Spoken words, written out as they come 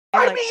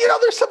I like, mean,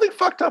 there's something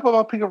fucked up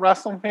about being a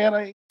wrestling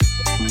fan.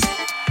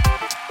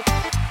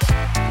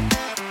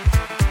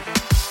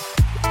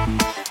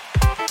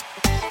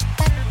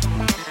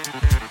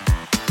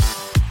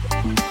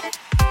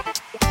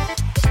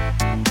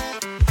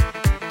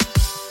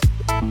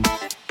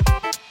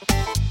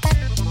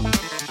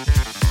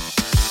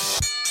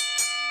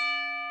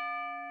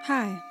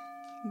 Hi,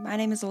 my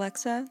name is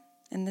Alexa,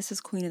 and this is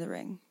Queen of the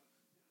Ring.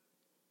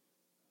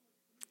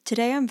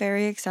 Today I'm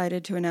very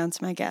excited to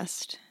announce my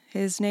guest.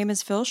 His name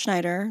is Phil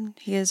Schneider.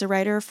 He is a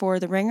writer for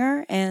The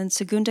Ringer and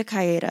Segunda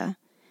Caída.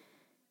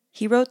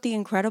 He wrote the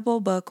incredible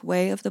book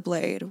Way of the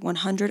Blade,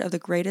 100 of the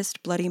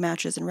greatest bloody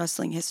matches in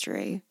wrestling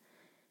history.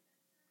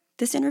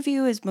 This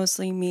interview is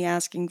mostly me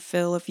asking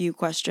Phil a few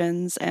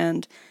questions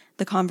and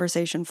the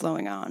conversation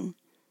flowing on.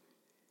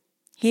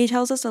 He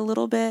tells us a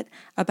little bit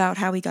about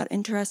how he got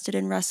interested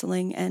in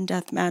wrestling and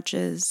death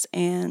matches,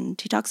 and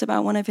he talks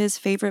about one of his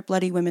favorite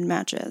bloody women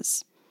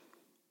matches.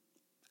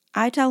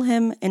 I tell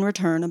him in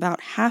return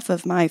about half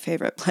of my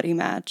favorite bloody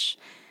match,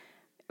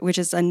 which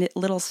is a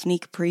little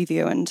sneak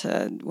preview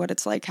into what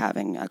it's like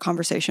having a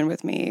conversation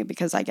with me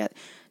because I get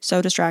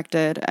so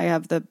distracted. I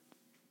have the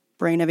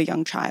brain of a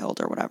young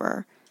child or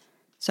whatever.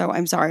 So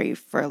I'm sorry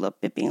for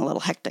it being a little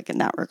hectic in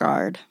that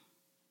regard.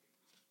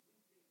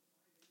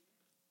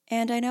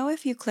 And I know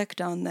if you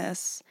clicked on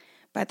this,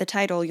 by the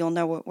title, you'll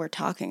know what we're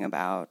talking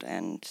about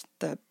and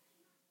the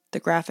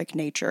graphic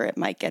nature it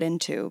might get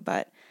into,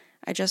 but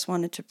I just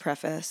wanted to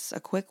preface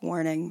a quick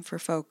warning for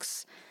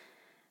folks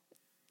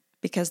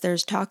because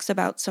there's talks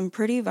about some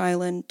pretty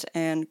violent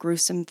and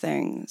gruesome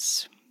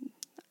things.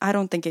 I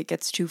don't think it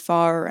gets too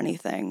far or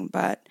anything,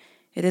 but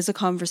it is a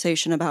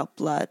conversation about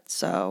blood,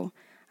 so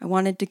I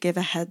wanted to give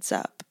a heads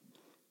up.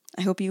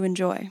 I hope you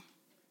enjoy.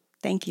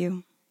 Thank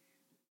you.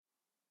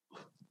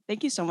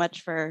 Thank you so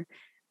much for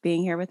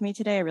being here with me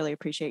today. I really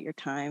appreciate your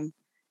time.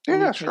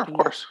 Yeah, sure, of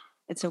course.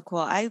 It's so cool.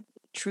 I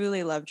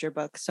truly loved your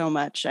book so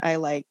much.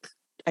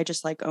 I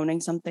just like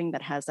owning something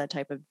that has that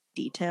type of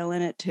detail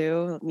in it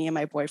too. Me and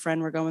my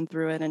boyfriend were going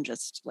through it and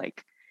just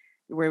like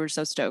we were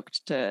so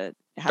stoked to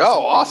have.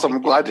 Oh, awesome.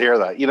 I'm glad to hear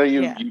that.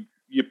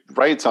 You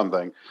write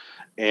something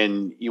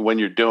and when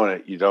you're doing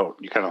it, you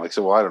kind of like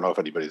say, well, I don't know if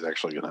anybody's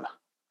actually going to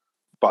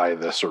buy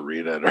this or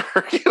read it or,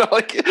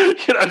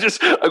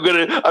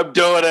 I'm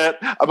doing it.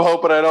 I'm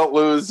hoping I don't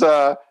lose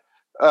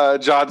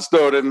John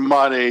Snowden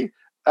money.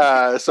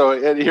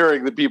 And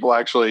hearing that people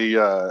actually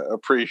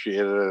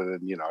appreciated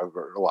it, and I've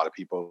heard a lot of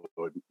people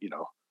who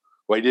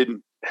who I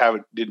didn't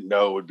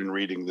know had been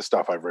reading the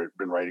stuff I've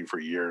been writing for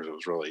years. It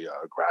was really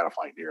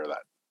gratifying to hear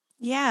that.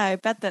 Yeah, I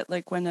bet that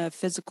like when a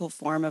physical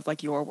form of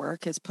like your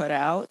work is put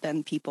out,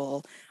 then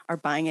people are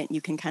buying it and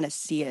you can kind of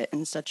see it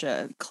in such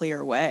a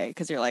clear way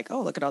because you're like,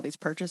 oh, look at all these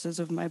purchases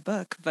of my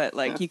book. But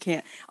like you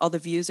can't, all the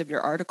views of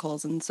your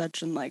articles and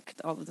such and like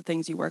all of the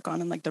things you work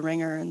on and like The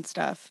Ringer and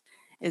stuff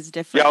is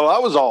different. Yeah, well,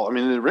 that was all. I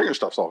mean, the Ringer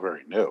stuff's all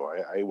very new.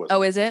 I was.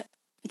 Oh, is it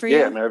for you?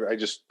 Yeah, I mean, I've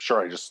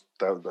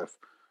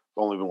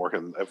only been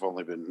working.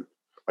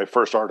 My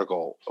first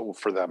article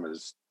for them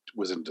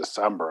was in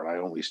December, and I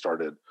only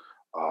started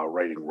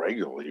writing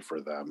regularly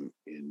for them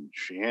in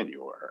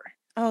January.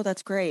 Oh,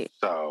 that's great.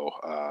 So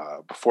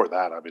before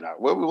that, I mean,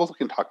 we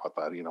can talk about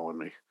that. When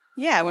we.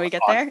 Yeah, when we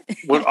get there.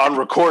 On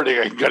recording,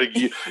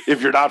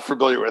 if you're not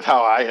familiar with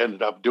how I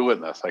ended up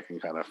doing this, I can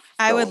kind of.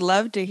 I would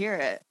love to hear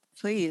it.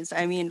 Please.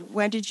 I mean,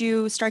 when did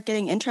you start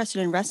getting interested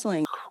in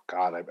wrestling?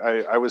 God,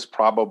 I was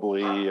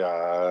probably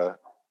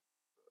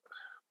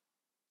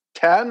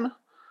 10.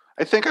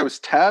 I think I was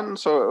 10,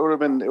 so it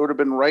would have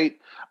been right.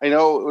 I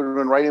know it would have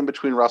been right in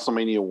between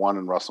WrestleMania 1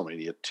 and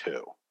WrestleMania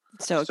 2.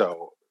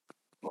 So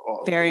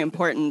very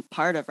important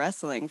part of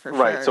wrestling for sure.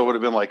 Right. So it would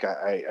have been like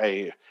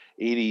I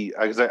 80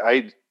 because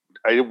I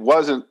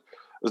wasn't.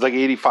 It was like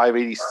 85,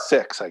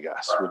 86, I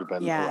guess, would have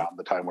been around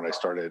the time when I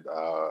started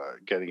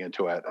getting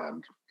into it.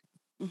 And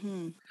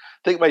I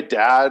think my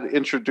dad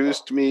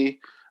introduced me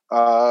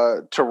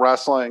to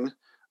wrestling.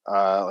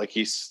 Like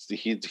he'd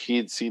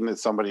seen that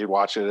somebody had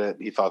watched it.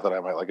 He thought that I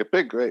might like it.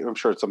 I'm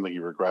sure it's something he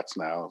regrets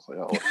now. It's like,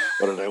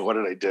 oh, what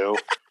did I do?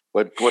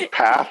 What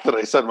path did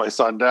I send my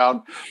son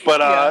down?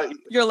 But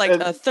you're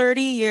like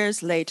 30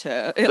 years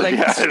later. Like,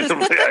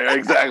 yeah,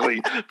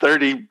 exactly.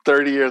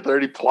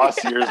 30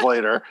 plus years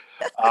later.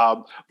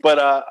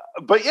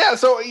 But yeah.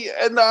 So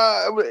and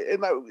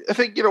I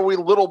think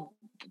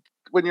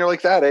when you're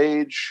like that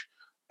age,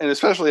 and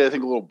especially I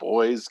think little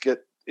boys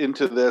get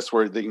into this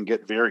where they can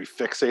get very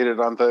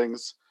fixated on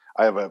things.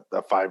 I have a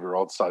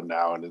 5-year-old son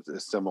now, and it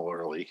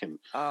similarly can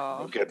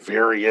get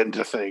very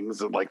into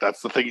things, and like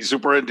that's the thing he's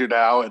super into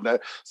now.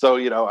 And so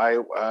I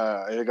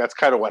think that's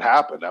kind of what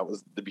happened.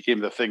 It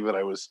became the thing that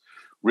I was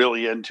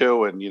really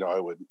into, and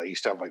I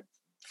used to have like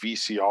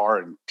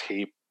VCR and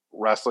tape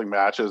wrestling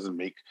matches and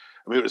make.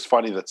 I mean, it was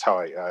funny. That's how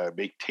I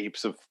make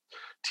tapes of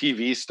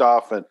TV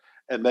stuff, and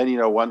then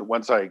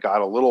once I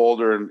got a little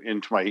older and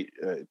into my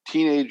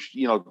teenage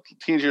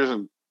years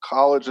in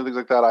college and things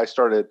like that, I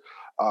started.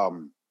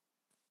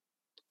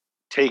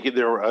 taking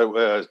there.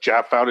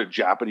 Found a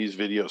Japanese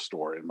video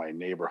store in my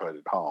neighborhood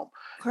at home.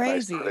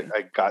 Crazy. And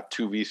I got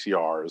 2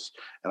 VCRs,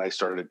 and I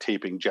started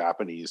taping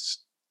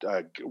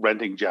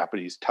renting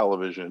Japanese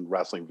television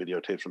wrestling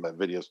videotapes from that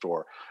video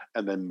store,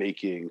 and then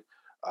making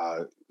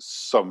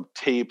some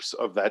tapes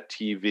of that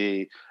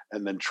TV,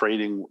 and then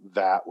trading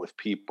that with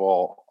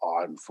people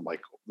from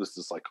like, this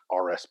is like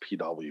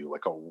RSPW,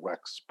 like a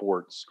rec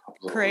sports.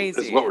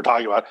 Crazy is what we're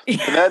talking about. And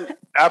then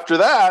after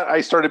that,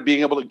 I started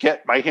being able to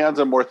get my hands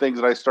on more things,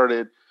 and I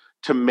started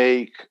to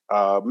make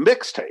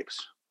mixtapes.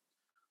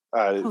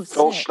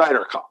 Phil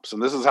Schneider cups,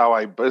 and this is how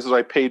I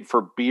paid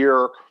for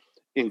beer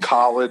in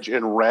college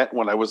and rent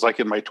when I was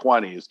like in my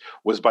 20s,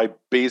 was by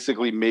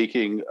basically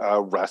making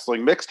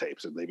wrestling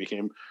mixtapes, and they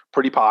became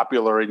pretty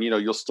popular. And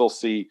you'll still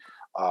see,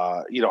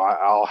 I'll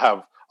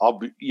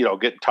be,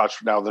 get in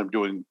touch now that I'm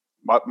doing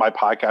my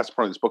podcast,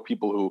 part of this book,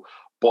 people who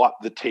bought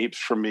the tapes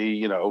from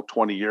me,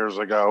 20 years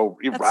ago.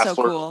 That's wrestlers.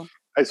 So cool.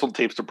 I sold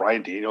tapes to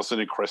Bryan Danielson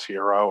and Chris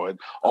Hero and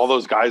all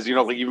those guys,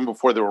 like even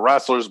before they were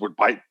wrestlers, would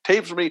buy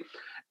tapes from me.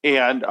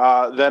 And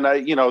then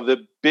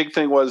the big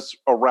thing was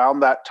around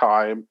that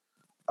time,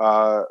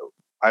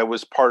 I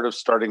was part of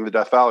starting the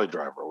Death Valley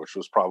Driver, which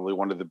was probably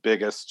one of the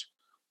biggest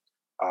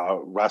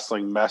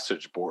wrestling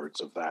message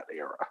boards of that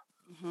era.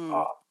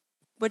 Mm-hmm.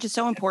 Which is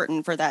so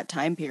important for that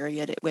time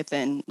period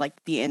within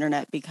like the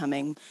internet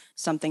becoming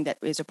something that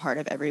is a part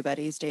of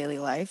everybody's daily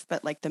life.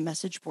 But like the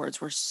message boards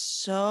were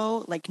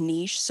so like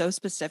niche, so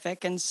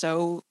specific, and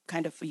so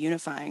kind of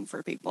unifying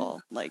for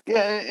people. Like,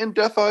 yeah, and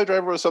Death Valley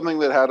Driver was something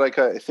that had like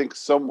I think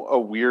a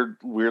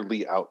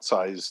weirdly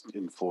outsized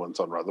influence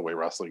on the way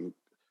wrestling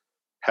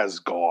has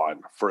gone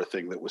for a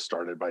thing that was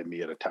started by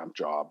me at a temp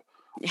job.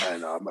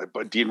 And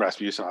but Dean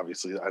Rasmussen,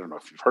 obviously, I don't know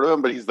if you've heard of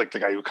him, but he's like the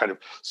guy who kind of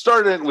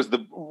started it. Was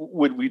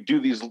when we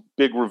do these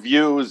big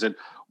reviews, and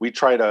we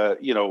try to,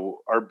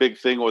 our big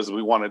thing was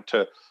we wanted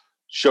to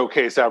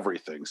showcase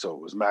everything. So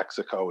it was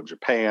Mexico and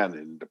Japan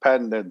and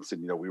independence,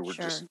 and we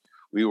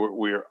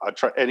were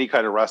any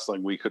kind of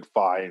wrestling we could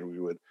find, we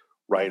would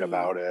write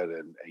about it,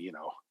 and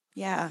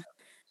yeah.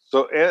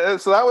 So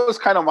that was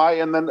kind of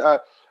and then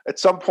at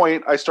some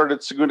point I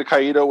started Segunda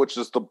Caída, which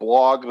is the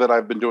blog that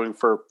I've been doing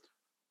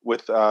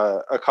with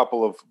a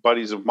couple of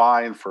buddies of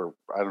mine for,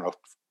 I don't know,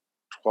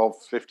 12,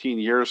 15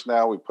 years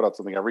now. We put out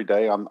something every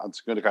day on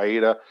Segunda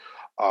Caída.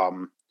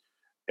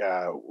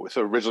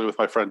 Originally with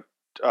my friend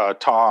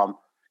Tom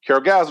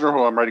Carroll-Gassner,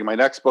 who I'm writing my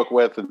next book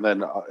with, and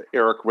then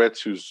Eric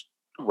Ritz, who's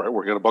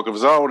working on a book of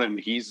his own, and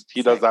he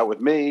does that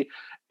with me.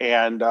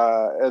 And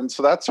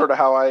so that's sort of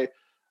how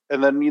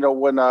and then,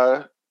 when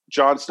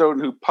John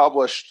Snowden, who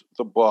published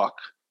the book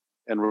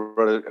and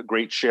wrote a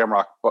great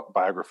Shamrock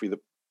biography that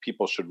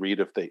people should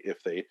read if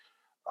they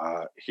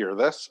hear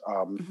this.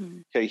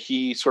 Okay,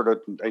 he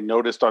I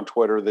noticed on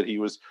Twitter that he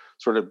was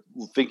sort of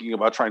thinking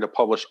about trying to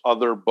publish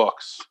other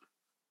books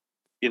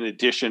in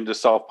addition to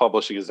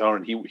self-publishing his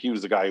own. And he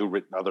was the guy who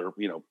written other,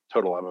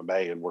 Total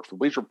MMA and worked for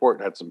Bleacher Report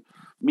and had some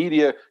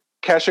media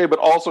cachet, but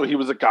also he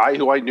was a guy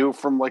who I knew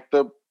from like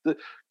the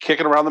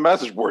kicking around the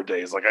message board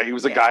days. Like he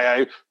was a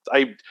guy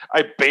I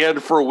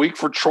banned for a week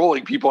for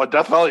trolling people at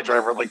Death Valley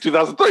Driver in like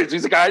 2003. So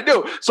he's a guy I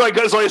knew. So I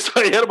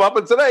hit him up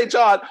and said, "Hey,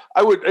 John,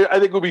 I think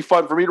it would be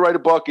fun for me to write a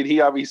book." And he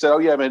said, "Oh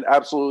yeah, man,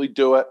 absolutely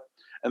do it."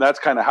 And that's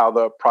kind of how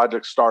the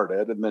project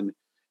started. And then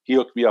he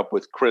hooked me up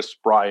with Chris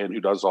Bryan,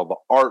 who does all the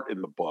art in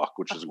the book,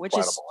 which is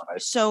incredible.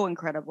 So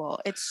incredible.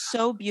 It's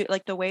so beautiful.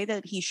 Like the way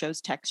that he shows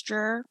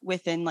texture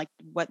within like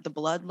what the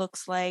blood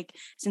looks like,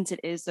 since it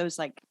is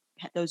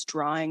those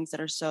drawings that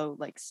are so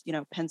like,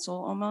 pencil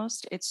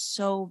almost. It's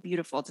so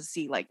beautiful to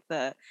see like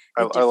the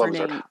I love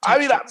it. I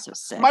mean,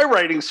 my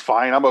writing's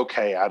fine. I'm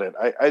okay at it.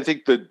 I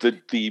think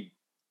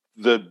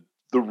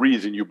the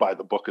reason you buy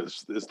the book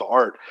is the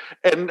art.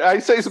 And I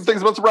say some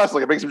things about some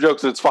wrestling. I make some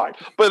jokes and it's fine.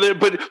 But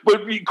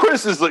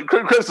Chris is like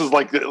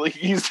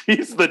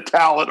he's the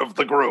talent of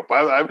the group.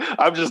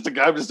 I'm just a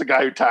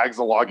guy who tags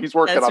along. He's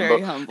working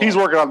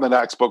on the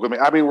next book with me.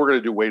 I mean, we're going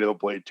to do Way to the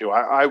Blade too.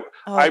 I'm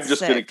just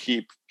going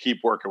to keep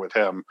working with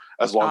him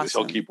as long as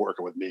he'll keep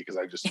working with me, because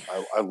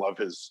I love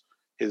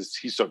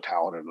he's so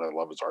talented and I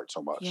love his art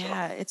so much.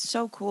 Yeah, it's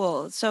so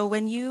cool. So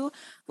when you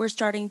were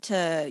starting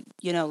to,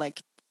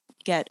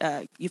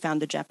 you found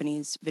the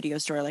Japanese video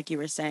store, like you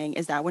were saying,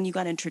 is that when you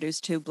got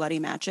introduced to bloody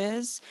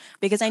matches?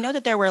 Because I know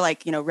that there were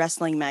like,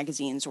 wrestling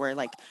magazines where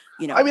like,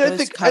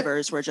 those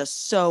covers were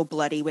just so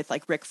bloody with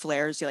like Ric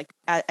Flair's.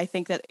 I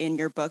think that in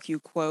your book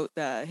you quote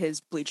his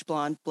bleach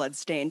blonde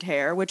blood-stained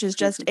hair, which is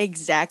just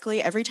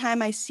exactly every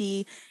time I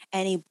see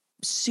any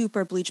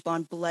super bleach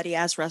blonde bloody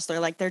ass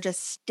wrestler, like they're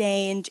just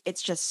stained.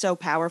 It's just so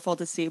powerful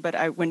to see.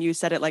 But when you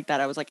said it like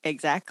that, I was like,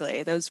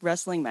 exactly. Those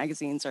wrestling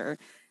magazines are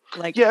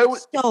like,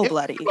 so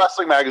bloody.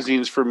 Wrestling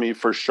magazines for me,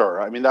 for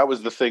sure. I mean, that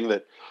was the thing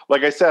that,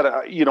 like I said,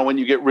 when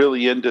you get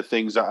really into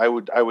things, I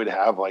would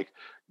have like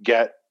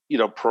get,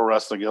 Pro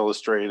Wrestling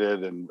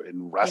Illustrated and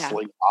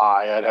Wrestling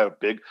Eye. I'd have a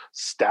big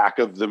stack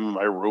of them in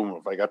my room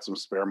if I got some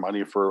spare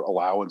money for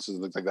allowances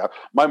and things like that.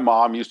 My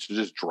mom used to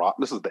just drop.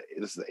 This is the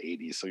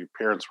 80s, so your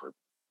parents were.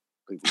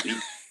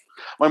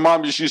 my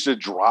mom just used to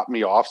drop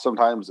me off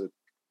sometimes at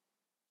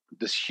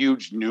this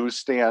huge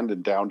newsstand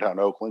in downtown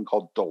Oakland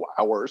called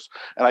DeLauer's.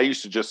 And I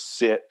used to just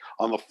sit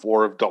on the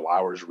floor of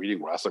DeLauer's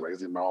reading wrestling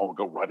magazine. My mom would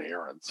go run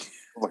errands.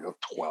 I was like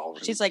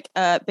 12. She's like,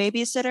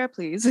 babysitter,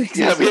 please.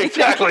 Yeah,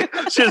 exactly.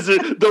 She's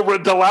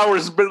the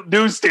DeLauer's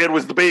newsstand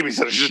was the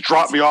babysitter. She just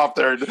dropped me off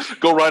there and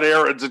go run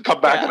errands and come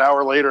back an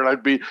hour later, and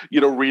I'd be,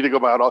 reading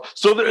about all.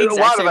 So there, a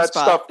lot of that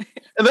stuff,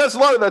 and that's a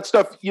lot of that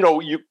stuff.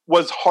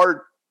 Was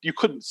hard. You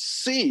couldn't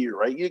see,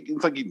 right?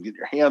 It's like you can get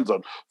your hands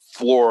on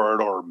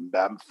Florida or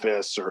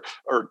Memphis or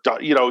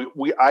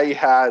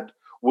I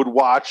would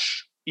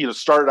watch.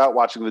 Started out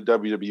watching the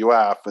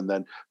WWF and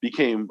then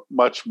became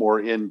much more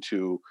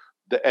into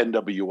the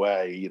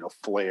NWA,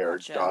 Flair,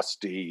 gotcha.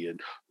 Dusty, and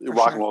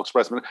Rock and Roll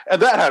Express, and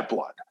that had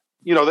blood.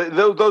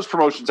 Those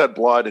promotions had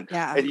blood,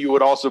 and you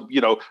would also,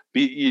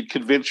 you'd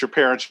convince your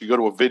parents to go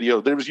to a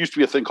video. There used to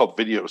be a thing called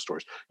video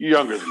stores. You're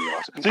younger than me,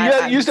 also.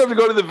 So you used to have to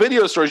go to the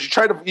video stores.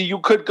 You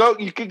could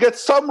get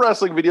some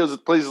wrestling videos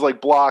at places like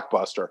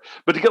Blockbuster,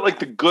 but to get like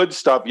the good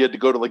stuff, you had to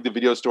go to like the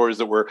video stores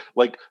that were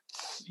like,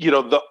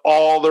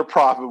 all their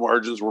profit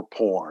margins were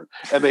porn,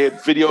 and they had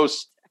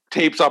videos.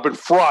 Tapes up in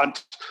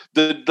front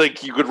that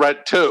like you could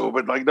rent too,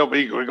 but like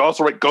nobody could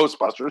also rent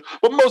Ghostbusters.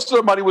 But most of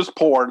their money was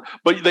porn.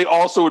 But they'd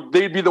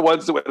be the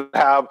ones that would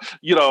have,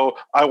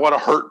 I Want to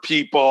Hurt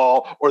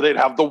People, or they'd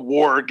have the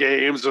War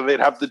Games, or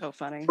they'd have the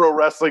Pro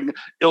Wrestling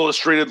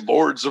Illustrated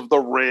Lords of the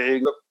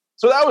Ring.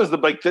 So that was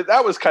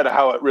that was kind of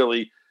how it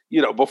really.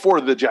 Before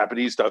the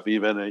Japanese stuff,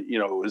 even, it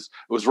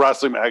was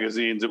wrestling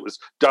magazines. It was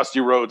Dusty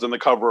Rhodes on the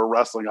cover of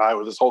Wrestling Eye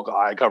with his whole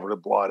eye covered in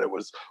blood. It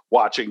was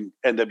watching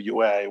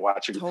NWA,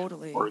 watching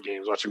War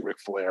Games, watching Ric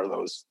Flair.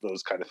 Those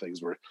kind of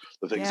things were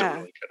the things that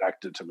really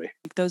connected to me.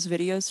 Those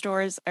video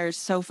stores are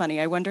so funny.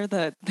 I wonder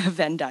the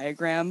Venn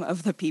diagram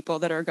of the people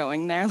that are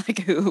going there,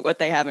 like what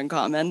they have in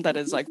common. That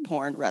is like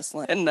porn,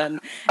 wrestling, and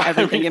then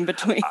everything in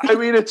between.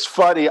 It's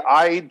funny.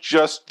 I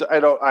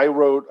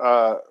wrote.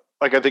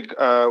 Like I think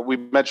we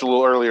mentioned a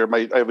little earlier,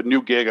 I have a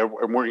new gig.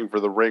 I'm working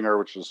for The Ringer,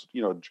 which is,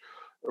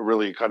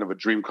 really kind of a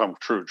dream come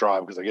true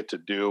job because I get to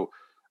do.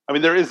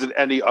 There isn't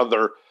any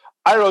other.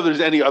 I don't know if there's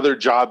any other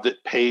job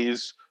that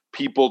pays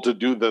people to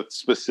do the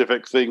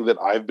specific thing that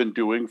I've been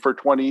doing for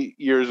 20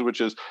 years, which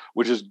is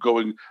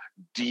going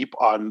deep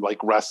on like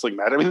wrestling.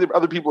 There are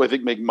other people I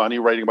think make money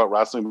writing about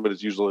wrestling, but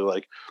it's usually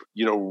like,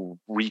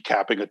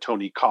 recapping a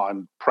Tony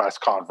Khan press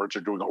conference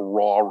or doing a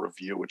Raw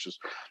review, which is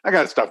that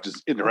kind of stuff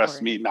just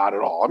interests me not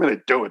at all. I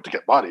do it to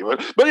get money, but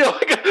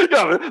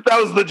that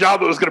was the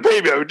job that was going to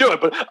pay me. I would do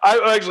it, but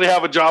I actually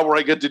have a job where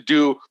I get to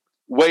do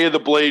Way of the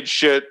Blade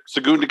shit,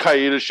 Segunda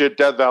Caída shit,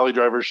 Death Valley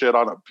Driver shit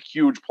on a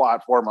huge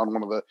platform on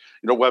one of the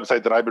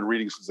website that I've been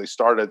reading since they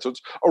started. So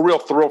it's a real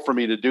thrill for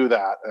me to do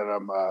that, and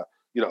I'm I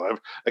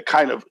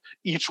kind of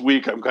each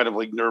week I'm kind of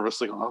like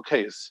nervously going,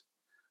 okay,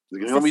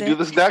 let me do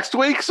this next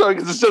week. So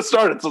it's just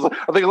started. So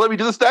I think let me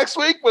do this next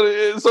week. But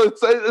it's like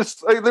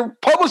they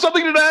published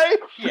something today.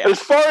 Yeah.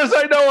 As far as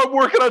I know, I'm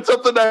working on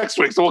something next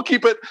week. So we'll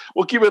keep it.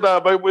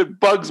 It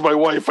bugs my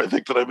wife. I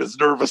think that I'm as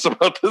nervous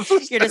about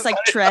this. You're just like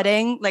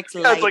treading, like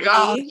lightly.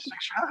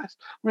 It's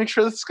make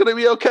sure this is going to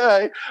be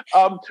okay.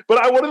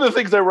 But one of the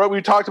things I wrote,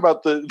 we talked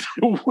about the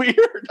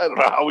weird. I don't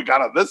know how we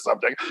got on this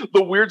subject.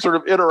 The weird sort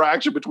of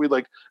interaction between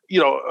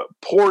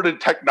porn and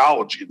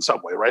technology in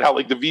some way, right? How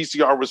like the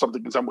VCR was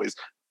something in some ways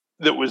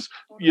that was,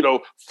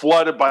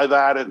 flooded by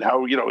that, and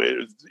how,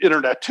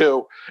 internet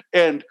too.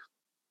 And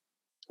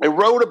I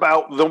wrote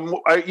about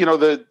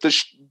the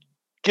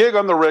gig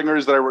on The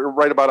Ringers that I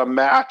write about a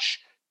match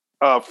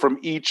from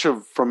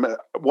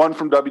one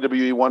from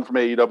WWE, one from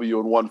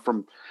AEW, and one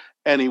from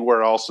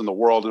anywhere else in the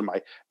world. And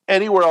my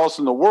anywhere else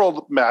in the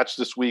world match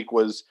this week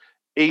was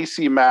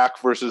AC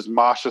Mack versus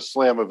Masha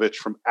Slamovich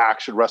from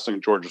Action Wrestling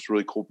in Georgia. It's a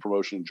really cool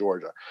promotion in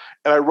Georgia.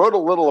 And I wrote a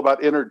little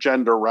about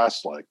intergender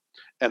wrestling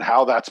and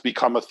how that's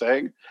become a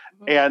thing.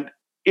 Mm-hmm. And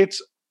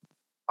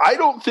I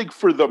don't think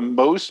for the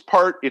most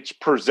part, it's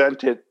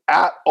presented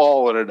at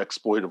all in an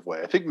exploitive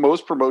way. I think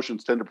most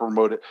promotions tend to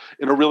promote it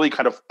in a really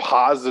kind of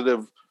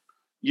positive,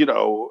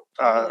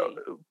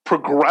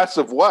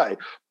 progressive way.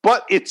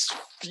 But it's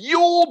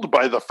fueled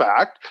by the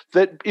fact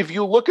that if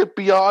you look at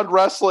Beyond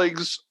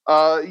Wrestling's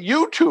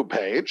YouTube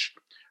page,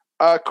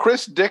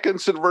 Chris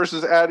Dickinson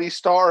versus Addie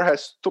Starr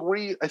has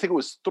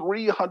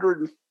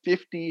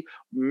 350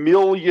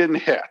 million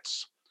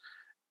hits.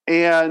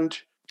 And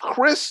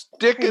Chris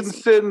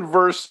Dickinson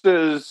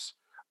versus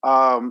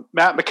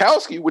Matt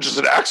Mikowski, which is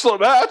an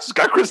excellent match. It's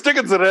got Chris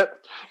Dickinson in it.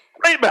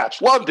 Great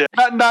match. Loved it.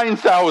 At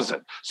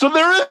 9,000. So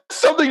there is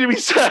something to be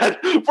said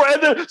for,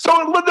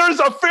 so there's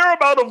a fair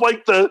amount of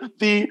like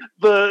the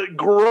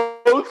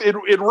growth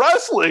in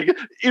wrestling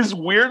is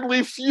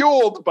weirdly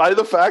fueled by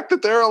the fact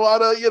that there are a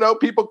lot of,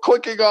 people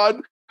clicking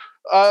on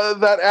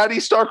that Addie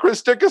Starr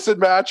Chris Dickinson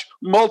match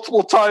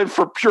multiple times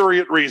for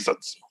prurient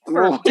reasons.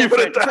 We'll leave it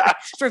at that.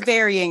 For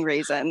varying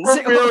reasons.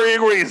 For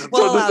varying reasons.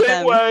 So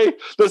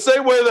the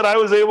same way that I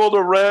was able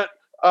to rent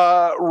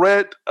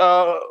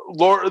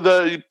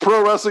the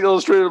Pro Wrestling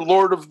Illustrated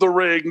Lord of the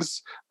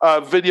Rings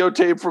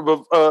videotape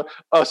from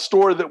a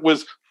store that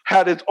was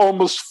had it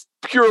almost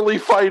purely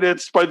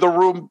financed by the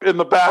room in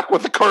the back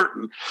with the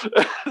curtain.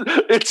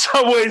 In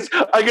some ways,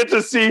 I get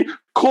to see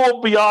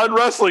cool beyond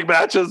wrestling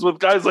matches with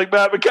guys like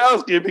Matt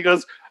Mikowski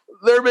because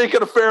they're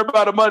making a fair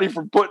amount of money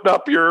from putting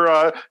up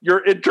your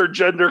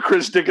intergender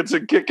Chris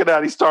Dickinson kicking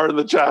Addy Starr in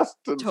the chest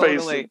and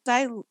face.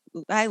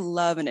 I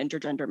love an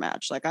intergender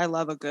match. Like I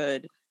love a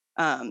good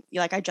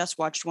like I just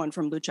watched one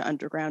from Lucha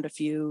Underground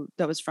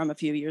that was from a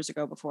few years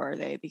ago before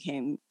they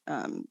became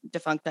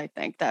defunct, I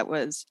think. That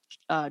was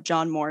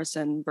John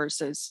Morrison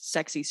versus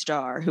Sexy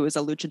Star, who is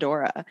a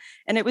luchadora.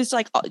 And it was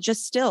like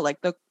just still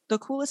like the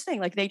coolest thing.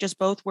 Like they just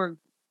both were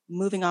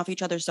moving off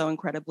each other so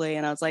incredibly.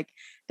 And I was like,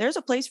 there's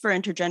a place for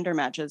intergender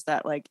matches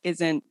that like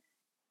isn't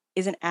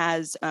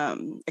as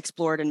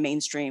explored in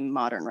mainstream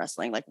modern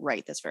wrestling, like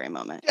right this very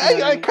moment. You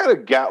know I kind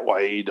of get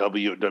why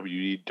AEW and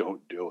WWE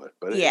don't do it,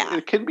 but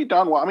it can be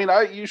done well. I mean,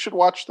 you should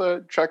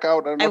check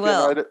out. I don't know if you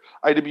have an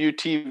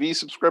IWTV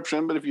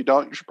subscription, but if you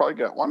don't, you should probably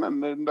get one.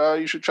 And then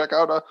you should check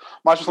out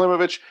Masha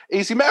Slamovich,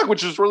 AC Mack,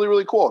 which is really,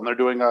 really cool. And they're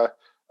doing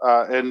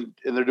and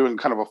they're doing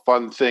kind of a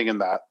fun thing in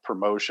that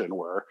promotion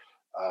where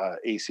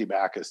AC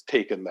Mack has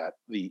taken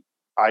the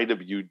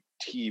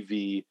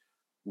IWTV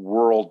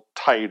world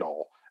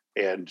title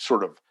and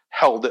sort of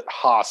held it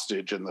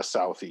hostage in the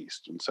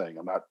Southeast and saying,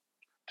 I'm not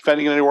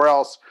defending it anywhere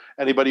else.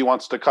 Anybody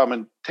wants to come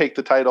and take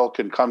the title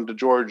can come to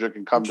Georgia,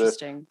 can come to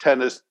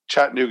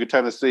Chattanooga,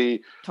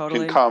 Tennessee,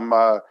 can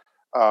come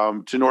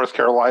to North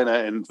Carolina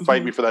and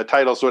fight me for that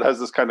title. So it has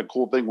this kind of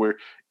cool thing where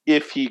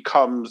if he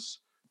comes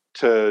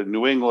to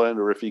New England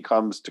or if he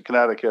comes to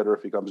Connecticut or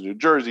if he comes to New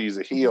Jersey, he's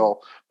a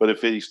heel. But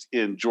if he's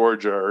in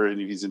Georgia or if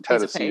he's in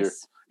Tennessee,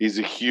 he's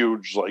a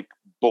huge, like,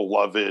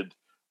 beloved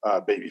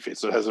babyface.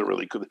 So it has a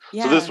really good.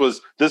 Yeah. So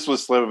this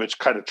was Slamovich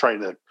kind of trying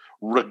to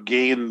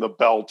regain the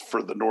belt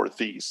for the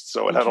Northeast.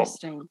 So it had a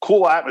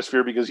cool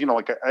atmosphere because, you know,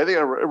 like I think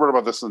I wrote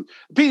about this in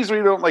P's where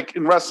you don't like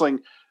in wrestling,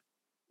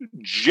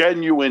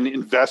 genuine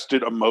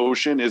invested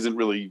emotion isn't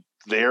really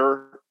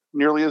there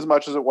nearly as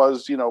much as it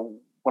was, you know,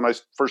 when I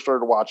first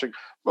started watching.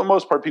 For the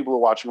most part, people who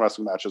are watching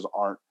wrestling matches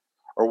are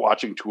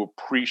watching to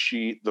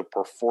appreciate the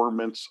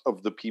performance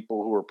of the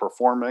people who are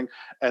performing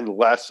and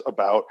less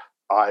about,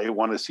 I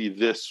want to see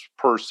this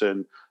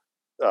person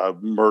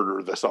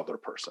murder this other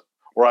person,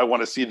 or I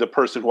want to see the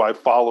person who I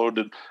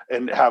followed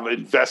and have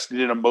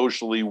invested in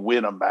emotionally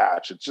win a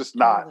match. It's just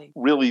not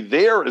really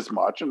there as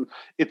much. And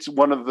it's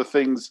one of the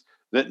things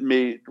that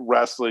makes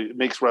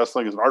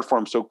wrestling as an art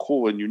form so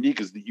cool and unique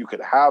is that you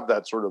could have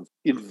that sort of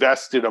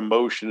invested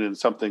emotion in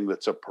something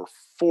that's a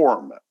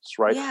performance,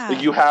 right? Yeah.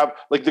 Like you have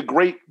like the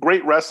great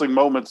wrestling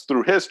moments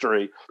through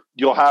history.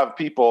 You'll have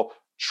people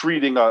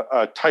treating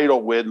a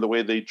title win the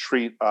way they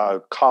treat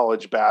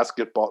college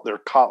basketball, their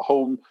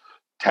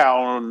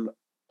hometown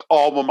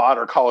alma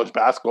mater college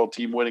basketball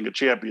team winning a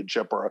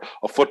championship, or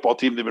a football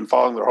team they've been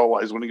following their whole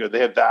lives winning.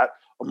 They have that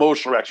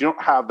emotional reaction. You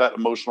don't have that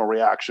emotional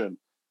reaction,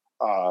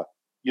 to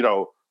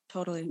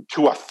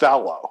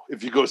Othello.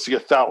 If you go see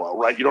Othello,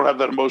 right? You don't have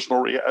that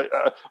emotional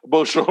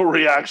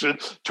reaction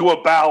to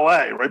a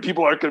ballet, right?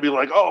 People aren't going to be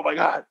like, "Oh my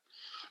God."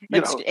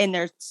 In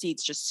their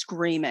seats just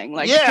screaming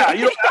like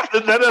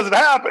that doesn't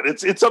happen.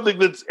 It's something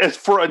that's, as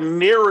for a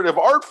narrative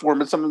art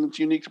form, it's something that's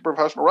unique to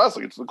professional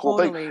wrestling. It's the cool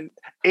thing,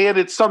 and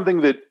it's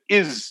something that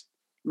is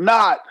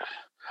not,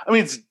 I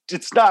mean,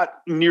 it's not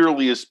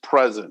nearly as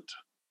present,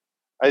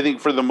 I think,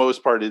 for the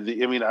most part. I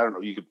don't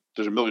know,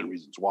 there's a million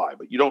reasons why,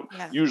 but you don't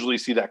usually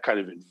see that kind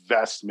of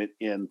investment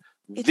in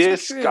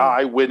this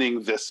guy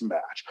winning this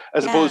match,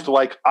 as opposed to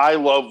like, I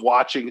love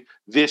watching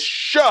this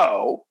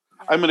show.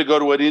 I'm going to go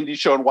to an indie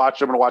show and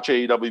watch. I'm going to watch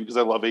AEW because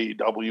I love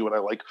AEW and I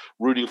like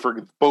rooting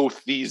for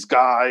both these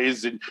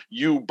guys and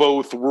you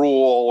both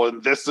rule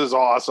and this is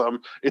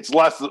awesome. It's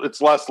less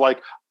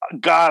like,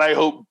 God, I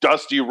hope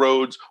Dusty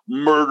Rhodes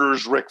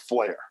murders Ric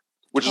Flair,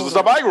 which is the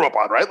stuff I grew up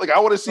on, right? Like I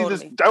want to see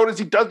this. I want to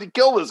see Dusty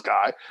kill this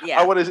guy. Yeah.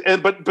 I want to,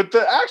 but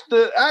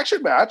the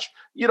action match,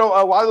 a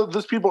lot of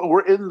those people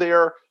were in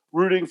there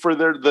rooting for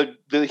the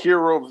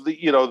hero of the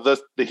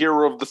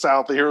hero of the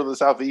South, the hero of the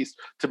Southeast,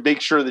 to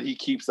make sure that he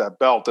keeps that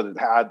belt, and it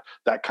had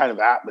that kind of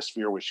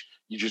atmosphere, which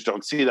you just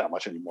don't see that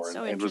much anymore.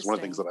 And it was one of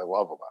the things that I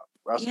love about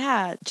wrestling.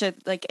 Yeah,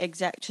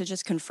 to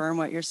just confirm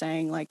what you're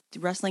saying, like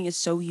wrestling is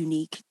so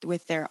unique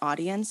with their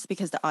audience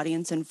because the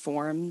audience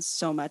informs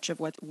so much of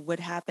what would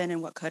happen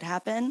and what could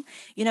happen.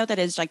 That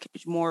is like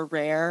more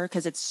rare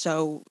because it's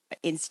so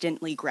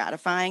instantly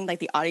gratifying. Like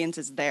the audience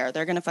is there.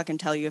 They're going to fucking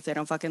tell you if they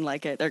don't fucking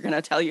like it. They're going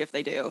to tell you if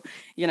they do,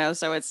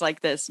 so it's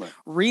like this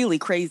really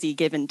crazy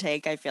give and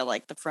take. I feel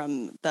like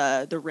from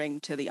the ring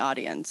to the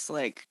audience.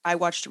 Like I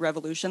watched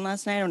Revolution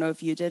last night. I don't know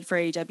if you did for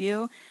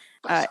AEW.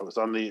 I was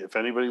on if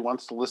anybody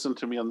wants to listen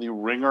to me on the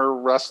Ringer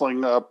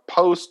Wrestling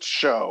post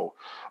show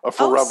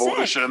for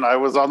Revolution, sick. I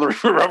was on the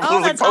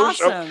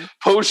Revolution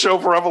post show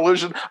for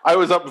Revolution. I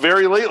was up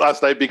very late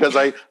last night because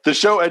the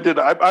show ended.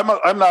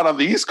 I'm not on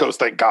the East Coast,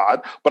 thank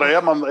God, but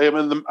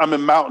I'm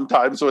in Mountain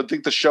Time, so I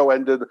think the show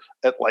ended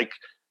at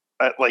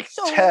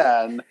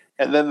 10,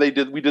 and then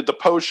we did the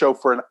post show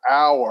for an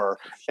hour,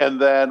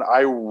 and then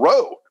I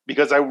wrote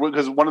because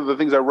one of the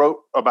things I wrote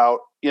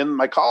about in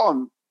my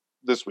column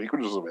this week,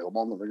 which is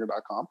available on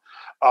theringer.com,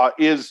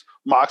 is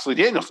Moxley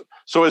Danielson.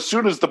 So as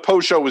soon as the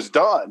post show was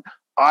done,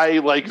 I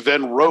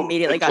then wrote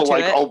immediately got to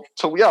it.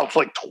 It's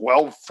like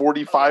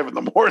 12:45 in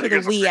the morning.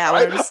 The wee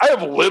hours. I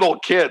have little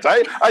kids.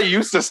 I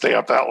used to stay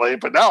up that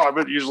late, but now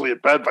I'm usually in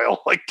bed by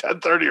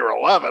 10:30 or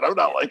 11. I'm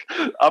not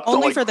up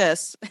only to for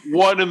this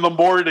 1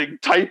 a.m.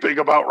 typing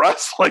about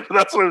wrestling.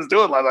 That's what I was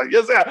doing last night.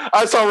 Yes, yeah.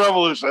 I saw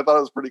Revolution. I thought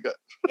it was pretty good.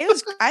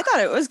 I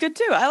thought it was good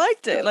too. I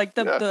liked it.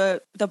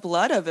 The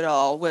blood of it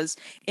all was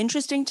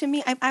interesting to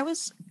me. I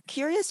was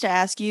curious to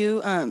ask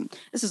you.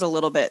 This is a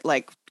little bit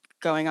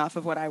going off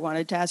of what I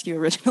wanted to ask you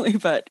originally,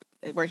 but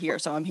we're here,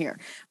 so I'm here.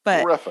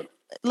 But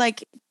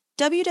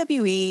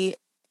WWE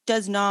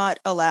does not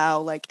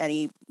allow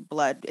any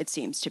blood, it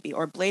seems to be,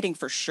 or blading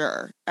for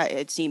sure.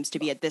 It seems to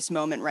be at this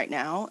moment right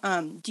now.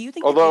 Do you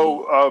think?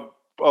 Although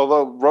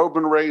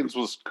Roman Reigns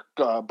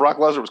Brock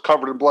Lesnar was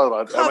covered in blood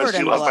on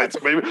MSG last night, so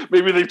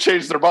maybe they've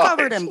changed their minds.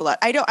 Covered in blood.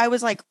 I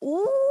was like,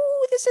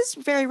 ooh, this is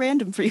very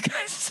random for you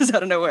guys. This is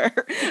out of nowhere.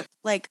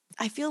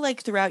 I feel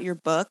like throughout your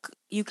book,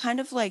 you kind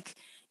of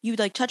you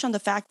touch on the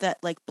fact that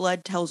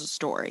blood tells a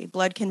story.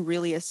 Blood can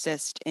really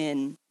assist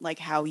in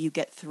how you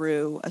get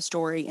through a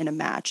story in a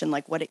match and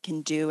what it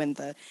can do and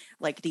the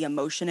the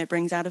emotion it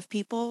brings out of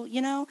people,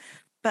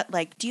 But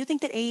do you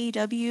think that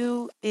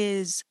AEW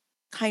is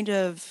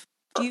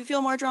do you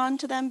feel more drawn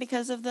to them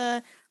because of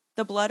the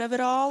blood of it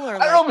all? Or I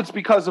don't know if it's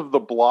because of the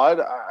blood.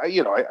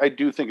 I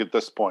do think at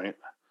this point,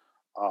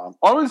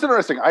 always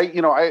interesting.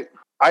 I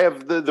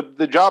have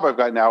the job I've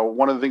got now.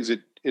 One of the things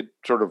it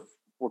sort of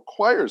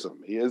requires of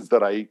me is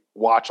that I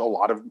watch a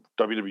lot of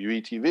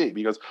WWE TV,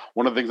 because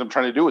one of the things I'm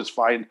trying to do is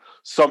find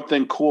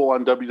something cool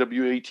on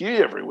WWE TV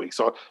every week.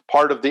 So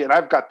and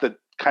I've got the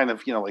kind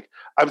of,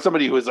 I'm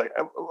somebody who is I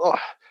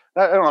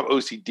don't have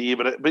OCD,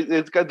 but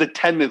it's got the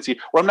tendency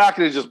where I'm not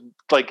going to just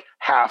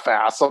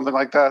half-ass something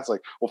like that. It's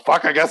well,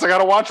 fuck, I guess I got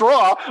to watch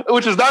Raw,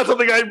 which is not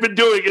something I've been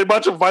doing in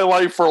much of my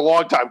life for a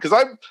long time. Because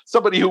I'm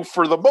somebody who,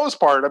 for the most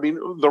part,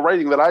 the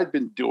writing that I've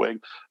been doing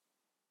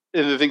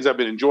and the things I've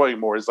been enjoying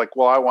more is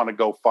well, I want to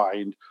go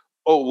find,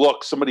 oh,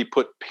 look, somebody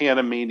put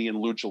Panamanian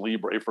Lucha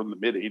Libre from the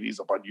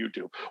mid-'80s up on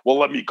YouTube. Well,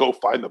 let me go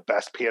find the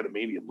best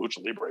Panamanian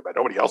Lucha Libre, but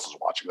nobody else is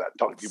watching that and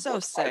telling people. So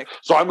sick.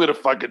 So I'm going to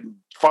fucking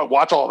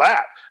watch all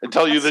that and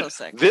tell you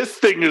that this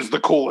thing is the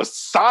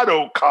coolest.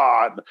 Sato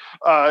Khan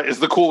is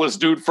the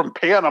coolest dude from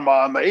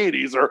Panama in the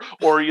 80s.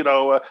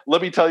 Or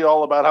let me tell you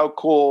all about how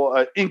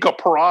cool Inca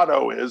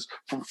Parado is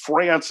from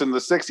France in the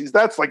 60s.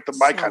 That's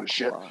my kind of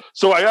shit.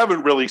 So I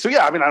haven't really. So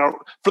yeah, I don't,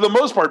 for the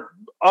most part,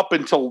 up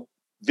until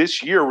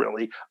this year,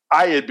 really,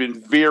 I had been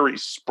very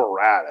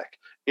sporadic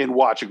in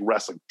watching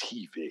wrestling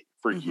TV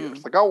for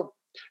years. I'll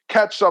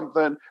catch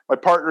something. My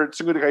partner at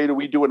Segunda Caída,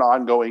 we do an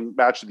ongoing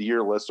match of the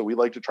year list, so we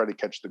like to try to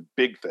catch the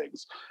big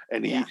things.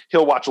 And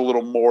he'll watch a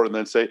little more and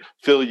then say,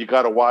 Phil, you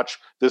got to watch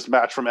this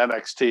match from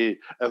NXT.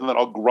 And then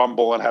I'll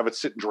grumble and have it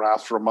sit in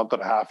drafts for a month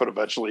and a half, and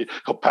eventually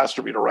he'll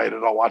pester me to write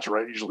it. I'll watch it.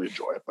 I usually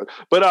enjoy it.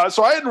 But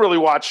so I hadn't really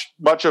watched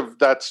much of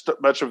that.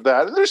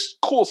 And there's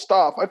cool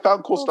stuff. I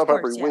found cool stuff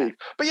every week.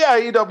 But yeah,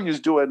 AEW is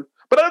doing.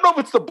 But I don't know if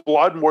it's the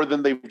blood more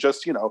than they've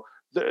just,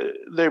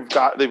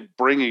 they're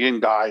bringing in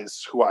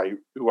guys who I'm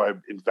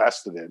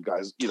invested in,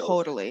 guys,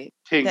 totally.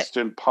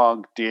 Kingston,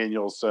 Punk,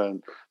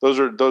 Danielson. Those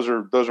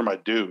are my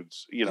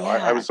dudes.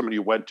 I was somebody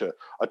who went to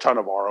a ton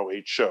of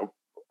ROH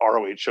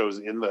shows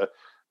in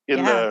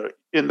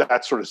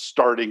that sort of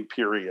starting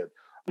period.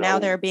 Now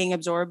they're being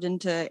absorbed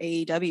into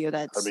AEW.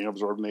 They're being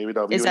absorbed in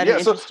AEW. Is that an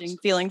interesting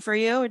feeling for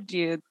you? Or do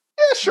you?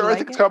 Yeah, sure. I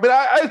think it's coming.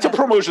 It's a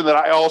promotion that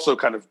I also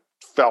kind of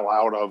fell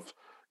out of.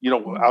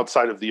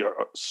 Outside of the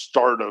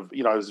start of,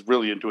 I was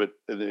really into it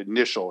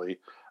initially,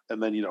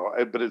 and then,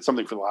 but it's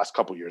something for the last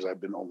couple of years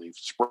I've been only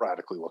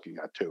sporadically looking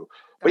at too.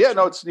 But yeah,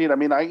 no, it's neat.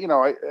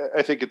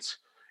 I think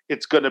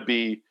it's going to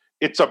be,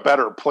 it's a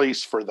better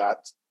place for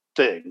that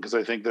thing. Cause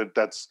I think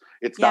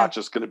it's not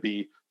just going to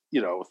be,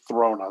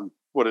 thrown on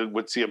what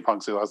CM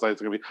Punk said last night.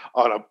 It's going to be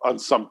on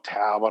some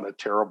tab on a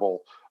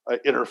terrible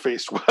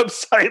interface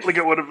website. Like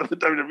it would have been the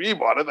WWE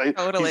one.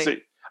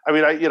 Totally.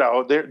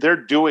 They're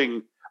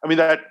doing,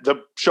 that the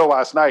show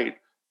last night,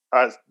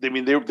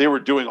 they were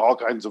doing all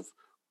kinds of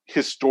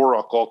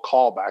historical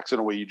callbacks in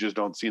a way you just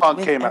don't see.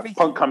 Punk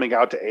coming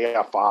out to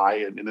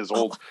AFI and in his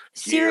old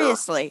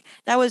seriously gear.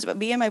 That was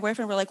me and my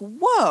boyfriend were like,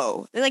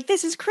 whoa,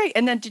 this is great.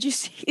 And then did you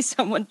see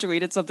someone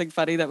tweeted something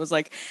funny that was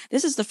like,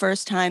 this is the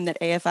first time that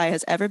AFI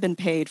has ever been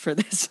paid for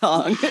this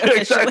song.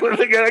 Exactly.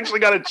 They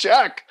actually got a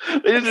check.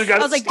 They just got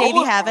I was like,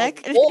 Davey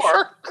Havoc.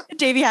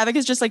 Davey Havoc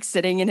is just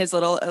sitting in his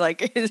little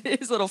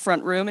his little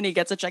front room, and he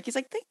gets a check. He's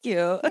like, thank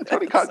you.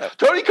 Tony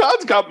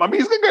Khan's got,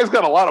 this guy's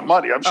got a lot of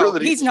money. I'm sure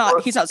that he's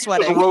not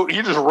sweating.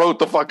 He just wrote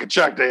the fucking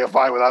check to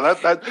AFI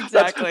without that.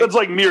 Exactly. That's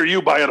like me or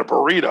you buying a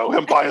burrito,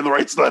 him buying the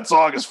rights to that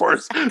song as far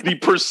as the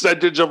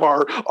percentage of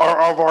our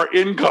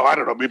income. I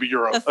don't know. Maybe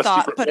you're a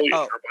secret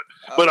millionaire,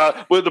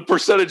 but with the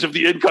percentage of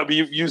the income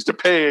you've used to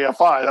pay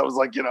AFI, that was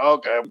like,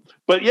 okay.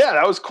 But yeah,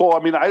 that was cool.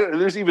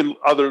 There's even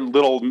other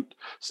little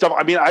stuff.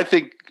 I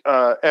think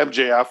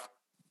MJF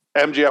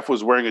MJF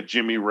was wearing a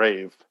Jimmy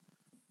Rave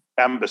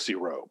embassy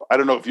robe. I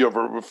don't know if you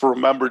ever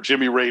remember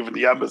Jimmy Rave and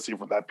the embassy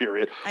from that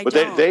period, but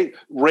they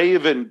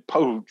Rave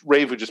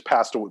who just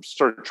passed away,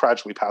 sort of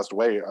tragically passed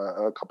away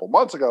a couple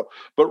months ago.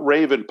 But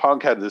Rave and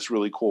Punk had this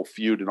really cool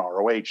feud in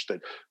ROH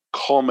that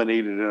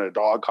culminated in a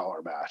dog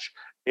collar match.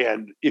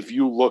 And if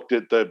you looked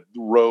at the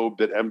robe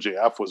that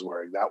MJF was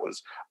wearing, that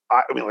was,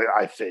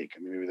 I think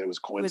maybe that was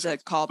coincidence. It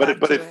was a callback,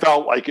 but it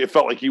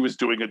felt like he was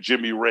doing a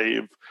Jimmy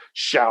Rave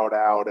shout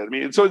out. I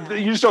mean, so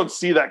you just don't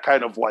see that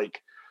kind of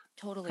like.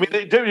 Totally. I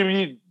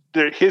mean,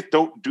 WWE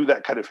don't do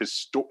that kind of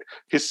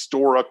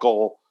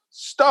historical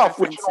stuff,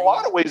 which in a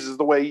lot of ways is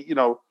the way,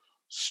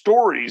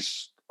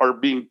 stories are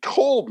being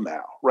told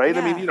now, right?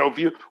 Yeah. I mean, if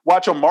you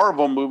watch a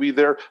Marvel movie,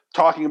 they're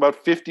talking about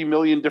 50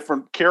 million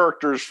different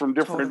characters from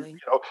different,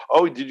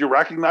 did you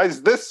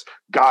recognize this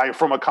guy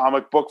from a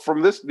comic book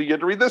from this? You had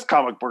to read this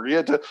comic book. You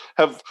had to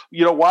have,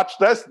 watched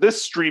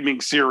this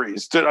streaming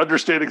series to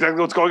understand exactly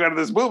what's going on in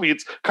this movie.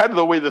 It's kind of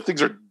the way that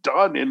things are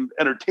done in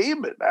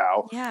entertainment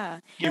now. Yeah.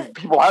 If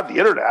people have the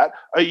internet,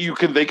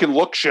 they can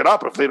look shit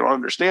up if they don't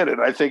understand it.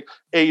 And I think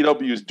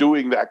AEW is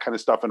doing that kind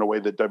of stuff in a way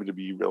that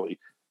WWE really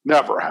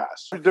never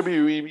has.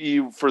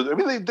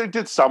 WWE they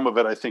did some of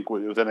it, I think,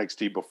 with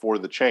NXT before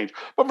the change,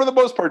 but for the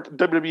most part,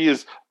 WWE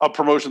is a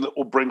promotion that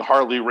will bring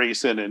Harley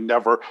Race in and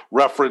never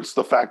reference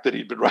the fact that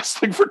he'd been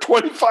wrestling for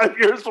 25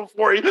 years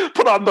before he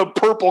put on the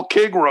Purple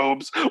King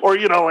robes, or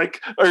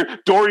or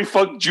Dory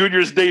Funk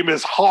Jr.'s name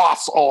is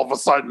Haas all of a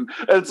sudden,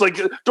 and it's like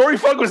Dory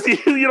Funk was the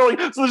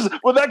so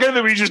with that kind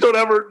of thing, you just don't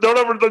ever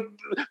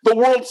the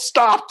world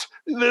stopped.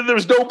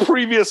 There's no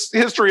previous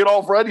history at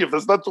all for any of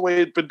this. That's the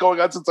way it's been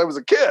going on since I was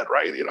a kid,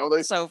 right?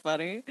 So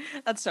funny.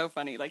 That's so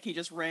funny. Like, he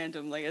just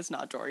randomly is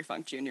not Dory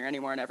Funk Jr.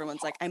 anymore, and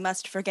everyone's like, I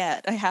must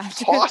forget. I have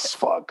to. Hoss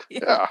Funk.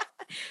 Yeah.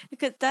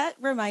 Because that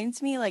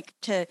reminds me,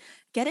 to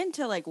get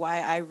into, why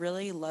I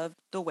really love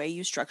the way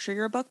you structure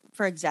your book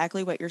for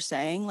exactly what you're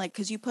saying.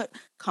 Because you put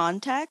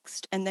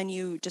context, and then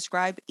you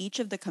describe each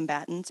of the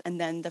combatants, and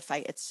then the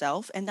fight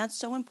itself. And that's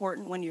so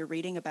important when you're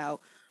reading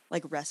about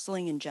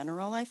wrestling in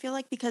general, I feel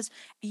like, because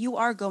you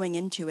are going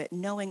into it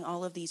knowing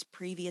all of these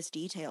previous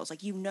details.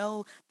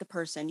 The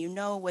person,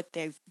 what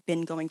they've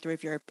been going through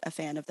if you're a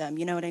fan of them.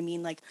 You know what I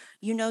mean?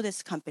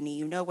 This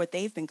company, what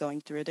they've been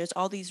going through. There's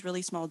all these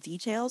really small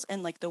details,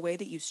 and the way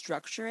that you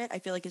structure it, I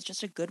feel like it's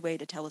just a good way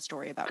to tell a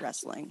story about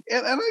wrestling.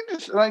 And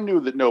I knew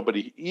that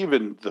nobody,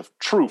 even the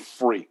true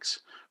freaks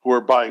who are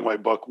buying my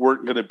book,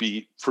 weren't going to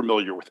be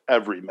familiar with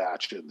every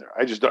match in there.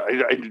 I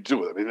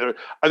do it. I mean,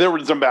 there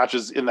were some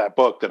matches in that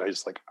book that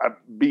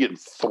me and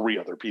 3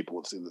 other people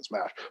have seen this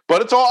match,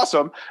 but it's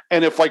awesome.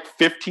 And if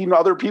 15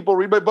 other people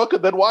read my book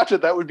and then watch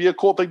it, that would be a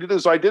cool thing to do.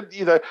 So I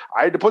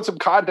had to put some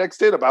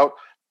context in about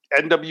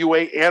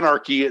NWA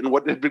Anarchy and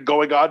what had been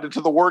going on into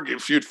the War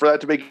Games feud for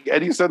that to make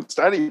any sense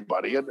to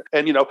anybody. And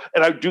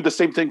I would do the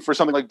same thing for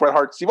something like Bret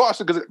Hart, Steve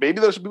Austin, because maybe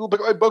there's some people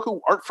pick up my book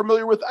who aren't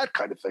familiar with that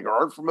kind of thing, or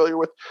aren't familiar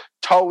with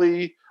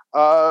Tully,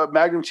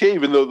 Magnum TA,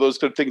 even though those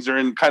kind of things are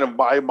in kind of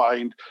my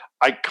mind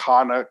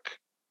iconic,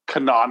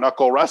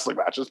 canonical wrestling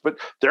matches. But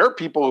there are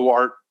people who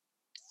aren't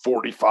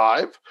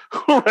 45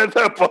 who read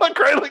that book,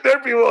 right? There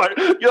are people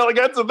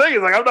that's the thing.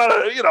 It's I'm not,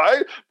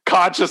 I'm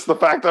conscious of the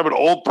fact I'm an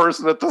old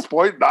person at this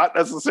point, not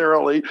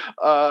necessarily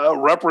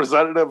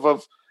representative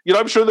of,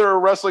 I'm sure there are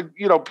wrestling,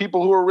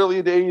 people who are really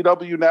into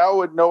AEW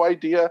now and no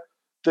idea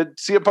that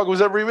CM Punk was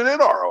ever even in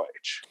ROH.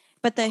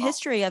 But the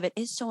history of it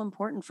is so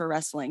important for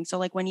wrestling.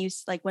 So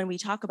when we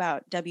talk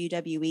about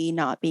WWE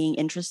not being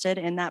interested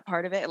in that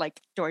part of it,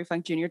 Dory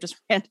Funk Jr. just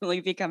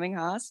randomly becoming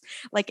Haas,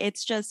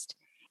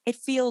 it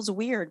feels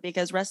weird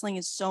because wrestling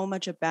is so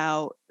much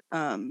about,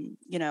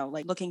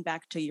 looking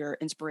back to your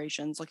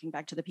inspirations, looking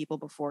back to the people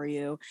before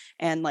you.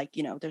 And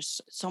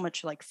there's so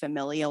much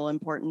familial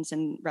importance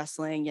in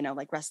wrestling,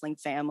 wrestling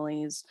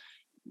families,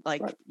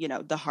 right.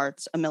 The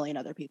Hearts, a million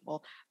other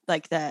people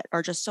that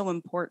are just so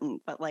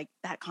important. But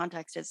that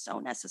context is so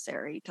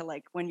necessary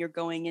to when you're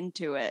going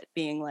into it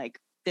being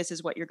this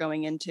is what you're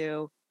going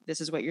into, this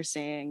is what you're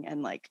seeing.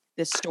 And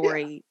this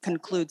story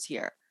concludes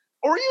here.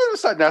 Or even if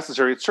it's not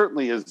necessary, it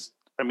certainly is.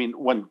 I mean,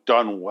 when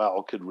done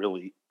well, could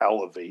really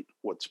elevate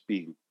what's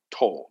being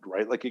told,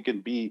 right? It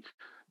can be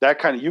that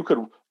kind of, you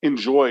could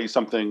enjoy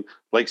something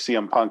like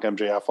CM Punk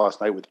MJF last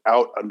night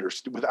without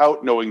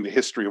knowing the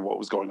history of what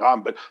was going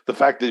on. But the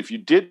fact that if you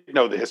did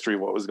know the history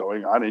of what was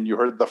going on and you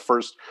heard the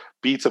first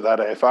beats of that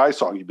AFI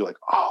song, you'd be like,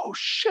 oh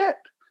shit.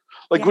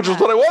 Which was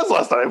what I was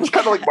last night. I was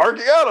kind of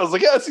marking out. I was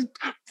like, yes,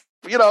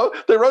 they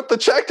wrote the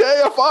check to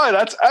AFI.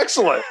 That's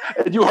excellent.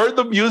 And you heard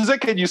the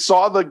music and you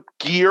saw the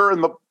gear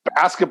and the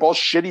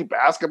shitty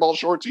basketball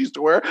shorts he used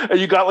to wear. And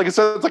you got a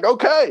sense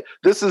okay,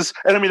 this is,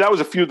 and I mean, that was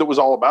a feud that was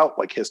all about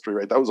history,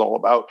 right? That was all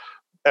about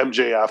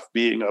MJF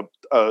being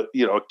a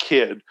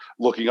kid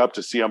looking up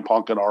to CM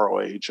Punk and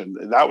ROH.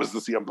 And that was the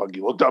CM Punk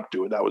he looked up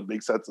to. And that would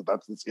make sense that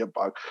that's the CM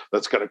Punk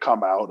that's going to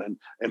come out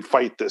and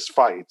fight this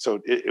fight.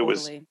 So it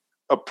was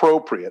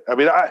appropriate. I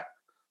mean,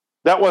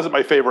 that wasn't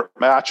my favorite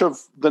match of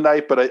the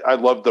night, but I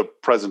loved the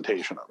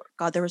presentation of it.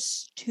 God, there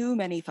was too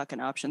many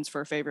fucking options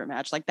for a favorite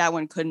match. Like that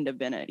one couldn't have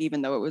been it,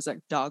 even though it was a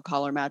dog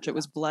collar match. It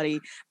was bloody,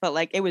 but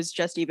like it was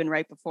just even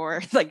right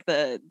before like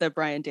the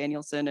Bryan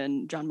Danielson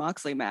and Jon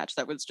Moxley match.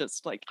 That was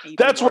just like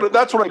that's what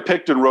I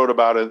picked and wrote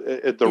about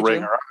it at the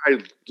Ringer.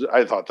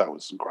 I thought that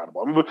was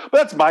incredible. I mean, but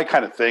that's my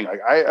kind of thing. Like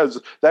as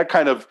that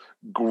kind of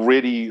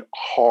gritty,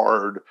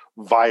 hard,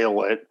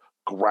 violent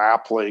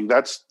grappling.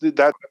 That's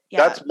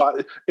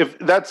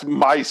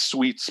my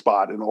sweet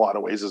spot in a lot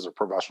of ways as a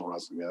professional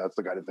wrestling man. That's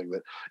the kind of thing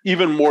that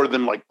even more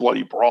than like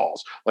bloody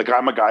brawls. Like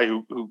I'm a guy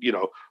who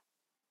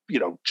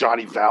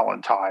Johnny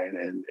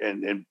Valentine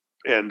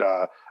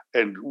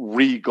and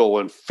Regal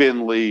and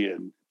Finley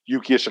and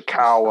Yuki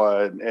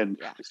Ishikawa and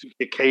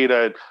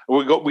Ikeda.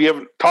 We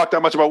haven't talked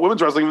that much about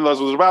women's wrestling, even though it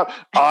was about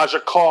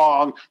Aja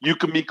Kong,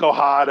 Yukimiko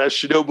Hara,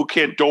 Shinobu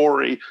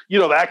Kandori,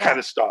 that kind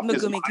of stuff.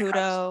 Megumi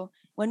Kudo.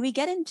 When we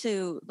get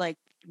into like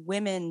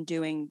women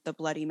doing the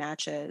bloody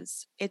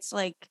matches, it's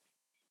like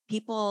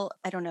people,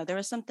 I don't know, there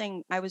was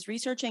something, I was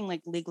researching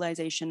like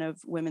legalization of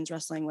women's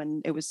wrestling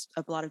when it was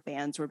a lot of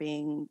bans were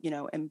being,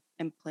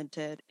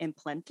 implanted in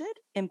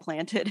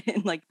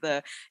like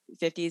the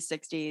 50s,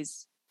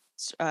 60s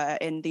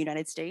in the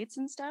United States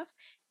and stuff.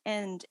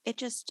 And it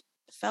just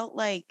felt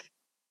like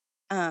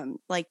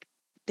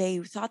they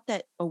thought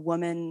that a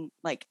woman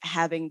like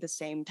having the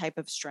same type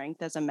of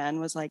strength as a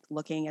man was like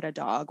looking at a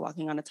dog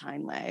walking on its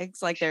hind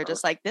legs. Like they're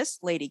just like, this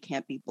lady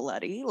can't be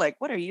bloody. Like,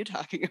 what are you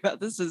talking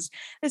about? This is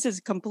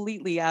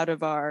completely out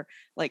of our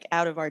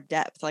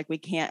depth. Like we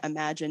can't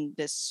imagine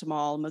this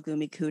small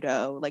Megumi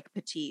Kudo, like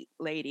petite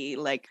lady,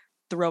 like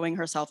throwing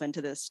herself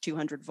into this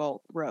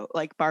 200-volt rope,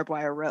 like barbed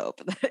wire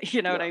rope.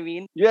 You know what I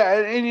mean? Yeah.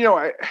 And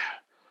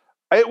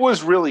it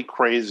was really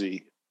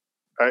crazy.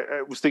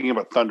 I was thinking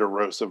about Thunder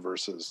Rosa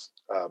versus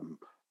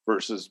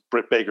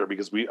Britt Baker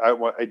because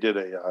I did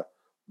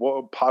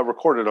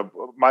recorded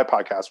my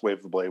podcast Wave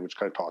of the Blade, which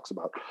kind of talks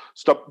about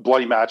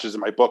bloody matches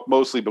in my book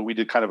mostly, but we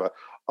did kind of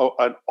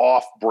an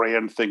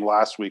off-brand thing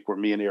last week where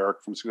me and Eric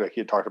from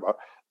Sugaki had talked about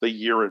the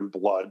Year in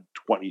Blood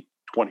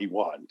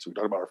 2021. So we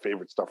talked about our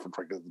favorite stuff from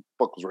Frank. The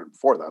book was written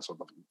before that, so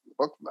nothing in the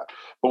book from that.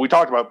 But we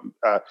talked about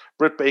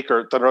Britt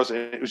Baker, Thunder Rosa.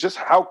 It was just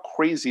how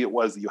crazy it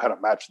was that you had a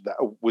match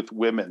with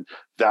women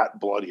that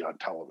bloody on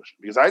television.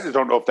 Because I just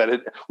don't know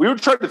if we were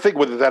trying to think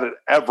whether that had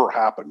ever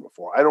happened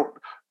before. I don't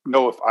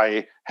know if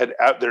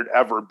there'd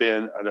ever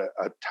been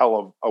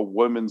a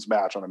women's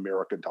match on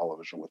American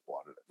television with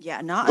blood in it.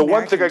 Yeah, not the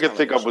American one thing I could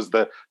television. think of was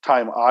the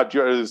time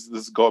this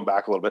is going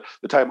back a little bit.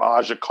 The time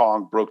Aja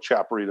Kong broke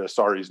Chaparita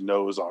Asari's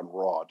nose on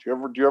Raw. Do you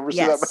ever see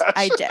that match?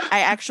 I did. I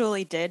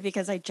actually did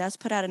because I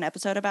just put out an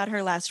episode about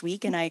her last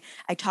week, and I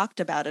talked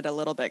about it a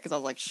little bit because I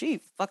was like,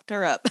 she fucked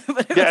her up.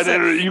 But you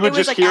could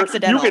just hear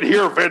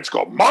Vince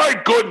go,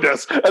 "My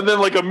goodness!" And then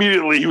like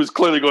immediately he was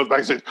clearly going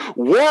back saying,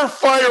 "We're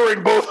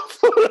firing both.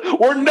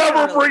 We're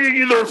never bringing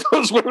either of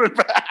those women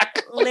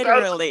back."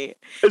 Literally.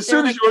 As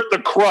soon as you heard the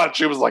crunch,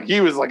 he was like,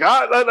 nope.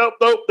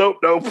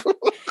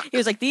 He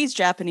was like, these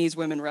Japanese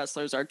women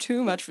wrestlers are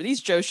too much for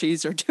these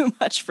Joshis are too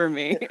much for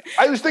me.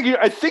 I'm trying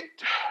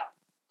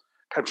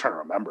to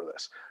remember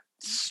this.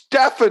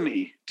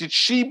 Stephanie, did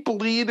she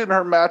bleed in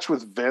her match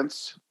with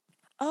Vince?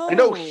 Oh, I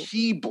know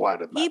he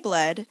bled in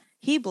that.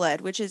 He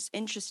bled, which is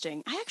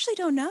interesting. I actually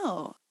don't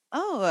know.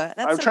 Oh,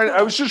 that's cool.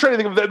 I was just trying to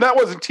think of that. That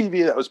wasn't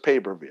TV. That was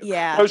pay-per-view.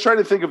 Yeah. I was trying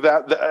to think of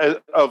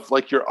that of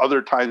like your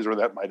other times where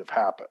that might have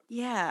happened.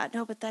 Yeah.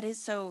 No, but that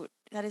is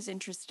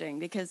interesting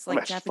because like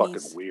that's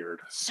Japanese fucking weird.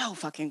 So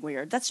fucking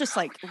weird. That's just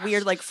like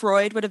weird. Like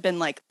Freud would have been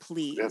like,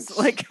 please.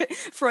 Like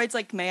Freud's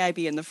like, may I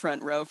be in the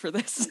front row for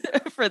this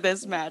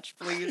match,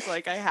 please?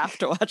 Like I have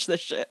to watch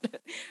this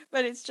shit.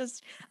 But it's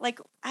just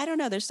like, I don't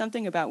know. There's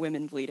something about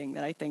women bleeding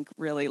that I think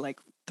really like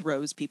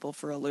throws people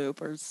for a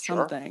loop or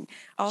something. Sure.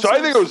 Also, so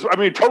I think it was,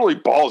 totally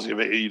ballsy of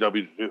AEW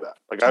to do that.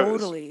 Like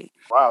totally.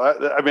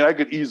 I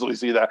could easily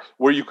see that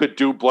where you could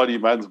do bloody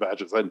men's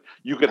matches and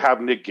you could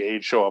have Nick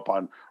Gage show up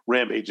on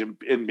Rampage and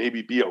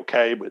maybe be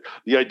okay. But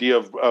the idea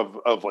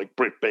of like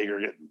Britt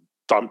Baker getting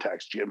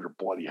thumbtacks jammed her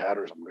bloody head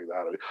or something like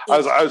that.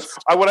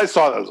 When I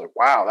saw that, I was like,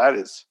 wow,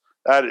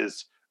 that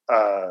is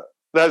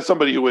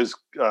somebody who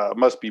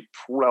must be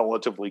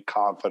relatively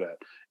confident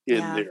in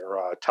their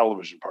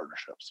television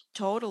partnerships.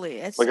 Totally.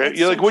 It's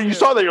when you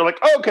saw that, you're like,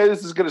 oh, okay,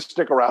 this is going to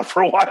stick around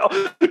for a while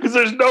because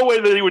there's no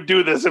way that he would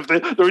do this if there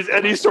was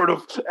any sort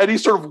of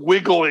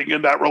wiggling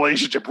in that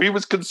relationship. If he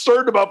was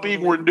concerned about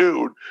being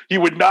renewed, he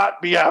would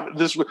not be having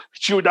this.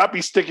 She would not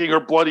be sticking her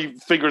bloody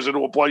fingers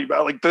into a bloody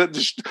mouth. Like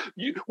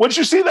once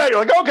you see that, you're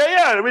like, okay,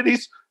 yeah.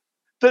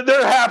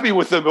 They're happy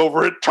with him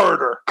over at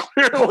Turner,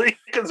 clearly,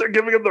 because they're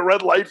giving him the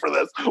red light for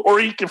this, or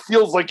he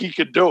feels like he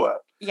could do it.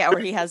 Yeah, or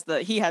he has the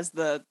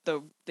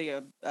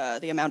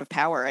amount of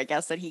power, I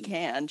guess, that he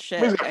can.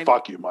 Shit, he's got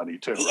fuck you money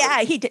too. Right?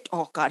 Yeah, he did.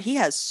 Oh God, he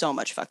has so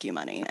much fuck you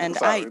money, and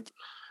that's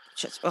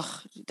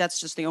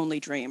just the only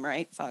dream,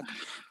 right? Fuck.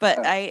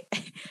 But I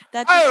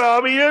don't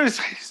know.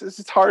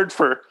 It's hard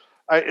for.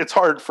 it's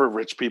hard for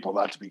rich people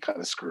not to be kind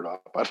of screwed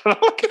up. I don't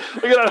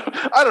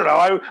know. I don't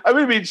know.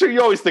 I mean, so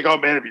you always think, oh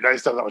man, it'd be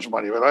nice to have that much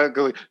money.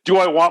 But do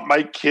I want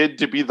my kid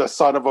to be the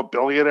son of a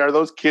billionaire?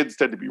 Those kids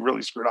tend to be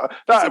really screwed up.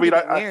 No, I mean,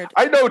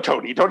 I know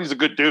Tony. Tony's a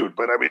good dude,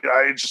 but I mean,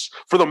 I just,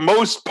 for the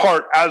most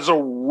part, as a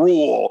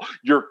rule,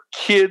 your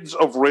kids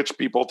of rich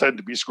people tend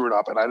to be screwed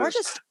up. And or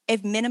just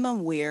if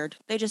minimum weird,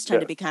 they just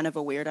tend to be kind of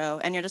a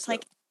weirdo, and you're just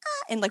like,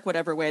 in like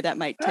whatever way that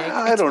might take.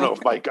 I don't know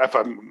if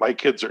my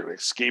kids are going to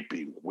escape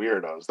being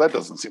weirdos. That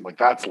doesn't seem like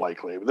that's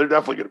likely. They're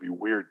definitely going to be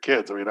weird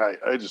kids. I mean,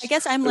 I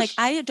guess I'm like,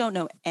 I don't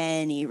know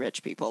any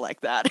rich people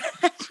like that.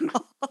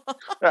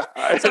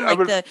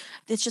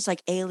 It's just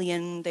like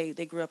alien.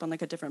 They grew up on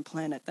like a different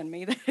planet than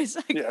me. It's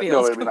like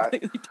feels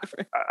completely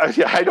different.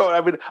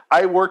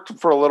 I worked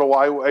for a little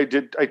while. I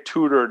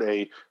tutored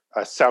a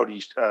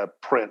Saudi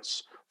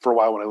prince for a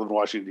while when I lived in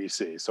Washington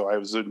D.C. So I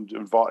was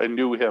involved and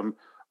knew him.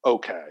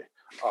 Okay.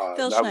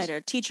 Phil Schneider,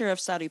 teacher of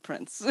Saudi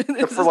Prince.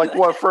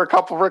 for a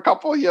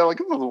couple, yeah,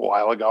 like it was a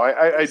while ago.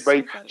 I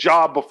my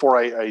job before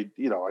I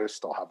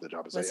still have the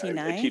job as was he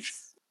nice? I teach.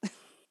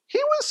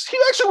 He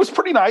actually was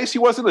pretty nice. He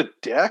wasn't a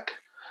dick.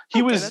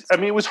 He was. I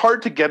mean, it was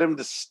hard to get him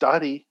to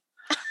study.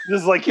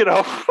 Just like,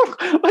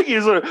 like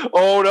he's like,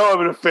 oh no, I'm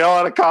going to fail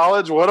out of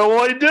college. What do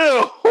I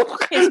do?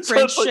 His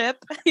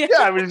friendship.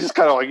 I mean, just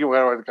kind of like, you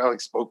went kind of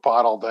like smoke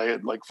pot all day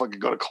and like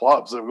fucking go to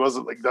clubs. It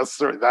wasn't like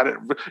necessarily that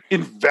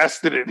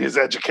invested in his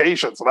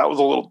education. So that was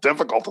a little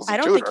difficult as a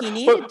tutor. I don't think he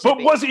needed to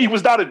be. He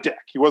was not a dick.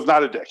 He was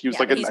not a dick. He was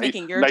he's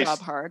making your job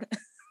hard.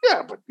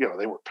 Yeah, but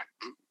they were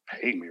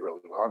paying me really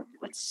well.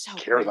 I didn't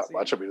care that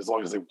much. I mean, as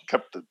long as they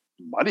kept the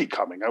money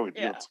coming, I would.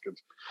 It's good.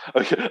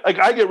 Like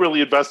I get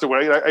really invested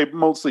when I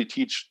mostly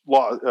teach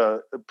law,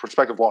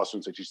 prospective law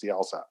students. I teach the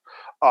LSAT,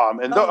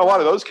 and a lot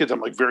of those kids, I'm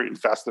like very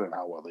invested in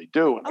how well they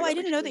do. And I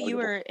didn't know that you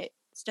were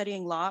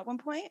studying law at one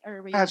point,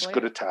 or were you? I was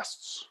good at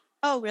tests.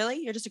 Oh,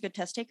 really? You're just a good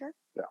test taker?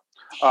 Yeah.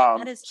 Damn,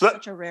 that is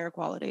such a rare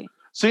quality.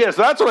 So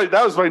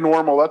that was my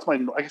normal. That's my,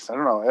 I guess, I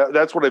don't know.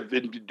 That's what I've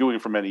been doing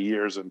for many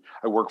years, and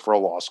I work for a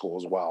law school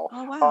as well.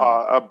 Oh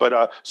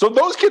wow! So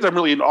those kids, I'm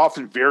really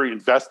often very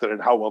invested in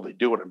how well they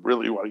do, and I'm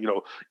really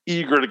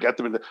eager to get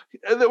them into.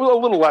 And they were a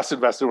little less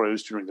invested when I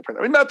was doing the print.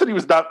 I mean, not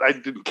that I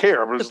didn't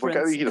care. But just like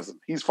he doesn't.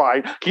 He's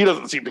fine. He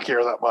doesn't seem to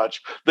care that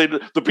much.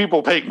 The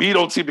people paying me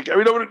don't seem to care.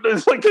 I mean,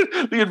 it's like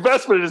the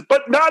investment is,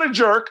 but not a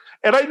jerk.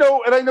 And I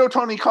know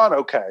Tony Khan.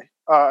 Okay.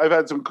 I've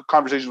had some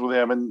conversations with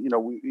him, and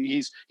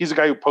he's a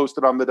guy who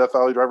posted on the Death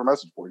Valley Driver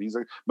message board. He's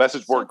a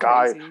message board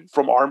guy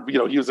from ARM.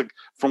 He was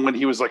from when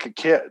he was like a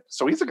kid.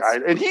 So he's a guy,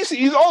 and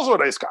he's also a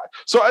nice guy.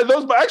 So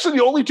those actually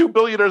the only two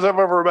billionaires I've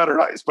ever met are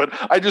nice, but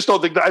I just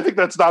don't think that. I think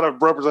that's not a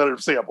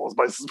representative sample. Is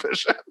my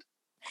suspicion.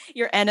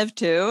 Your N of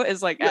 2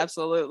 is like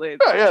absolutely.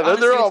 Yeah.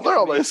 They're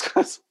all nice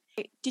guys.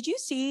 Did you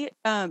see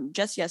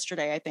just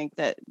yesterday? I think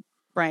that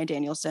Bryan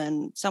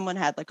Danielson, someone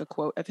had like a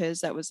quote of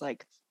his that was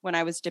like, when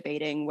I was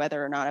debating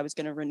whether or not I was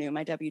going to renew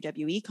my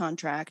WWE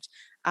contract,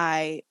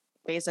 I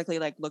basically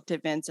like looked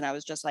at Vince and I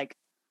was just like,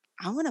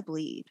 I want to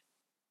bleed.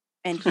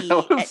 And he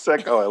was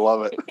sick. Oh, I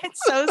love it.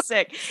 It's so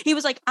sick. He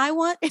was like,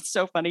 it's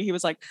so funny. He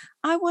was like,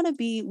 I want to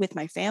be with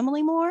my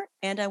family more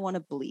and I want to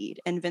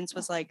bleed. And Vince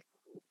was like,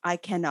 I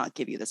cannot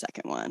give you the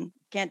second one.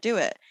 Can't do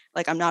it.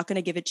 Like, I'm not going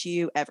to give it to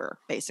you ever,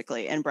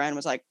 basically. And Bryan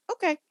was like,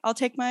 okay, I'll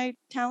take my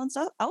talents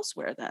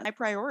elsewhere then. My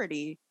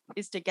priority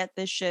is to get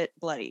this shit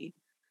bloody.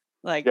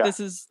 Like, this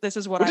is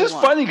what I want. Which is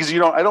funny because,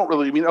 I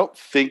don't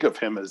think of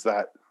him as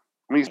that.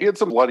 I mean, he had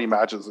some bloody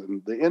matches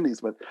in the Indies,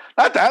 but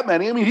not that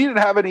many. I mean, he didn't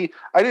have any.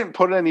 I didn't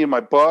put any in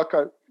my book.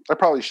 I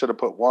probably should have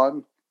put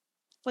one.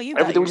 Well,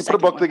 everything when you put a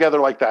book together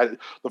like that,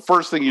 the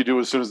first thing you do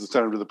as soon as it's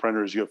sent to the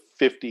printer is you have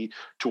 50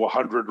 to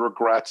 100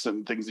 regrets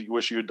and things that you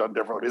wish you had done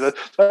differently.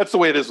 That's the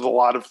way it is with a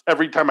lot of.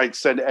 Every time I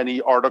send any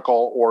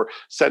article or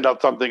send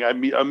out something, I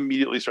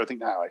immediately start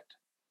thinking, I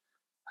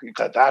could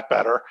have done that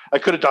better. I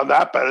could have done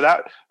that better.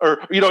 I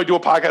do a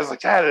podcast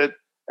like that.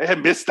 I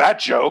had missed that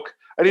joke.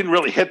 I didn't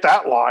really hit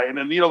that line.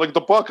 And, like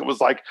the book, it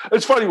was like,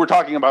 it's funny. We're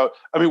talking about,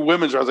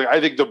 women's wrestling. I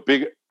think the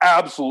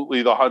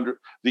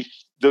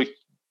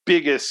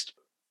biggest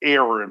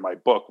error in my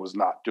book was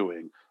not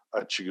doing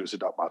a Chigusa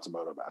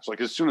Matsumoto match. Like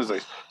as soon as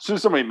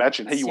somebody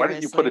mentioned, hey, why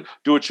didn't you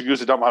do a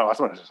Chigusa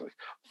Matsumoto? I was just like,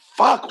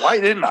 fuck, why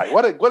didn't I?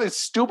 What a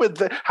stupid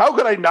thing. How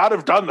could I not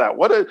have done that?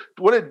 What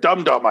a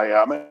dum-dum I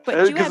am.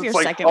 But you have your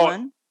second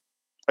one?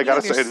 I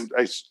gotta say,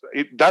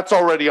 that's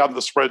already on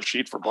the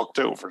spreadsheet for book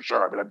 2 for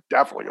sure. I'm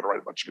definitely gonna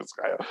write about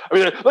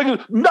Chigusa.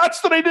 Like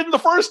nuts that I did in the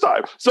first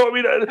time. So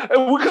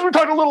because we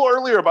talked a little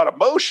earlier about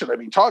emotion.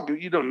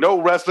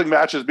 No wrestling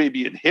matches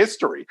maybe in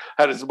history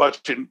had as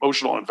much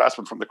emotional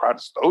investment from the crowd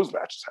as those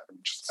matches had.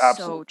 Just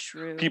absolutely so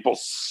true. People,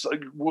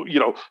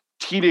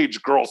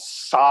 teenage girls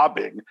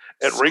sobbing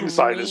at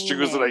ringside as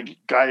Chigusa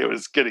guy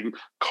was getting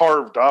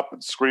carved up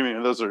and screaming.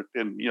 And those are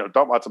in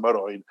Dump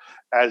Matsumoto.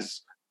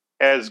 As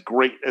as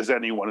great as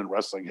anyone in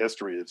wrestling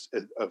history is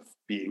of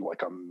being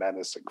like a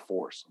menacing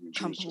force. I mean,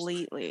 she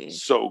completely was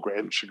just so great.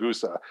 And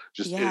Chigusa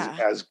just is yeah.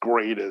 as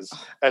great as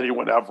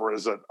anyone ever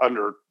as an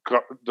underdog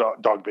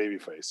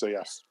babyface. So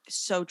yeah,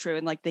 so true.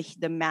 And like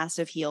the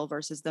massive heel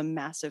versus the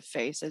massive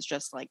face is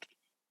just like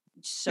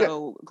yeah.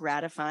 so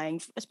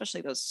gratifying,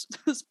 especially those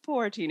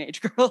poor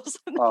teenage girls.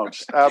 Oh,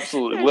 just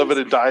absolutely They're living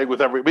just- and dying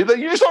with every. I mean,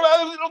 you just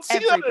don't see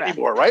Every that breath.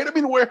 anymore, right? I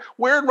mean,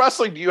 where in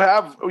wrestling do you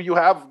have? Are you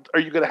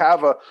going to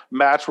have a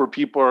match where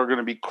people are going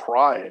to be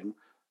crying?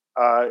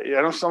 I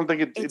don't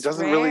think it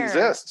doesn't really rare.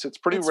 exist. It's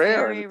pretty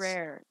rare. Very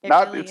rare.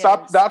 It's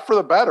not for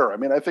the better. I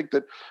mean, I think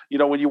that,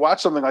 when you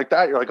watch something like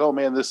that, you're like, oh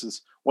man, this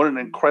is what an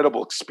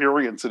incredible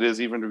experience it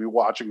is, even to be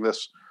watching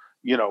this,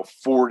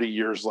 40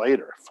 years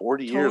later.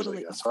 40 years, I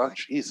guess. Huh?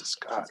 Jesus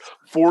God.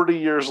 40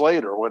 years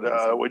later,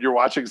 when you're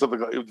watching something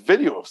like a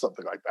video of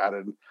something like that,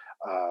 and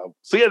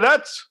so yeah,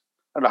 that's.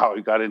 I don't know how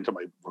we got into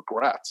my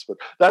regrets, but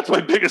that's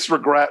my biggest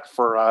regret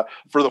for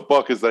the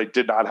book is that I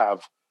did not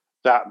have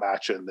that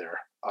match in there.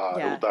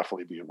 It will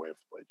definitely be in Way of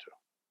the Blade too.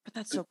 But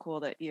that's so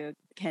cool that you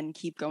can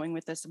keep going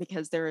with this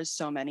because there is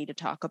so many to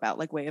talk about.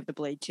 Like Way of the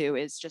Blade 2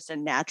 is just a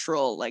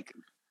natural like.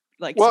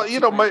 Well,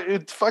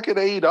 it's fucking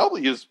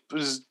AEW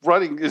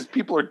is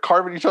people are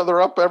carving each other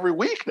up every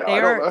week now.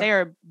 They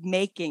are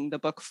making the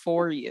book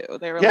for you.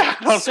 They're I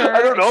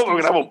don't know if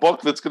we're gonna have a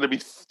book that's gonna be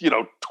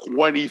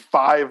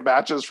 25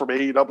 matches from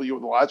AEW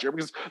in the last year,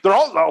 because there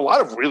are a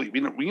lot of really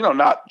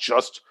not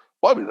just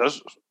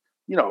there's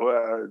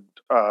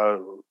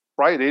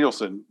Bryan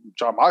Danielson,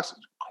 Jon Moxley,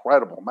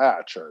 incredible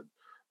match.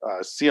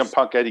 CM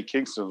Punk, Eddie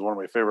Kingston is one of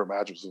my favorite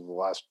matches of the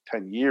last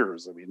 10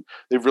 years. I mean,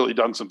 they've really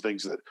done some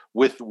things that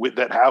with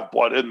that have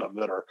blood in them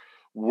that are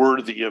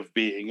worthy of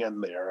being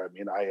in there. I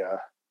mean,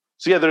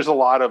 so yeah, there's a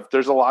lot of,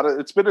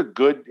 it's been a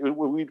good,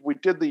 we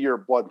did the year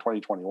of blood in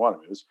 2021. I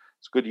mean, it's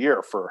a good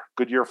year for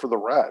the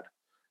Red.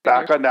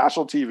 Back on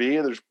national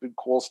TV, there's been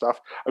cool stuff.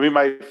 I mean,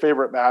 my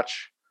favorite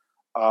match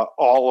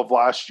all of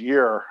last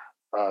year,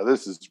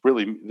 this is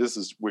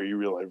where you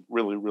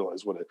really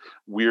realize what a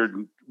weird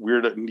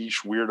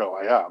niche weirdo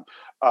I am.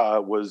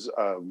 Was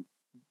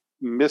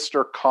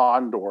Mr.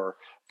 Condor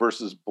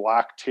versus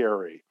Black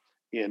Terry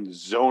in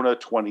Zona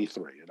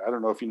 23. And I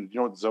don't know if you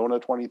know what Zona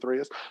 23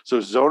 is. So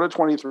Zona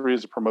 23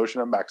 is a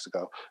promotion in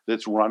Mexico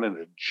that's run in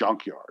a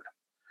junkyard.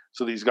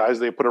 So these guys,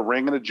 they put a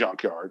ring in a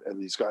junkyard,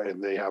 and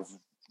they have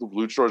the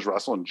luchadors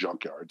wrestle in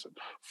junkyards and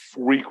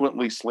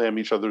frequently slam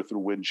each other through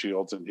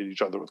windshields and hit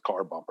each other with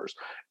car bumpers.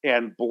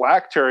 And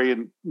Black Terry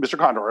and Mr.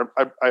 Condor,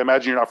 I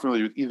imagine you're not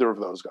familiar with either of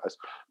those guys.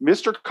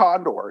 Mr.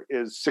 Condor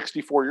is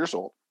 64 years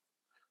old.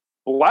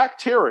 Black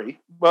Terry,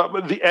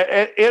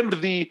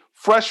 the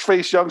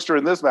fresh-faced youngster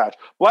in this match,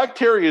 Black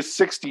Terry is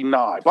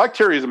 69. Black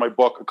Terry is in my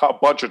book a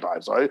bunch of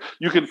times.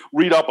 You can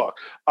read up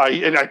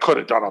and I could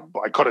have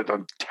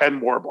done 10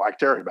 more Black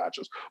Terry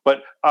matches,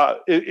 but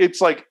it's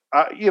like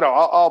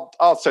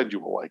I'll send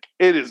you a link.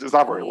 It's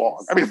not very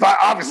long. I mean, it's not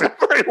obviously not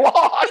very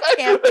long.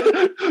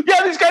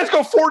 Yeah, these guys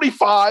go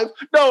 45.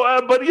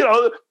 No, but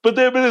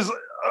it is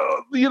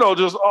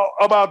just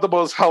about the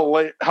most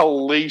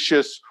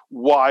hellacious,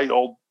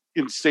 wild,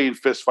 insane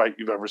fist fight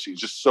you've ever seen.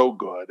 Just so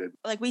good. And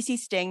like we see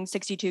Sting,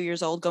 62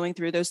 years old, going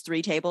through those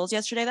 3 tables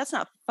yesterday. That's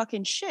not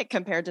fucking shit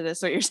compared to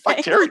this. What you're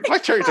saying?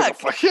 Black Terry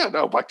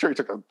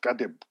took a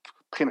goddamn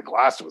pane of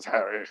glass to his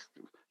head.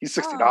 He's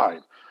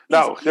 69.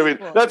 No, I mean,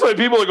 that's why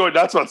people are going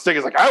nuts about Sting.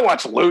 It's like, I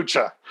watch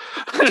Lucha.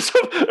 There's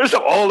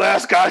some old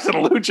ass guys in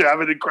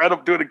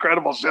Lucha doing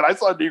incredible shit. I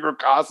saw Negro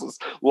Casas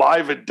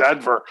live in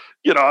Denver.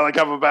 He's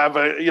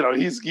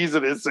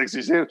in his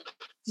 60s.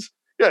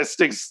 Yeah,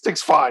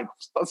 Sting's fine.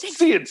 I'll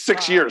see you in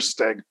 6 years,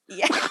 Sting.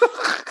 Yeah.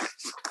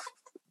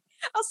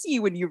 I'll see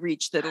you when you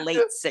reach the late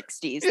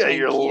 60s. Yeah,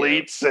 your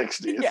late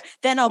 60s. Yeah,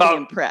 then I'll be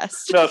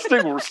impressed. No,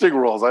 Sting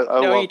rules. I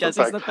love he does.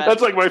 the fact.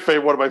 That's like one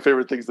of my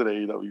favorite things that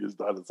AEW has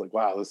done. It's like,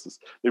 wow,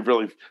 they've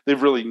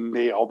really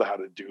nailed how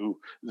to do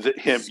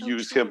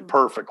him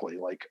perfectly.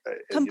 Like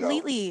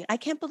completely. I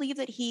can't believe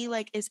that he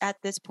is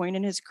at this point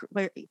in his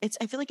career.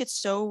 I feel like it's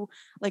so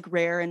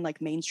rare in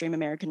mainstream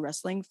American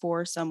wrestling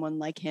for someone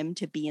like him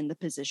to be in the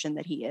position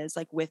that he is,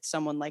 with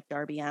someone like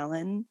Darby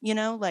Allin.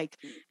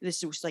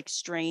 This was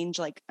strange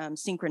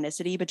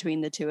synchronicity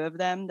between the two of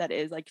them that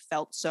is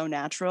felt so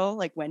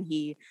natural, when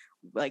he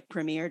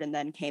premiered and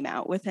then came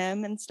out with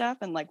him and stuff,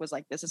 and was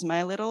this is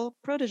my little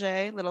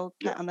protege, little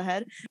pat on the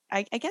head.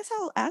 I guess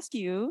I'll ask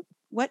you,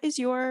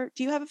 do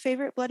you have a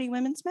favorite Bloody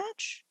Women's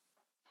match?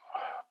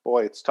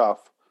 Boy, it's tough.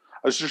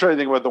 I was just trying to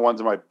think about the ones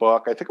in my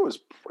book. I think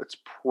it's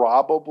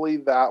probably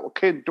that. Well,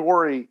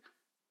 Kandori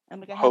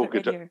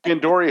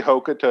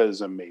Hokuto is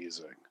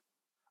amazing.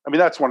 I mean,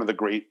 that's one of the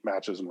great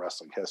matches in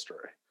wrestling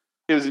history.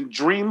 It was in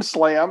Dream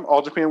Slam,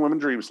 All Japan Women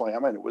Dream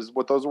Slam, and it was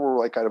those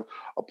were kind of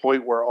a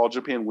point where All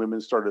Japan Women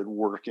started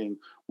working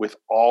with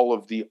all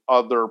of the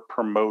other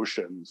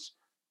promotions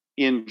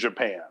in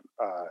Japan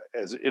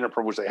as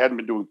which they hadn't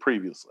been doing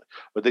previously,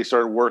 but they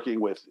started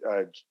working with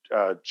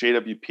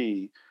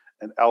JWP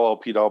and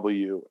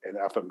LLPW and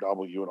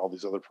FMW and all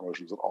these other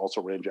promotions that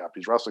also ran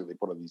Japanese wrestling. They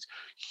put on these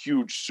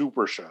huge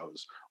super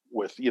shows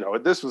with,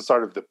 and this was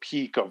sort of the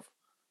peak of,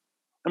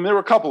 I mean, there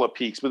were a couple of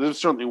peaks, but this was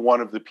certainly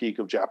one of the peak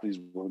of Japanese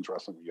women's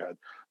wrestling. You had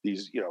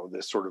these,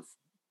 this sort of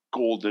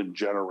golden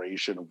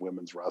generation of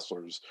women's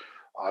wrestlers,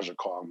 Aja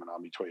Kong,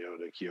 Manami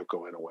Toyota,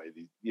 Kyoko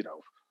Inoue,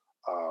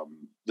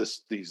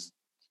 these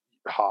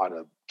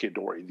Hana,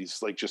 Kandori,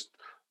 these like just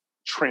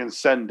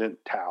transcendent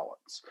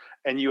talents.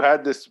 And you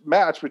had this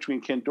match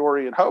between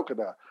Kandori and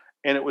Hokuto,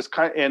 and it was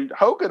and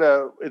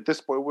Hokuto at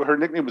this point, her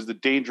nickname was the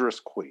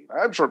Dangerous Queen.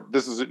 I'm sure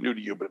this isn't new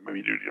to you, but it may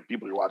be new to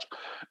people who watch.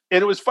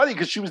 And it was funny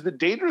because she was the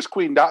Dangerous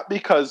Queen, not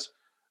because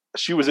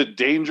she was a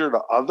danger to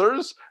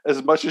others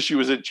as much as she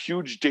was a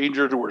huge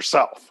danger to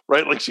herself,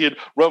 right? Like she had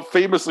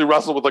famously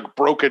wrestled with like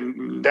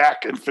broken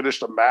neck and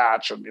finished a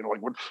match, and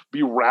like would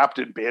be wrapped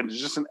in bandages,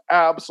 just an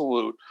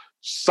absolute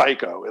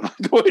psycho, and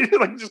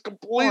like just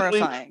completely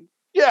horrifying.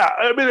 Yeah,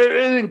 I mean,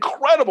 an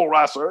incredible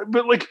wrestler,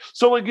 but like,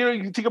 so like,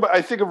 you think about,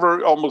 I think of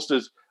her almost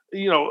as,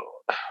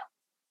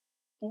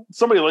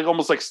 somebody like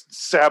almost like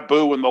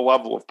Sabu and the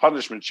level of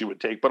punishment she would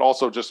take, but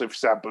also just if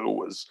Sabu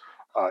was,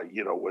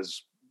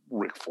 was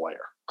Ric Flair,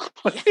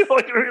 like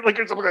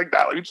or something like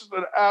that, like just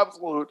an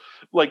absolute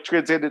like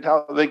transcendent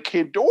talent. Then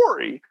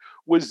Kandori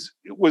was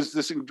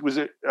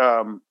it?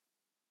 I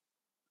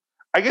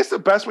guess the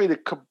best way to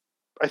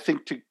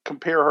to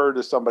compare her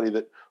to somebody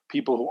that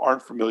people who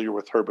aren't familiar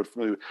with her but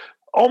familiar with,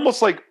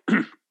 almost like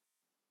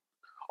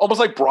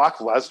Brock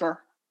Lesnar,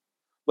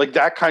 like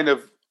that kind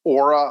of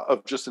aura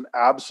of just an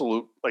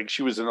absolute, like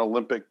she was an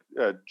Olympic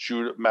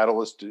judo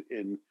medalist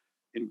in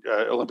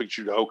Olympic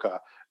judoka,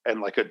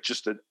 and like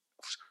just a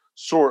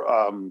sort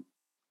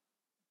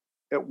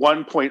at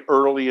one point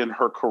early in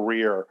her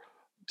career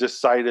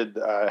decided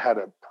had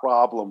a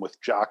problem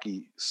with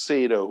Jockey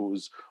Sato,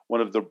 who's one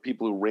of the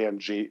people who ran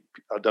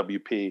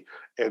WP,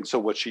 and so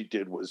what she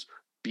did was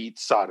beat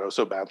Sato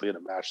so badly in a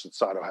match that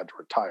Sato had to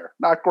retire.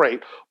 Not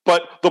great,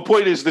 but the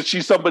point is that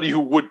she's somebody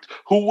who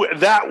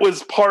that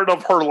was part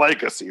of her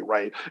legacy,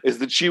 right? Is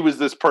that she was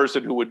this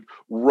person who would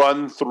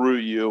run through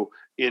you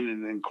in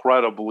an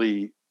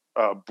incredibly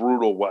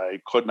brutal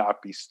way, could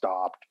not be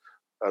stopped,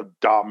 a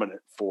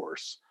dominant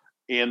force.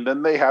 And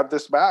then they have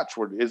this match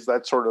where is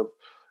that sort of,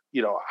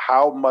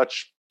 how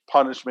much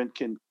punishment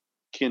can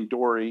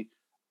Kandori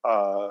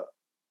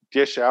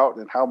dish out,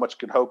 and how much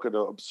can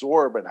Hokuto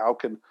absorb, and how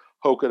can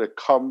Hokuto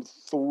come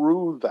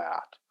through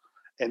that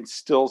and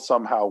still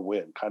somehow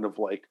win, kind of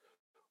like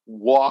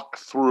walk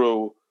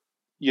through,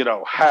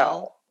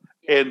 hell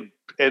and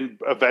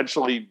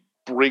eventually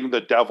bring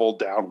the devil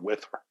down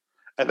with her.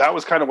 And that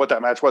was kind of what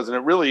that match was. And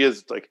it really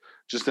is like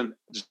just an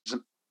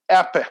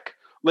epic,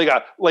 like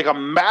a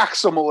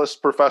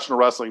maximalist professional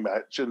wrestling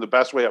match, in the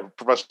best way a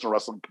professional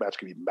wrestling match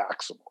can be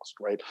maximalist,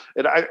 right?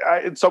 And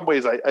I in some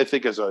ways, I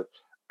think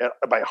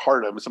by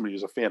heart, I'm somebody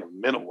who's a fan of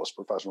minimalist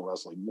professional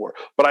wrestling more.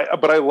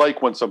 But I like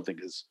when something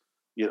is,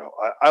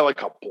 I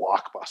like a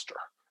blockbuster,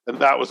 and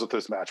that was what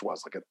this match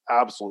was, like an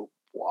absolute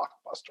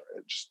blockbuster.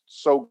 It's just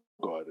so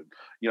good, and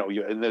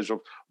and there's a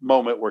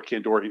moment where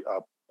Kandori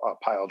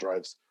pile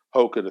drives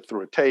Hokuto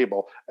through a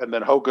table, and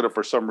then Hokuto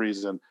for some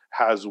reason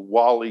has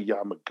Wally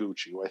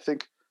Yamaguchi, who I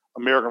think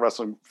American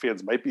wrestling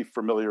fans might be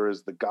familiar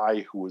as the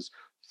guy who was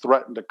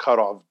threatened to cut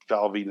off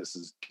Val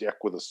Venus's dick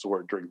with a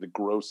sword during the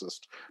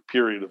grossest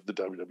period of the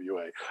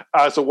WWA.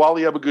 So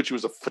Wally Yamaguchi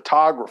was a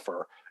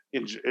photographer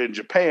in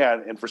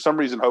Japan, and for some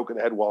reason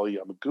Hokuto had Wally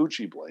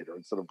Yamaguchi blade her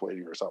instead of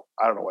blading herself.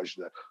 I don't know why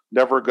she did that.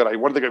 Never a good idea.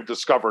 One thing I've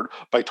discovered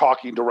by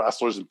talking to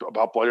wrestlers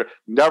about blading,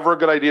 never a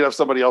good idea to have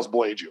somebody else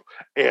blade you.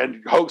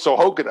 And so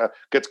Hokuto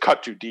gets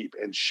cut too deep,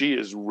 and she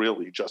is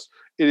really just,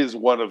 it is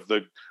one of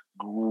the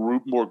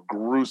more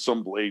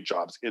gruesome blade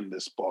jobs in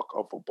this book,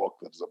 of a book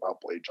that is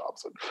about blade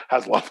jobs and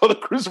has a lot of other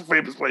gruesome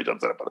famous blade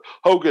jobs in it. But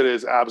Hokuto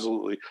is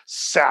absolutely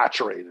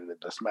saturated in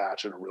this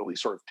match in a really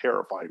sort of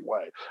terrifying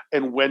way.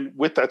 And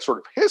with that sort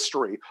of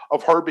history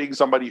of her being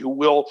somebody who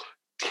will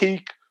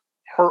take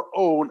her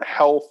own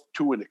health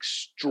to an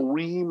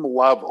extreme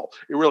level,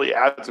 it really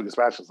adds to this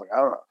match. It's like,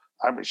 I don't know.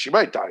 I mean, she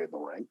might die in the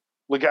ring.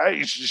 Like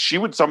she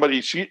would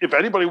if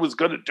anybody was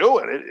going to do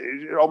it,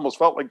 it almost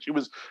felt like she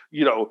was,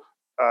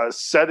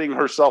 setting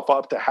herself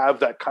up to have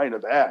that kind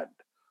of end.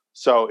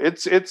 So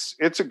it's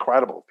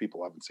incredible if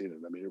people haven't seen it.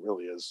 I mean, it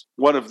really is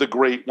one of the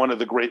great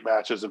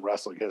matches in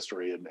wrestling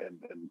history.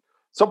 And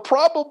so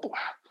probably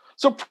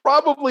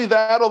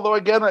that, although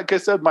again, like I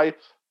said, my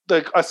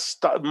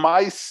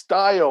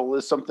style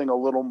is something a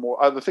little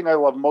more, the thing I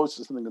love most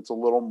is something that's a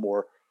little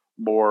more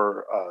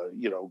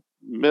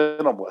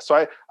minimalist.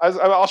 So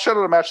I'll shout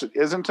out a match that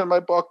isn't in my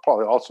book,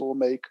 probably also will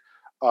make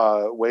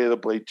Way of the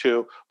Blade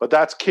 2, but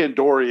that's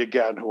Kandori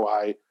again, who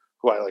I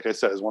like I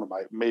said is one of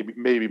my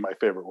maybe my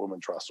favorite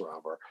women's wrestler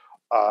ever,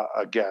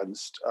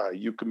 against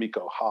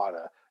Yukimiko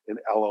Hata in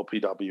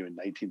LLPW in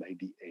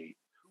 1998,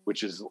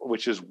 which is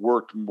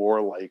worked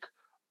more like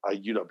a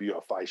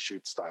UWFI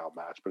shoot style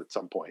match, but at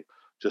some point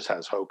just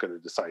has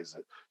Hokuto decides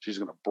that she's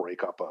going to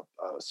break up a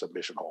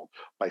submission hold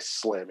by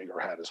slamming her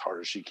head as hard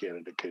as she can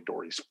into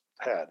Kandori's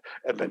head,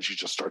 and then she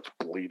just starts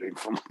bleeding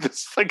from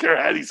this, like her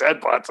head, these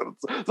headbutts, and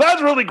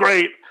that's really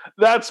great.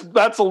 That's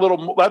a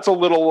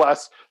little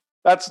less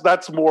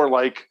That's more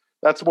like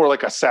a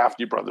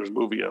Safdie Brothers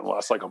movie and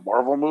less like a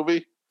Marvel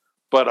movie.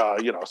 But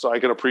so I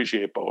can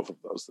appreciate both of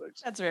those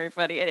things. That's very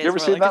funny. It is. You ever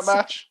seen that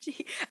match?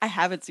 I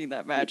haven't seen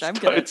that match.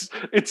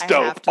 It's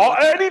dope.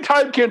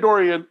 Anytime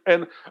Kandori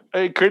and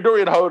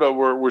Hoda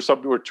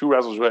were two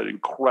wrestlers who had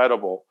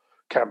incredible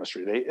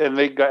chemistry.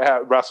 They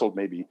wrestled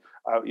maybe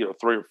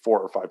 3 or 4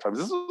 or 5 times.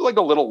 This was like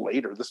a little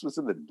later. This was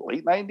in the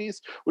late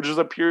 90s, which was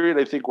a period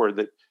I think where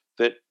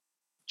that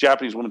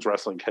Japanese women's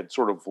wrestling had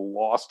sort of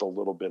lost a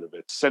little bit of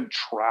its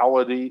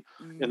centrality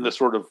in the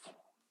sort of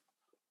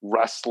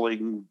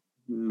wrestling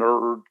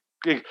nerd.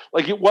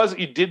 Like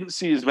you didn't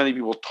see as many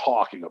people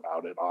talking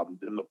about it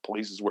in the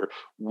places where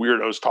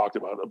weirdos talked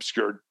about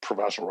obscure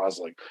professional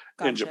wrestling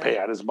in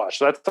Japan as much.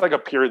 So that's like a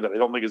period that I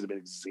don't think has been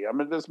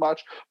examined as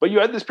much. But you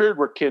had this period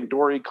where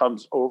Kandori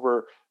comes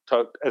over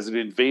as an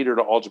invader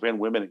to All Japan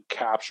Women and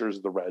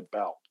captures the red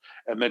belt.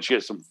 And then she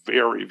has some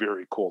very,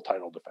 very cool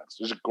title defense.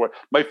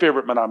 My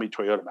favorite Manami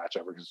Toyota match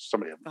ever, because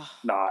somebody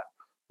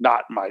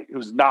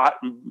is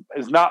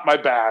not my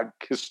bag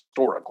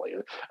historically.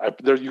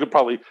 You could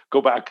probably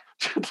go back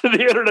to the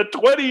internet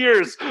 20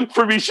 years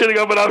for me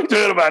shitting on Manami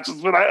Toyota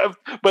matches,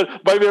 but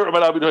my favorite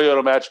Manami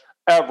Toyota match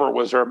ever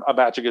was a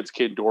match against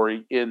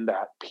Kandori in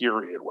that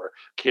period where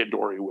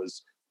Kandori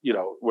was,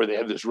 where they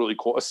had this really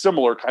cool, a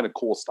similar kind of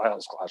cool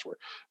styles clash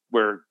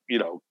where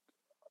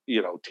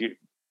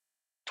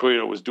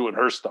Toyota was doing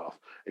her stuff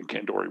and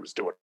Kandori was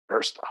doing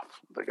her stuff.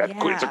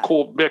 It's a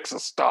cool mix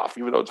of stuff,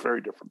 even though it's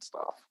very different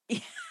stuff.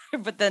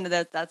 But then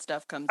that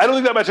stuff comes. I don't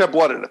think that match had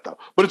blood in it though,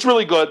 but it's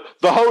really good.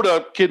 The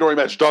Hoda Kandori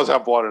match does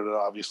have blood in it,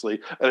 obviously,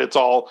 and it's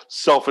all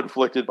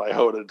self-inflicted by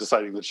Hoda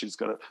deciding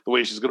that the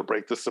way she's gonna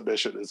break the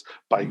submission is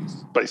by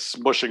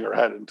smushing her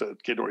head into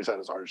Kandori's head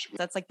as hard as she can.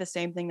 That's like the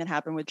same thing that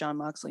happened with Jon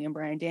Moxley and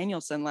Bryan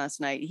Danielson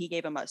last night. He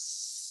gave him a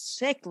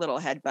sick little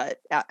headbutt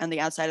on the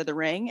outside of the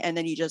ring, and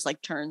then he just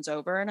like turns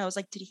over, and I was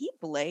like, did he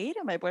blade?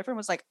 And my boyfriend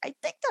was like, I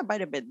think that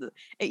might have been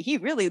he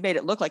really made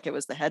it look like it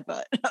was the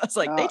headbutt. I was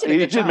like, they did a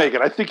good job. Make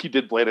it. I think he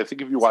did blade. I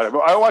think if you watch it,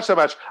 I watched that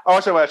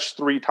match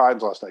 3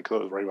 times last night because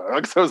I was right about it.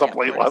 Because I was up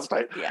late last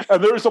night,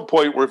 and there was a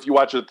point where if you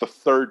watch it the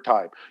third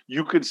time,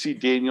 you could see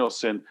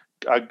Danielson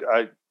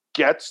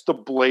gets the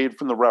blade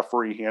from the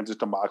referee, hands it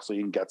to Moxley,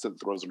 and gets it and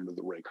throws it into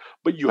the ring.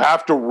 But you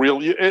have to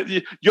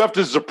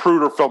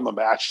Zapruder film the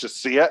match to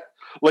see it.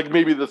 Like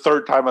maybe the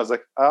third time, I was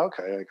like, oh,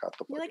 "Okay, I got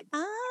the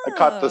I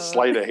caught the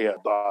sleight of hand."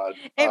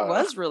 It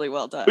was really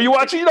well done. But you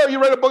watch, you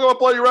read a book about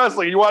bloody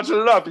wrestling, you watch it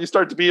enough, you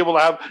start to be able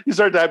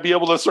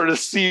to sort of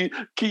see,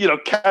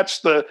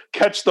 catch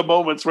the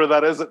moments where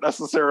that isn't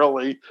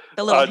necessarily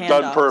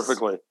done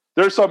perfectly.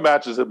 There's some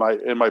matches in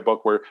my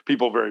book where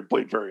people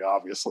bleed very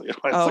obviously.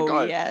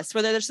 Yes,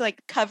 where they're just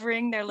like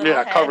covering their little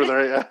head. Cover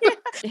their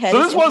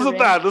So this wasn't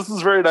that. This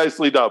is very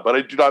nicely done, but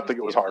I do not think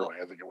it was Hardaway.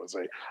 I think it was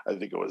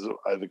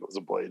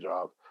a blade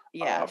job.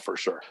 Yeah, for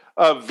sure.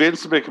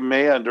 Vince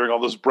McMahon during all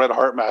those Bret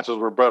Hart matches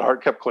where Bret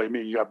Hart kept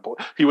claiming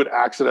he would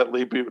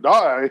accidentally be. No,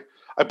 I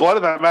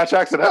blooded that match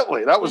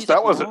accidentally. That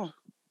wasn't.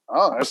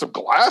 Oh, there's some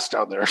glass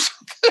down there.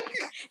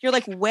 You're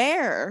like,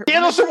 where?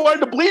 Danielson wanted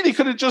to bleed. He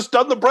could have just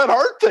done the Bret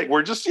Hart thing.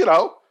 We're just,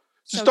 don't.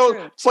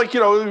 It's like,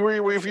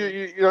 if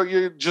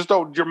you just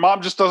don't. Your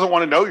mom just doesn't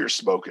want to know you're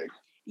smoking.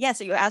 Yeah,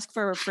 so you ask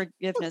for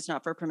forgiveness,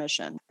 not for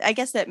permission. I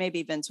guess that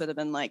maybe Vince would have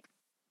been like,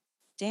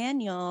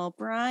 Daniel,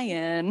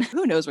 Bryan,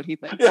 who knows what he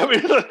thinks? Yeah, I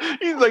mean,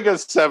 he's like a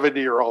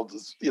 70-year-old,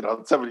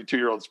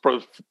 72-year-old,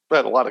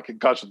 had a lot of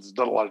concussions,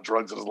 done a lot of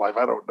drugs in his life.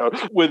 I don't know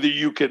whether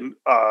you can,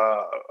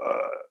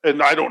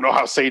 and I don't know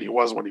how sane he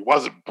was when he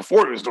wasn't,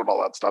 before he was doing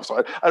all that stuff.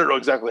 So I don't know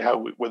exactly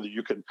whether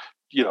you can,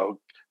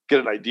 get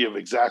an idea of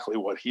exactly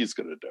what he's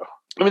going to do.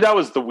 I mean, that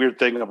was the weird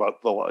thing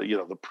about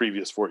the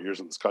previous 4 years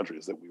in this country,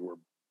 is that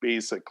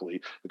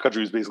the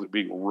country was basically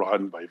being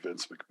run by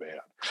Vince McMahon.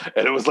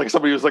 And it was like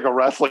somebody who's like a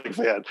wrestling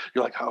fan.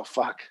 You're like, oh,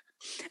 fuck.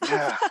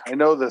 Yeah, I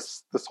know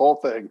this whole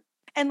thing.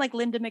 And like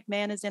Linda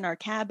McMahon is in our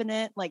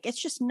cabinet. Like,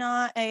 it's just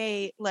not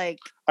I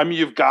mean,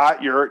 you've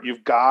got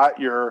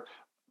your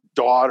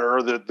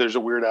daughter, that there's a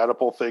weird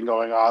Oedipal thing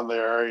going on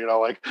there.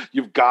 Like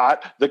you've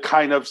got the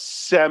kind of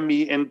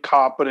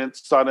semi-incompetent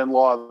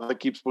son-in-law that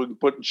keeps being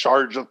put in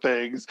charge of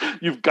things.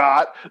 You've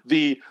got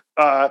the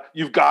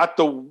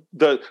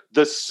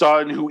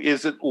son who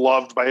isn't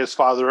loved by his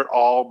father at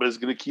all, but is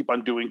going to keep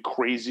on doing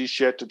crazy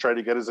shit to try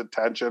to get his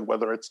attention,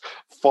 whether it's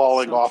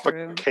falling off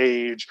a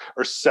cage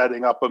or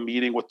setting up a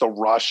meeting with the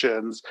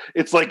Russians.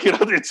 It's like,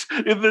 it's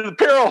the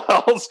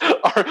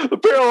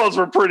parallels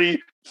were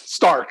pretty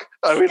stark.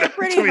 I mean, they're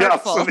pretty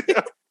hurtful.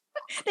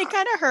 They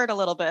kind of hurt a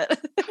little bit.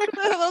 A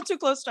little too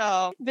close to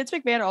home. Vince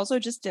McMahon also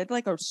just did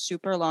like a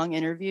super long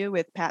interview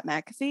with Pat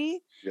McAfee.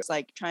 It's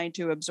like trying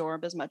to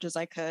absorb as much as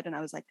I could. And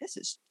I was like, this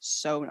is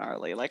so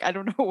gnarly. Like, I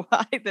don't know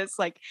why this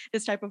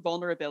type of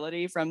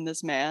vulnerability from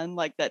this man,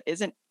 like it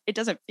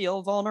doesn't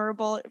feel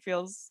vulnerable. It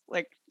feels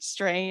like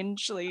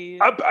strangely.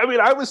 I mean,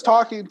 I was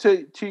talking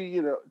I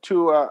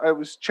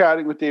was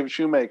chatting with David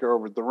Shoemaker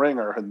over at The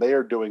Ringer, and they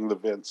are doing the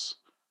Vince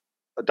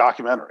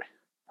documentary.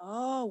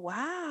 Oh,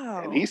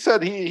 wow. And he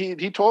said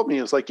he told me,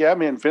 he was like, yeah,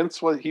 man,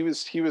 Vince was he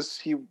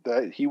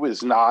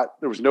was not,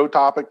 there was no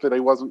topic that he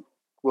wasn't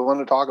willing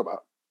to talk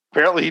about.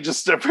 Apparently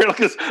because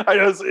I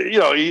know,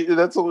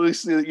 that's at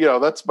least,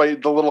 that's the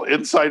little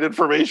inside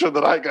information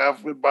that I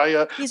got with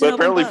my He's but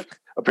an open book.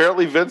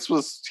 apparently Vince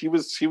was he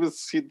was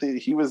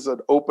an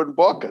open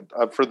book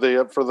for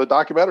the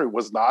documentary.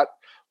 Was not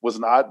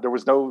there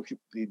was no,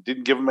 he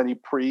didn't give him any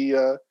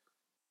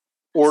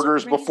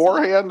orders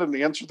beforehand and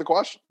answer the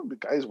question. The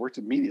guy's worked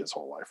in media his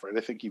whole life, right?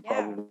 I think he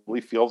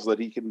probably feels that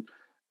he can,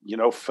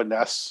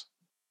 finesse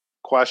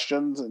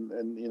questions and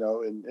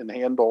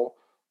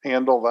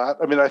handle that.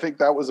 I mean, I think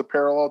that was a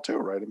parallel too,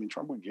 right? I mean,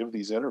 Trump would give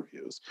these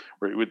interviews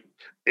where he would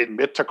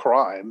admit to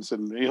crimes,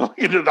 and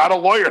you're not a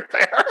lawyer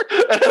there.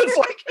 And it's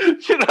like,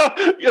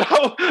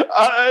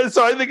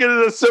 so I think it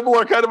is a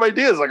similar kind of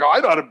idea. It's like,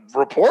 I don't have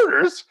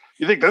reporters.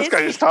 You think this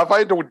guy is tough? I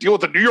had to deal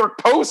with the New York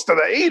Post in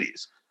the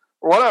 80s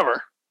or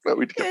whatever.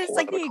 It's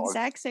like the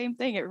exact same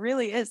thing. It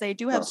really is. They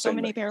do have so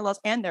many parallels,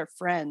 and they're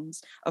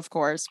friends, of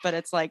course. But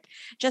it's like,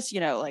 just,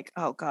 like,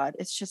 oh God,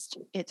 it's just,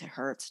 it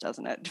hurts,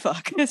 doesn't it?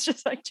 Fuck. It's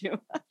just like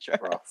too much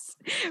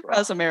for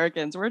us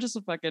Americans. We're just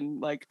a fucking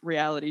like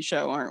reality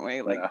show, aren't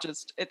we? Like,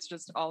 it's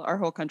just all, our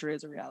whole country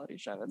is a reality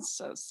show. It's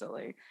so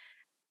silly.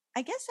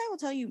 I guess I will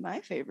tell you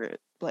my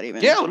favorite Bloody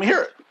Mary. Yeah, let me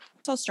hear it.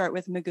 So I'll start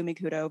with Megumi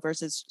Kudo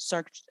versus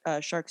Shark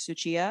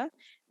Tsuchiya,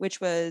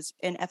 which was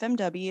in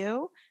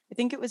FMW. I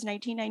think it was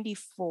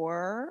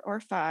 1994 or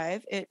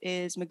 5. It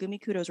is Megumi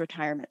Kudo's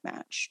retirement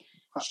match.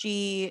 Huh.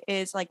 She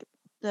is like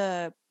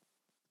the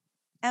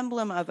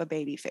emblem of a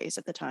baby face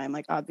at the time.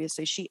 Like,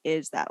 obviously she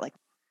is that like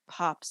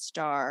pop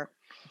star.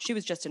 She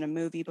was just in a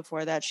movie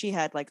before that. She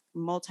had like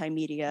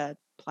multimedia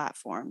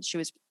platforms. She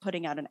was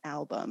putting out an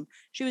album.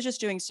 She was just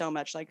doing so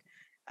much. Like,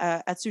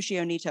 Atsushi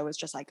Onita was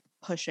just like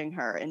pushing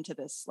her into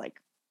this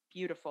like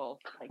beautiful,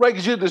 like, right?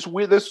 Because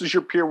this was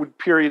your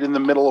period in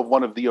the middle of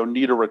one of the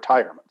Onita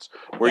retirements,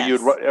 where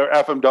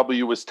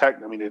FMW was I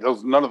mean,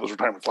 none of those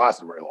retirements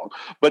lasted very long,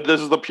 but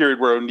this is the period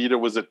where Onita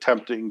was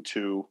attempting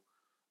to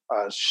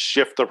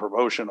shift the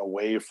promotion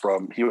away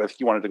from. He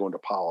wanted to go into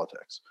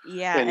politics.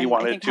 Yeah, and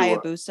I think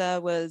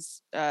Hayabusa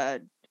was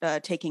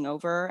taking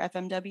over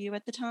FMW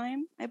at the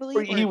time, I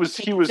believe. He was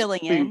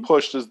being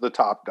pushed as the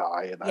top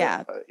guy, and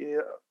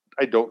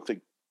I don't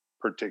think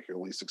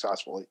particularly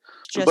successfully.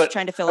 Just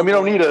trying to fill. I mean,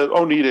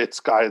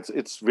 Onita,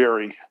 it's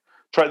very.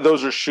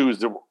 Those are shoes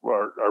that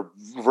are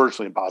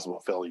virtually impossible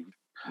to fill.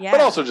 Yeah. But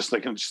also just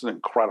an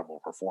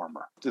incredible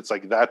performer. It's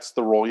like that's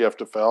the role you have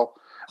to fill.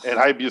 And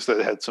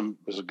Hayabusa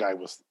was a guy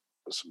with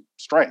some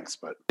strengths,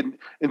 but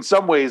in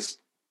some ways,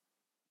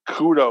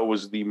 Kudo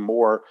was the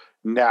more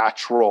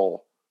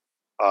natural.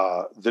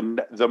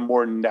 The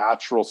more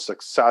natural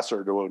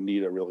successor to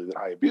Onita, really, than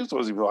Hayabusa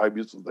was, even though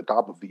Hayabusa was the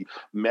top of the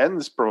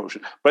men's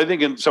promotion. But I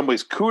think in some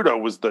ways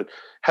Kudo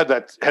had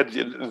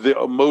the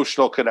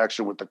emotional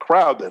connection with the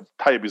crowd that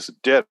Hayabusa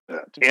didn't.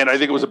 And I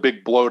think it was a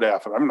big blow to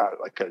FM. I'm not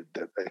like a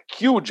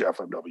huge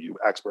FMW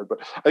expert, but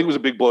I think it was a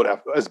big blow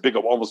to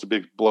almost a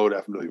big blow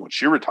to FMW when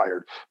she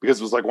retired, because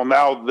it was like, well,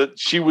 now that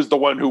she was the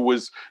one who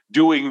was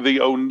doing the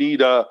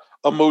Onita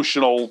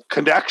emotional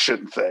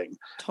connection thing,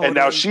 and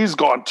now she's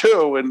gone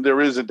too, and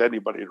there isn't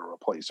anybody to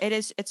replace her.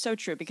 It's so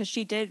true, because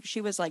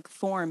she was like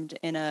formed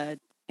in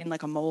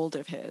like a mold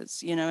of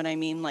his, you know what I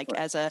mean, like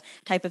as a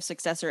type of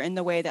successor, in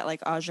the way that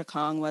like Aja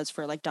Kong was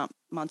for like Dump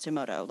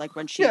Matsumoto, like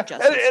when she just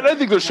and I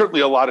think there's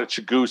certainly a lot of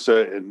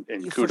Chigusa and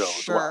Kudo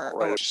as well,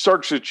 right?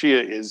 Shark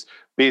Tsuchiya is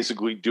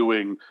basically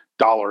doing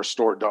dollar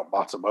store Dump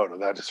Matsumoto.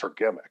 That is her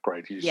gimmick,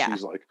 right? She's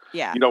like,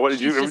 you know what?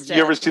 Did you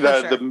ever see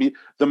the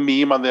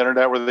meme on the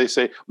internet where they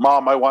say,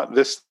 "Mom, I want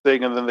this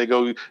thing," and then they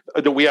go,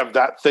 "Do we have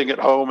that thing at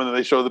home?" And then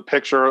they show the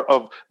picture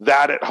of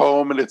that at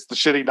home, and it's the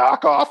shitty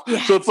knockoff.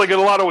 Yeah. So it's like, in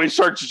a lot of ways,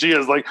 Shark Tsuchiya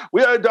is like,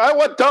 I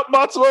want Dump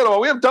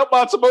Matsumoto. We have Dump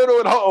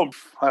Matsumoto at home.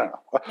 I don't know,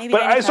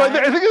 but I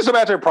think it's a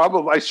match I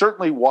probably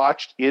certainly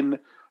watched in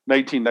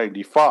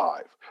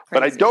 1995.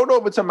 But I don't know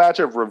if it's a match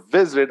I've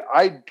revisited.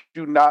 I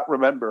do not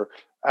remember.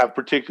 Have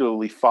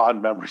particularly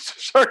fond memories of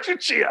Shark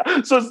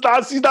Tsuchiya. So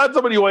she's not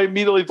somebody who I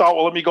immediately thought,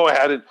 well, let me go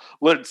ahead and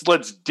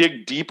let's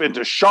dig deep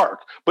into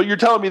Shark. But you're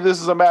telling me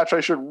this is a match I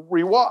should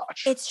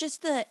rewatch. It's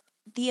just the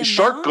is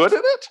Shark good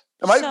in it?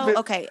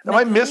 Am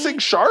I missing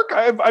Shark?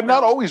 I'm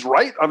not always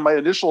right on my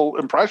initial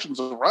impressions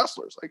of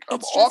wrestlers. Like,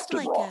 I'm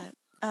often wrong.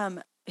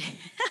 I'm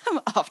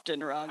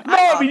often wrong. No,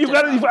 I mean,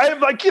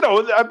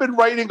 I've been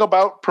writing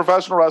about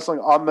professional wrestling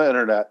on the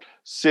internet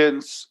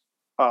since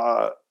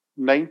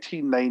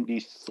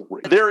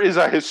 1993. There is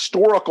a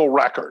historical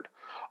record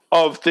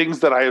of things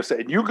that I have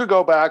said. You could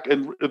go back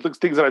and the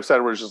things that I've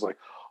said where it's just like,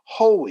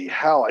 holy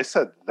hell, I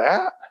said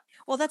that?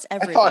 Well, that's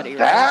everybody, I thought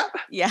that?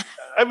 Right? Yeah.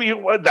 I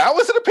mean, that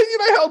was an opinion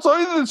I held,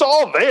 so it's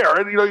all there,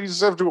 and you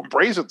just have to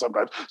embrace it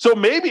sometimes. So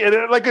maybe, and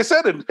like I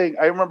said,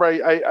 I remember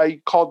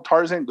I called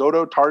Tarzan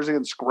Godo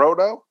Tarzan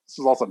Scroto. This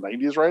is also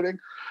 90s writing.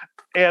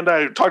 And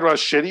I talked about how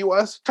shitty he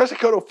was.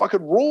 Tetsuya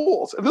fucking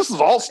rules. And this is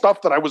all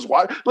stuff that I was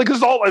watching. Like, this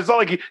is all, it's not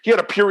like he had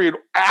a period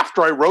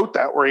after I wrote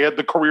that where he had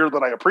the career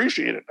that I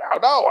appreciated now.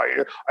 No,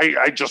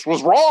 I just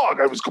was wrong.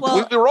 I was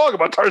completely wrong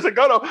about Tarzan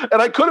Goto.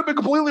 And I could have been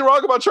completely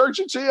wrong about Shark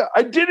Chinchilla.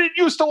 I didn't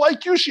used to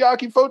like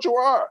Yoshiaki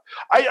Fujiwara.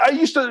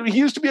 He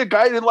used to be a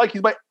guy I didn't like.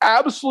 He's my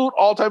absolute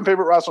all-time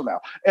favorite wrestler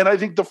now. And I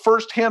think the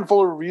first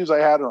handful of reviews I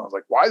had, and I was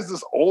like, why is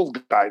this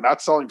old guy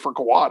not selling for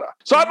Kawada?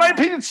 So in my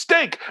opinion,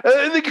 stink.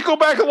 And they could go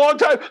back a long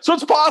time. So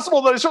it's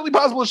possible that it's certainly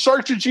possible that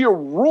Shark Chinchilla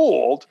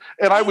ruled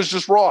and I was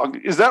just wrong.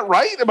 Is that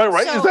right? Am I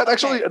right? Is that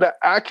actually an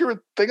accurate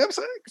thing I'm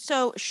saying?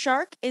 So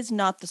Shark is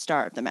not the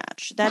star of the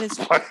match. That is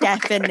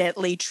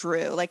definitely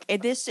true. Like,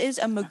 this is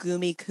a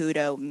Megumi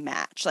Kudo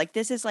match. Like,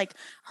 this is like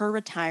her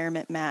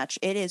retirement match.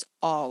 It is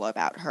all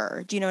about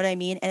her. Do you know what I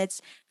mean? And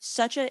it's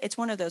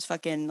one of those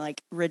fucking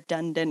like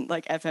redundant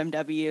like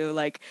FMW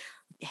like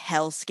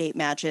hellscape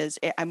matches.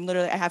 I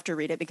have to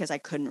read it because I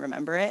couldn't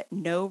remember it.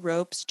 No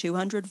ropes,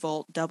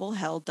 200-volt, double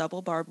hell,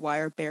 double barbed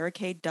wire,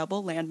 barricade,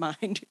 double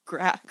landmine,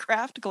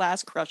 craft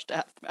glass crush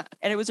death match.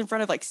 And it was in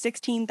front of like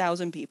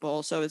 16,000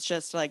 people. So it's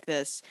just like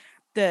this.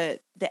 The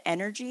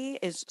energy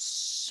is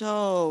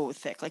so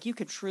thick. Like, you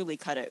could truly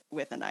cut it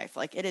with a knife.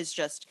 Like, it is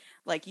just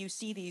like you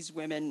see these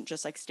women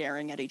just like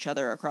staring at each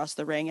other across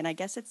the ring. And I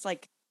guess it's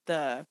like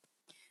the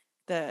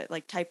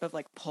like type of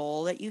like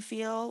pull that you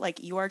feel,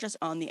 like you are just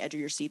on the edge of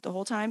your seat the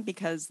whole time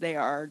because they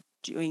are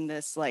doing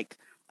this, like,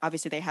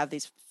 obviously they have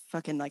these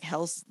fucking like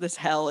this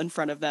hell in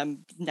front of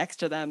them, next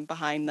to them,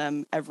 behind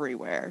them,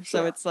 everywhere.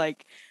 Sure. So it's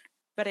like,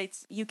 but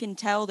you can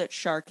tell that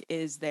Shark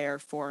is there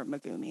for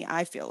Megumi.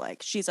 I feel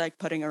like she's like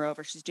putting her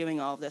over. She's doing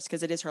all of this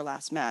because it is her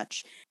last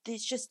match.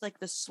 It's just like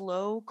the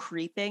slow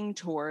creeping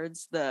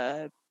towards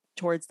the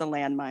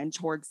landmine,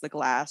 towards the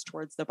glass,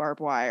 towards the barbed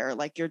wire.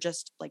 Like, you're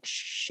just like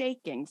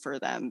shaking for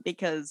them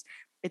because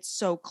it's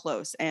so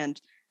close.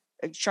 And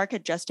Shark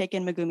had just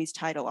taken Megumi's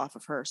title off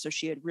of her. So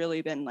she had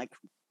really been like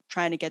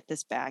trying to get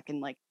this back.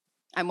 And like,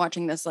 I'm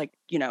watching this like,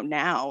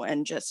 now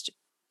and just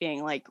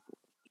being like,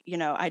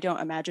 I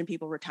don't imagine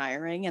people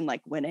retiring and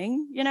like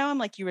winning, I'm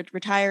like, you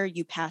retire,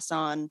 you pass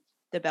on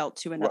the belt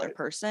to another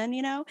person,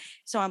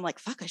 So I'm like,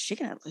 fuck, is she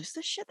gonna lose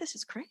this shit? This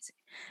is crazy.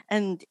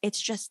 And it's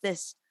just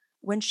this,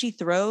 when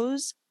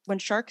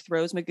Shark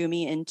throws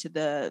Megumi into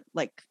the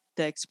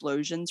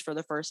explosions for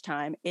the first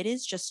time, it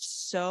is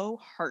just so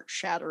heart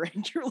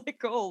shattering. You're like,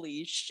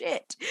 holy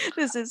shit,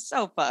 this is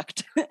so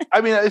fucked.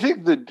 I mean, I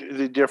think the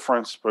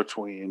difference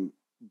between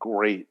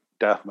great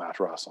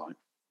deathmatch wrestling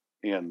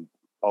and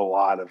a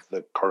lot of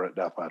the current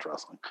deathmatch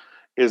wrestling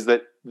is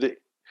that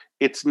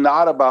it's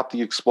not about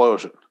the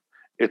explosion.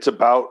 It's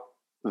about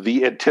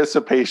the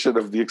anticipation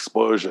of the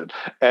explosion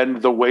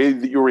and the way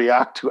that you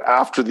react to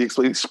after the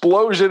explosion.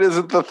 Explosion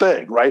isn't the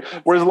thing, right?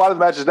 Whereas a lot of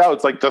the matches now,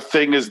 it's like the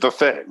thing is the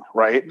thing,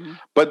 right? Mm-hmm.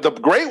 But the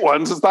great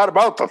ones, it's not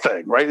about the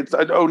thing, right? It's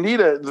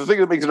Onita. The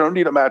thing that makes an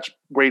Onita match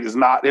great is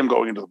not him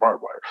going into the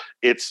barbed wire.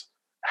 It's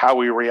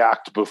how he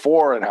reacts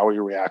before and how he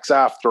reacts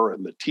after,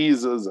 and the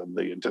teases and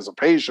the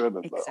anticipation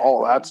and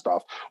all that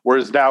stuff.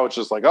 Whereas now it's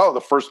just like, the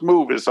first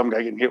move is some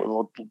guy getting hit with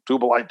a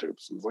tube of light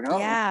tubes. It's like,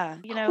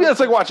 it's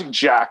like watching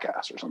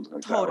Jackass or something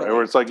like that, right?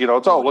 Where it's like,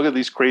 look at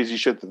these crazy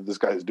shit that this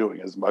guy is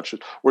doing as much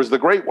as. Whereas the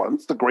great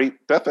ones, the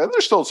great death, and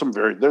there's still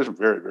very,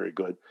 very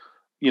good.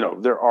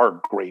 There are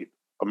great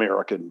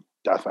American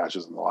death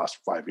matches in the last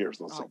 5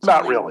 years.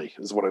 Not really,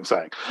 is what I'm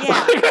saying.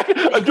 Yeah.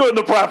 I'm doing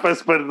the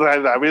preface, but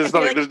I mean, it's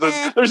nothing.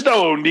 There's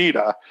no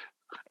Onita.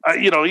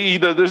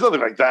 There's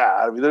nothing like that.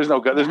 I mean, there's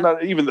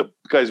not even the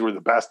guys who are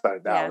the best at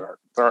it now.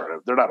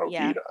 They're not Onita.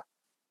 Yeah.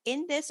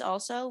 In this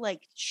also,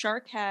 like,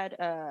 Shark had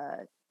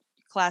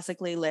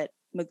classically lit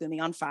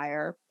Megumi on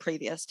fire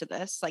previous to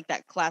this, like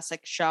that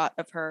classic shot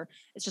of her.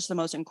 It's just the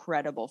most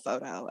incredible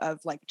photo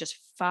of like just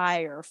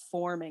fire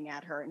forming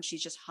at her, and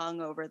she's just hung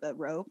over the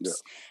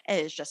ropes. Yeah.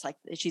 It is just like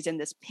she's in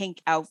this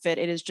pink outfit.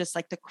 It is just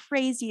like the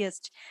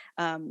craziest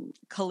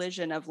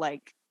collision of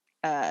like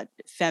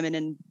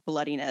feminine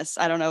bloodiness.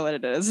 I don't know what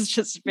it is. It's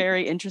just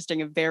very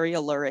interesting and very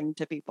alluring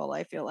to people,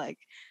 I feel like.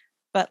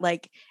 But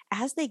like,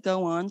 as they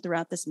go on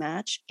throughout this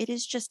match, it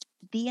is just,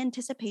 the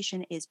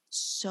anticipation is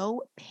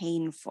so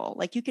painful.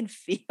 Like, you can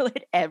feel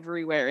it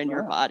everywhere in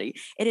your body.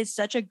 It is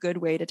such a good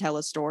way to tell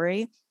a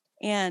story.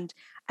 And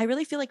I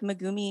really feel like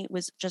Megumi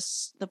was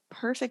just the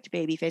perfect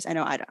baby face. I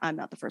know I'm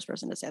not the first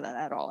person to say that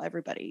at all.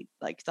 Everybody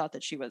like thought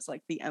that she was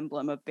like the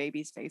emblem of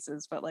babies'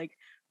 faces. But like,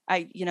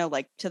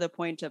 like to the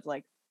point of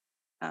like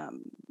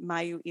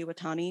Mayu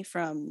Iwatani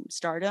from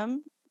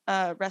Stardom,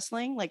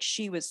 wrestling, like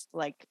she was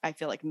like, I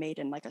feel like made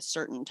in like a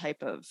certain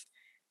type of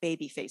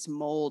baby face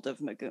mold of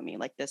Megumi,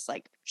 like this,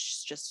 like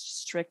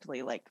just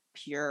strictly like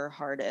pure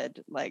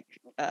hearted, like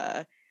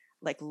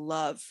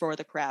love for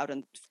the crowd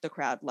and the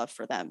crowd love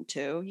for them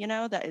too,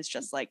 that is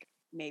just like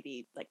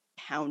maybe like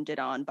pounded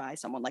on by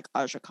someone like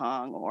Aja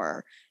Kong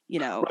or, you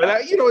know.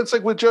 Right. It's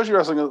like with Joshi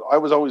wrestling, I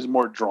was always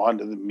more drawn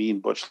to the mean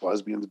butch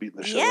lesbians beating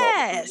the shit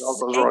out of the females.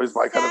 Those were always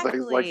my kind of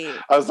things. Like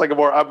I was like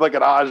I'm like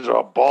an Aja,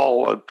 a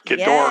Bull, a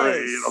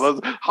Kidori,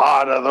 those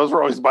Hana. Those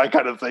were always my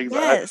kind of things.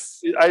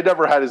 Yes. I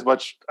never had as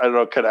much, I don't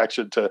know,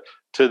 connection to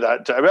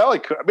that. I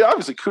mean,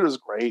 obviously Kuta's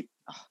great.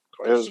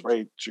 It was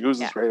great. Juice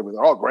is great. I mean,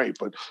 they're all great,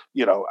 but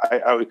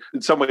I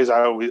in some ways,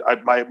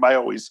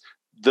 the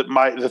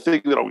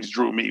thing that always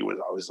drew me was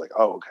always like,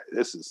 oh, okay,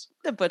 this is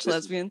the butch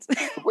lesbians.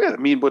 The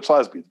mean butch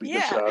lesbians.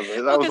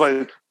 That was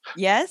like,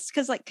 yes,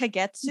 because like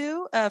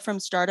Kagetsu from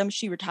Stardom,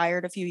 she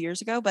retired a few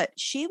years ago, but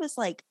she was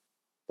like,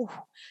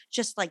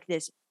 just like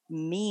this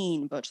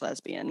mean butch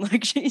lesbian.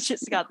 Like she's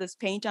just got this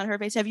paint on her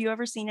face. Have you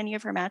ever seen any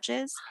of her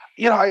matches?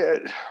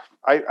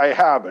 I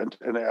haven't,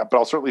 but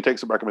I'll certainly take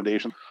some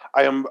recommendations.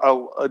 I am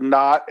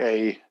not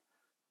a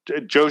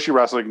Joshi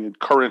wrestling.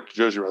 Current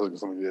Joshi wrestling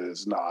is something that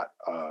is not.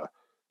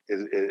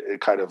 It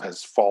kind of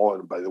has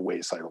fallen by the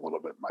wayside a little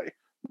bit. My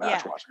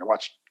match watching. I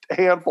watched a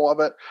handful of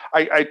it.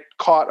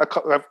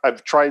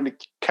 I've tried to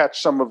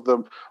catch some of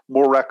the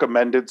more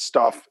recommended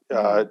stuff.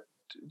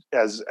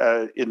 As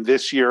in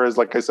this year, as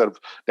like I said,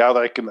 now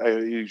that I can,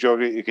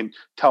 you can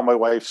tell my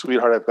wife,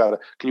 sweetheart,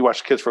 can you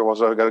watch Kids for a while?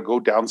 So I've got to go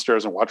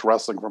downstairs and watch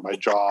wrestling for my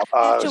job.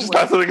 Like I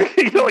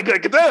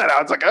can do that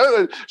now. It's like,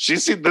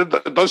 she's seen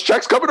those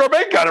checks coming to our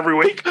bank account every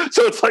week.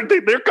 So it's like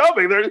they're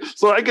coming there.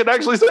 So I can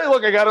actually say,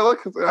 look, I got to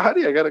look,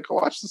 honey, I got to go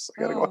watch this.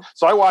 I got to go.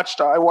 So I watched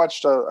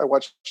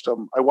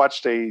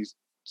a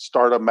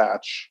Stardom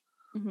match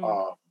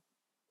a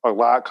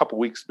couple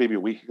weeks, maybe a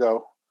week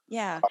ago.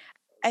 Yeah.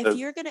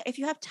 If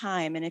you have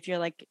time and if you're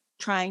like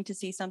trying to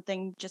see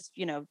something, just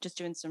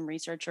doing some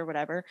research or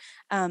whatever,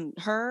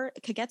 her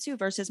Kagetsu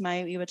versus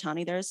Mayu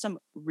Iwatani, there's some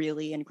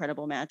really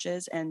incredible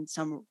matches and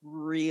some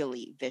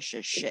really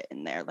vicious shit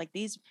in there. Like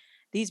these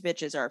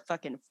bitches are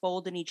fucking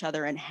folding each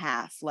other in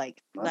half,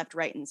 like left,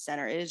 right, and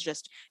center. It is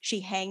just, she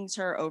hangs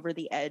her over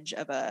the edge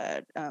of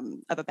a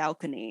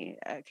balcony,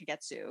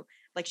 Kagetsu.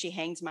 Like she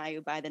hangs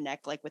Mayu by the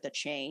neck, like with a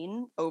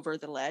chain over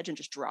the ledge and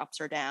just drops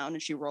her down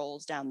and she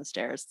rolls down the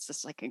stairs. It's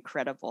just like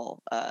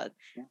incredible,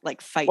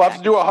 like fight. We'll have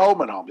to do a home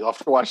and home. You'll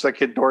have to watch that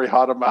Kidori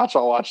Hana match.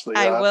 I'll watch the.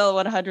 I will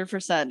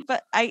 100%.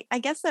 But I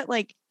guess that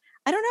like,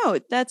 I don't know.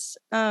 That's,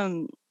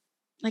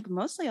 like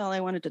mostly all I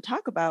wanted to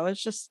talk about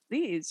was just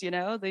these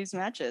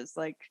matches.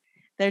 Like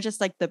they're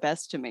just like the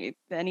best to me.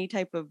 Any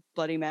type of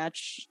bloody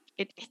match,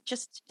 it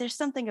just, there's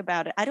something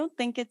about it. I don't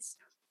think it's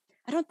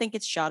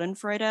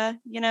Schadenfreude.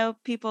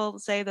 People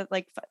say that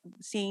like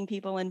seeing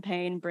people in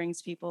pain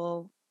brings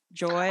people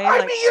joy.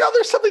 I mean,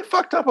 there's something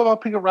fucked up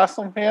about being a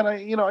wrestling fan. I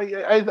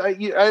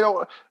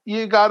don't.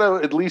 You got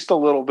to at least a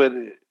little bit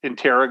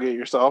interrogate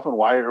yourself and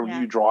why are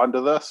you drawn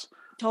to this?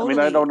 Totally. I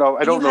mean, I don't know.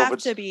 I don't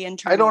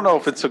know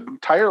if it's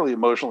entirely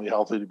emotionally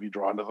healthy to be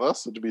drawn to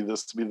this and to be the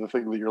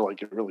thing that you're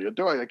like really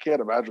doing. I can't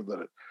imagine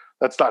that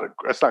that's not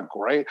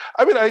great.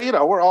 I mean,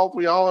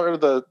 we all are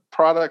the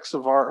products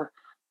of our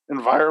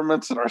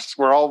environments and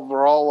we're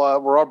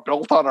all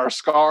built on our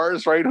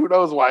scars, right? Who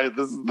knows why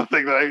this is the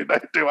thing that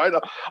I do? I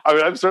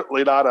mean, I'm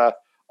certainly not a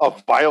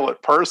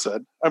violent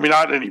person. I mean,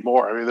 not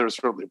anymore. I mean, there was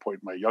certainly a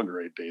point in my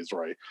younger days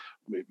where I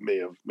may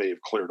have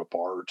cleared a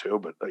bar or two,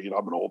 but I'm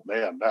an old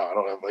man now. I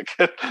don't have like,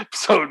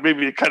 so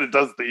maybe it kind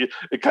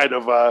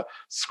of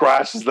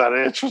scratches that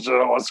itch, which I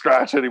don't want to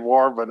scratch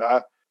anymore.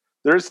 But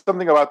there's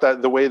something about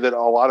that, the way that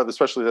a lot of,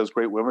 especially those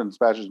great women's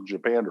matches in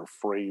Japan are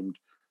framed,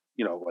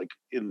 like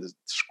in the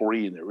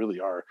screen. They really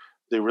are.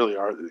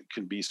 It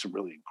can be some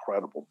really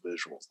incredible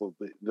visuals.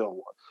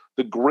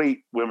 The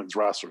great women's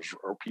wrestlers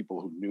are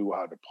people who knew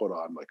how to put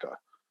on like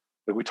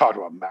we talked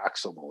about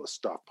maximalist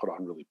stuff, put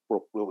on really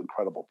real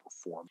incredible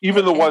performance.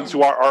 Even the ones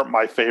who aren't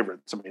my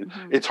favorites. I mean,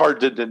 it's hard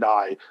to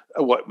deny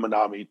how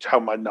Manami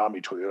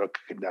Toyota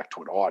can connect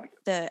to an audience.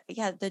 The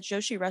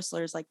Joshi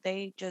wrestlers, like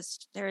there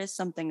is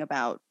something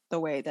about the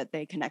way that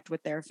they connect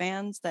with their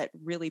fans that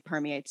really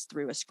permeates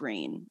through a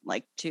screen,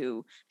 like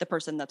to the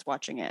person that's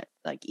watching it.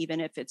 Like, even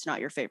if it's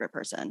not your favorite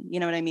person, you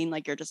know what I mean?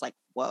 Like, you're just like,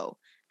 whoa,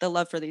 the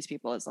love for these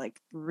people is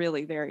like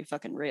really very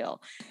fucking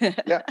real.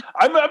 Yeah.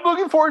 I'm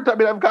looking forward to, I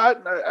mean, I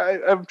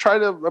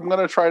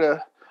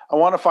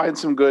want to find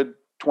some good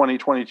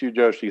 2022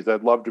 Joshis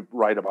I'd love to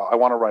write about. I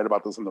want to write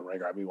about this in the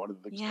Ringer. I mean, one of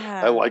the things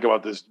I like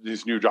about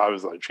these new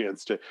jobs is a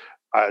chance to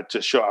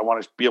show, I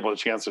want to be able to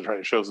chance to try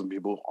to show some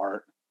people who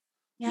aren't,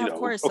 of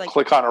course,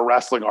 click on a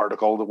wrestling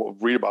article that we'll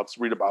read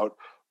about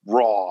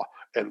Raw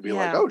and be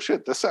like, oh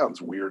shit, this sounds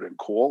weird and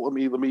cool. Let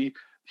me,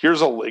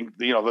 here's a link,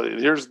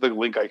 here's the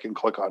link I can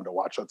click on to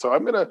watch that. So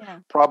I'm going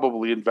to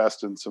probably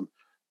invest in some,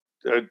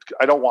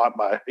 I don't want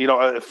my,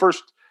 at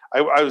first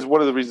I was,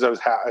 one of the reasons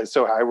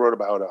I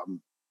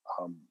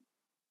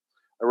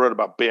wrote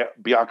about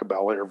Bianca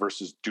Belair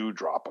versus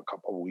Doudrop a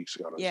couple of weeks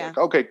ago. And I was like,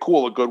 okay,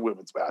 cool, a good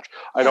women's match.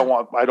 I don't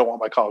want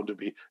my column to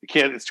be,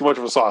 it's too much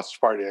of a sausage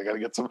party. I gotta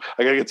get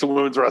some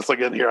women's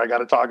wrestling in here. I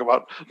gotta talk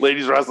about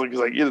ladies wrestling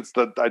because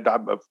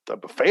I'm a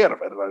fan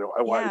of it, and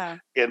I want,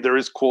 and there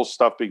is cool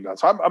stuff being done.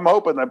 So I'm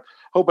hoping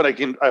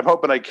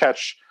I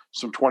catch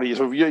some 20.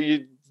 So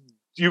if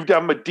you've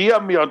done a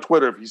DM me on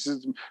Twitter if you see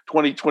some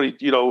 2020,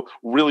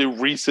 really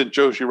recent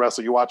Joshi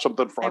wrestling. You watch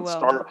something from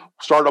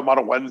Stardom on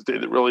a Wednesday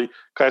that really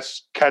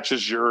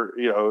catches your,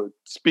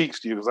 speaks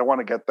to you, because I want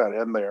to get that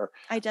in there.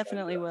 I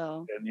definitely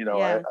will.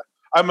 And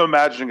I'm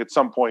imagining at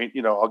some point,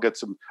 I'll get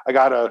some. I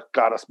got a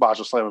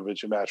Masha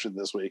Slamovich match in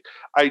this week.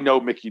 I know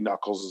Mickey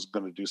Knuckles is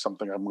going to do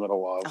something I'm going to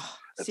love.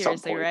 At seriously,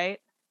 some point. right?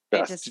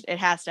 Yes. It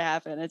has to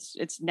happen.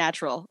 It's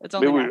natural. It's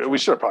only natural. We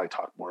should have probably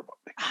talked more about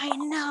Mickey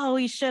Knuckles. I know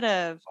we should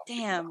have.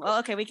 Damn. Well,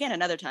 okay, we can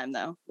another time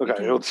though. Okay,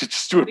 we'll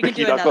just do a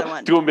Mickey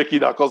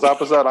Knuckles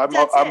episode. I'm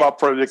up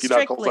for a Mickey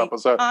Knuckles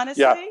episode.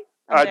 Honestly,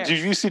 yeah.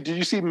 Did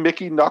you see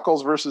Mickey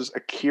Knuckles versus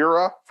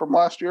Akira from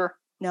last year?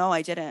 No,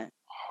 I didn't.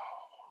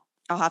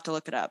 I'll have to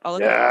look it up. I'll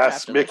look it up.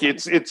 Yes, Mickey.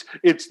 It's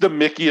the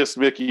Mickiest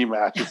Mickey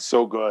match. It's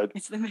so good.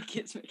 It's the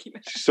Mickiest Mickey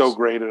match. She's so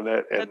great in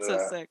it. That's so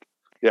sick.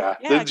 Yeah,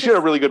 she had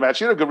a really good match.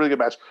 She had a really good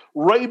match.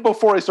 Right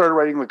before I started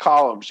writing the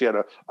column, she had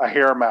a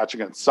hair match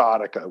against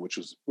Sadaka, which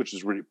was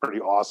really pretty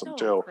awesome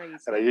too. Crazy.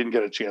 And I didn't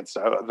get a chance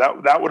to.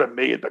 That would have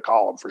made the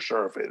column for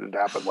sure if it had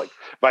happened. Like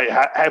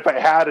if I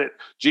had it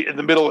in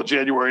the middle of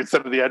January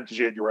instead of the end of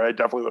January, I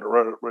definitely would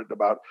have written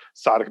about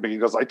Sadaka,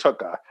 because I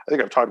took. I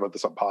think I've talked about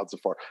this on pods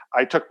before.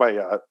 I took my.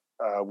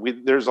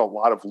 There's a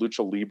lot of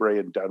Lucha Libre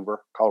in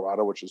Denver,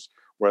 Colorado, which is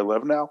where I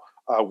live now.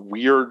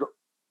 Weird,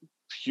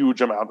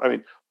 huge amount. I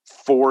mean,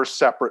 4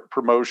 separate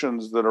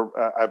promotions that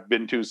I've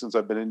been to since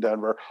I've been in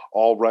Denver,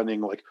 all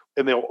running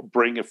and they'll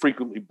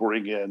frequently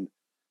bring in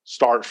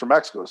stars from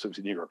Mexico. So it's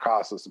Negro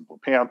Casas and Blue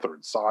Panther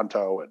and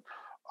Santo and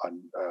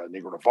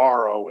Negro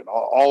Navarro and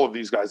all of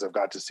these guys I've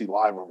got to see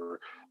live over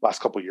the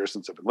last couple of years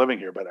since I've been living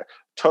here. But I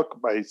took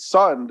my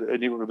son,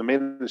 and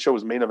the show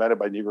was main evented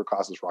by Negro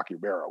Casas, Rocky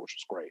Romero, which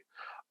was great.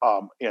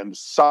 And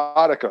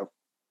Sadaka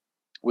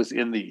was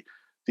in the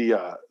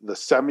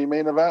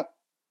semi-main event.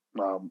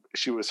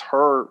 She was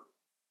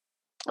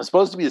it's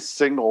supposed to be a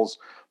singles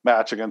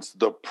match against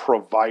the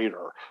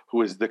Provider,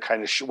 who is the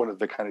kind of one of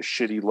the kind of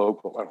shitty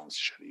local. I don't know,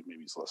 shitty.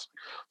 Maybe he's listening.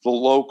 The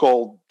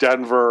local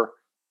Denver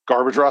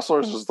garbage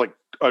wrestlers is like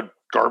a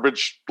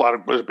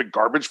big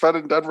garbage fed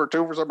in Denver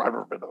too. For some, I've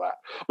never been to that,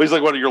 but he's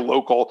like one of your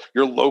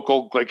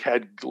local like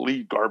head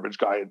lead garbage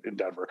guy in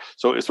Denver.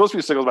 So it's supposed to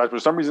be a singles match, but for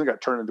some reason it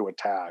got turned into a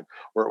tag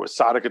where it was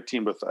Sadaka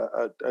teamed with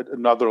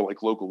another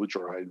like local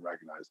luchador I didn't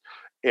recognize,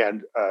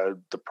 and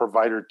the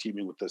Provider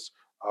teaming with this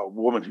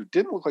woman who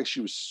didn't look like she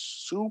was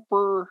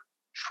super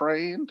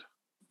trained.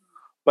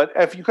 But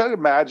if you can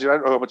imagine, I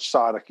don't know how much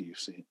Sadaka you've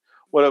seen.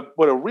 What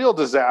a real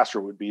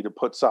disaster would be to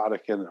put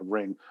Sadaka in a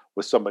ring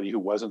with somebody who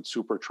wasn't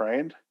super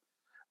trained.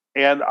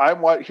 And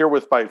I'm here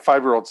with my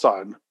 5-year-old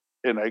son,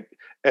 and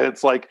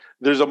it's like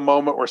there's a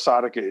moment where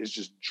Sadaka is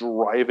just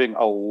driving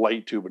a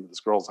light tube into this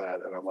girl's head,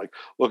 and I'm like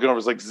looking over,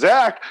 it's like,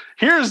 Zach,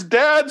 here's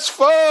Dad's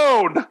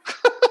phone.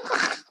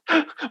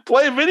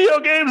 Play video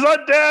games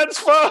on Dad's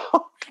phone.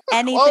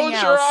 Anything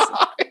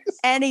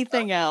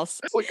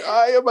else? It's like,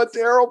 I am a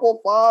terrible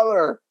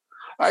father.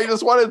 I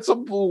just wanted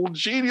some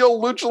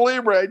genial lucha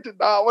libre. I did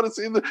not want to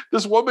see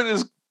this woman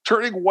is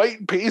turning white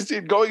and pasty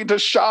and going into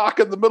shock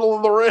in the middle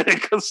of the ring.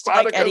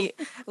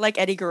 Like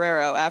Eddie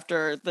Guerrero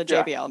after the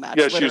JBL match.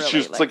 Yeah,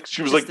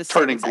 she was like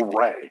turning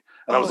gray.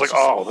 And I was like,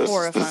 oh, this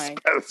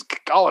is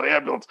call an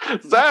ambulance.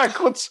 Zach,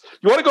 you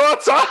want to go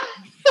outside?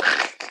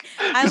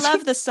 I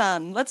love the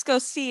sun. Let's go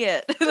see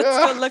it.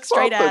 Let's go look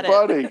straight at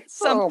buddy. it.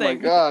 Something. Oh my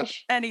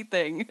gosh.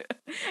 Anything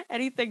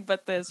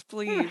but this,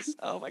 please.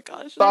 Oh my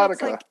gosh.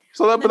 Sadaka.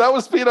 But that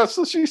was Pina.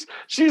 So she's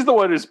the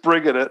one who's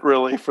bringing it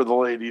really for the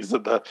ladies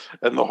and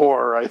the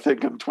horror. I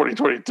think in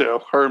 2022,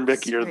 her and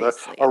Mickey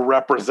are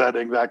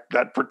representing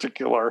that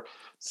particular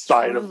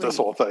side of this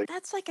whole thing.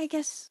 That's I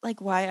guess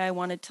why I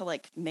wanted to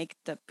make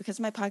because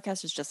my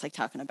podcast is just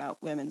talking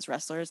about women's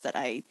wrestlers that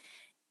I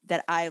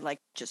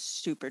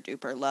just super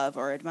duper love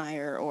or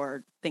admire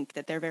or think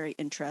that they're very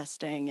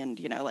interesting, and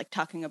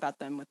talking about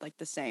them with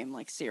the same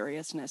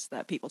seriousness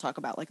that people talk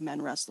about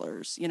men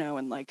wrestlers,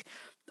 and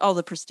all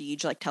the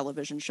prestige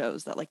television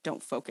shows that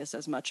don't focus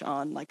as much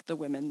on the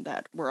women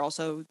that were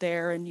also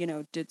there and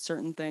did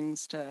certain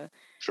things to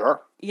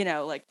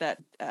that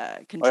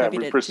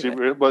contributed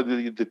to it. But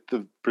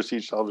the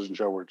prestige television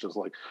show where just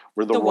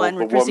where the role of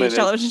the woman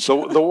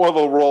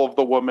the role of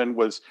the woman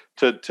was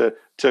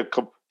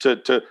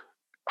to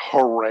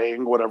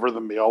harangue whatever the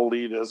male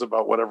lead is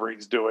about whatever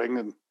he's doing.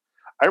 And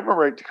I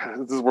remember,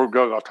 we're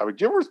going off topic.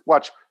 Do you ever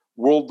watch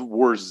World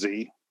War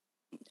Z?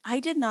 I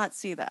did not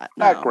see that.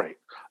 Not great.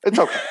 It's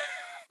okay.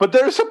 But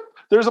so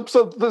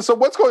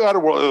what's going on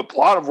in the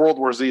plot of World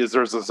War Z is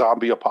there's a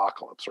zombie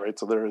apocalypse, right?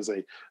 So there is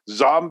a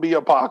zombie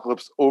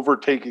apocalypse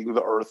overtaking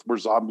the earth where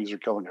zombies are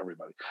killing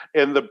everybody.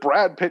 And the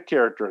Brad Pitt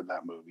character in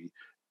that movie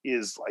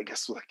is, I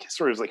guess,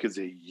 is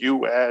a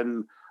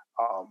UN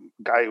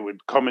guy who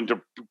would come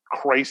into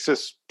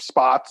crisis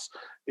spots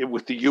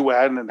with the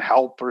UN and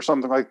help or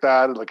something like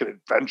that, like an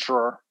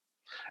adventurer.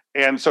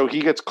 And so he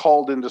gets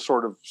called into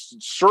sort of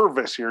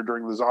service here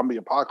during the zombie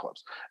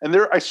apocalypse. And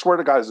there, I swear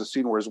to God, is a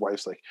scene where his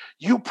wife's like,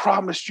 "You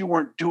promised you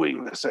weren't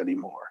doing this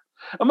anymore."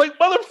 I'm like,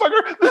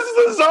 motherfucker, this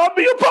is a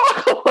zombie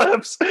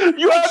apocalypse.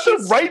 You have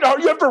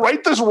to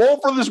write this role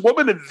for this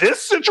woman in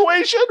this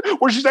situation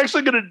where she's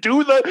actually going to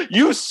do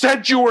you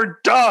said you were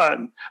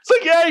done. It's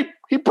like, yeah,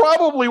 he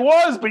probably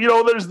was, but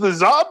there's the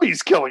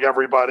zombies killing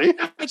everybody.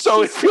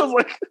 So it feels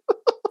like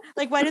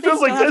why do it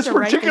feels like this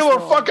particular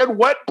fucking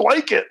wet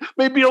blanket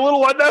may be a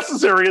little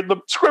unnecessary in the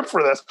script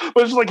for this.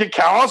 But it's like,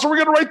 how else are we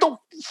going to write the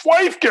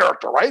wife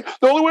character, right?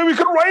 The only way we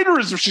could write her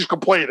is if she's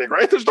complaining,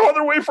 right? There's no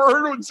other way for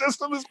her to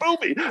exist in this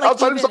movie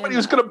outside of somebody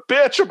who's going to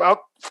bitch about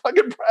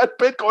fucking Brad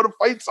Pitt going to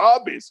fight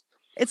zombies.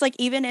 It's like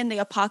even in the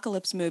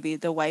apocalypse movie,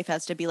 the wife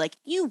has to be like,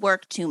 "You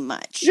work too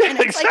much." Yeah, and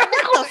it's exactly.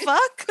 like, what the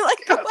fuck? Like,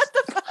 yes. what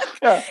the fuck?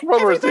 Yeah,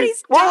 what was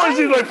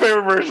my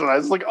favorite version? I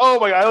was like,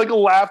 oh my God, I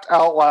laughed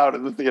out loud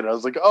in the theater. I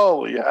was like,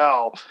 holy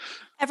hell.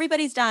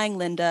 Everybody's dying,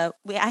 Linda.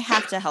 I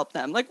have to help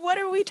them. Like, what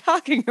are we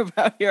talking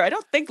about here? I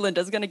don't think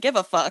Linda's going to give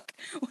a fuck.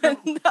 When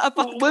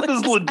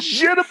Linda's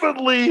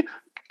legitimately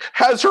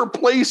has her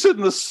place in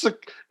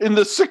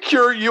the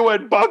secure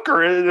UN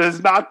bunker and has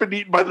not been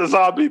eaten by the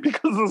zombie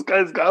because this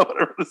guy's got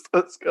whatever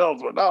the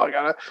skills. But no,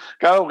 I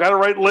gotta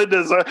write Linda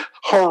as a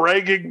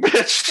haranguing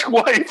bitch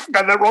wife.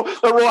 And that role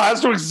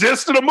has to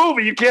exist in a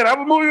movie. You can't have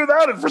a movie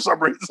without it for some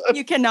reason.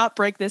 You cannot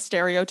break this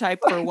stereotype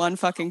for one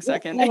fucking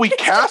second. Well, we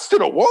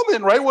casted a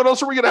woman, right? What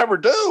else are we gonna have her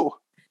do?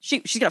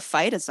 She's gonna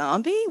fight a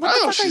zombie?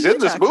 She's in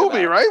this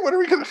movie, right? What are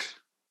we gonna?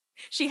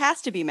 She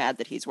has to be mad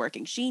that he's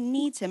working. She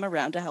needs him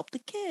around to help the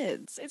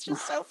kids. It's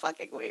just so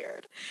fucking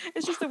weird.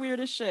 It's just the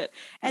weirdest shit.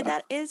 And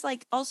that is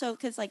like also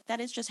because like that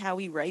is just how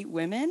we write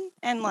women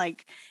and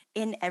like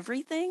in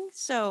everything.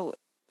 So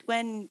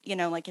when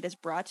like it is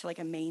brought to like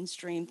a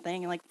mainstream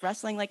thing and like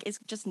wrestling like is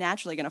just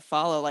naturally going to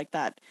follow like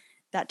that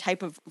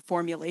type of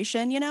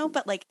formulation,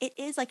 but like it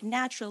is like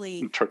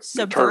naturally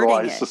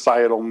subverting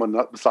societal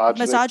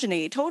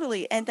misogyny,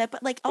 totally. And that,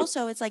 but like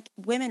also it's like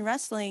women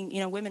wrestling,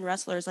 women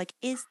wrestlers like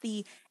is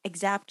the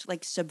exact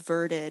like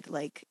subverted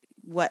like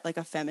what like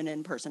a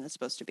feminine person is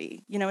supposed to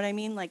be. You know what I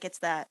mean? Like it's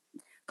that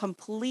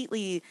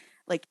completely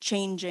like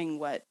changing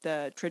what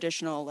the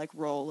traditional like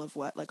role of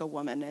what like a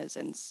woman is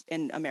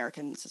in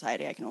American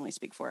society. I can only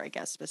speak for, I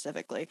guess,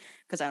 specifically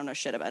because I don't know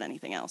shit about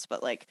anything else,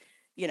 but like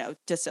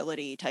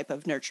docility type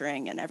of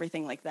nurturing and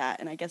everything like that.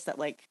 And I guess that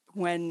like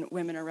when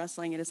women are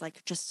wrestling, it is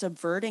like just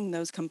subverting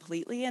those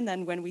completely. And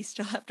then when we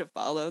still have to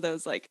follow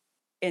those, like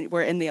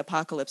we're in the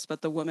apocalypse,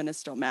 but the woman is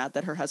still mad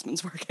that her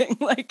husband's working.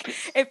 Like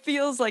it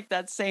feels like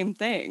that same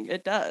thing.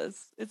 It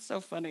does. It's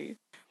so funny.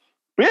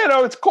 But yeah,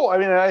 no, it's cool. I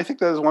mean, I think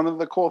that is one of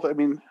the cool things. I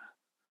mean,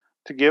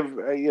 to give,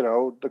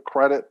 the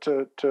credit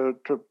to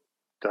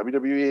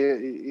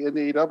WWE and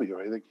AEW.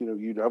 I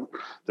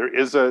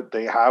think,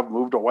 they have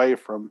moved away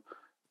from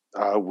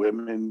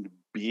women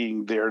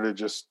being there to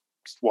just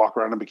walk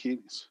around in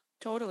bikinis.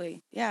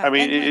 Totally, yeah. I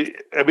mean,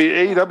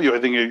 AEW, I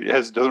think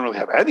doesn't really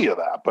have any of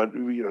that, but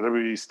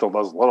WWE still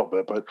does a little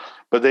bit.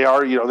 But they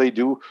are, they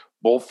do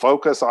both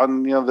focus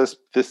on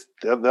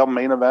they'll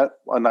main event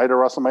a night of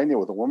WrestleMania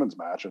with a women's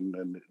match, and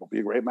it'll be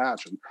a great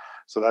match. And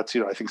so that's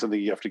I think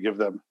something you have to give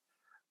them.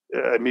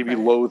 Maybe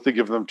loath to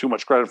give them too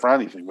much credit for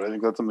anything, but I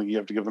think that's something you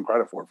have to give them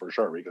credit for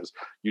sure, because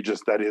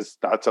that is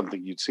not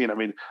something you'd seen. I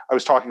mean, I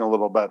was talking a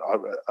little bit.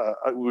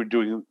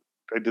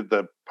 I did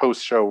the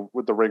post show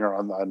with the Ringer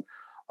on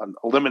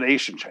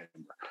Elimination Chamber,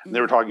 and they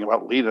were talking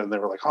about Lita, and they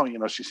were like, "Oh,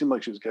 she seemed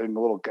like she was getting a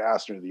little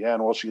gassed near the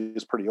end. Well, she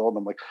is pretty old."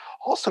 And I'm like,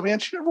 "Also, man,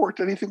 she never worked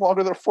anything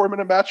longer than a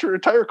 4-minute match her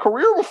entire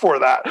career before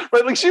that,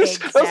 right? Like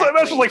that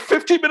match was like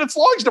 15 minutes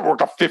long. She never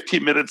worked a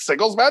 15-minute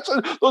singles match.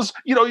 And those,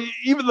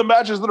 even the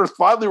matches that are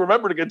fondly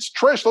remembered against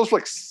Trish, those were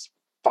like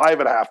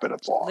 5.5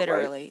 minutes long.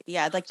 Literally, right?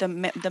 Yeah. Like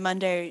the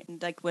Monday,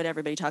 like what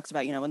everybody talks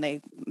about, when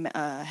they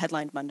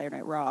headlined Monday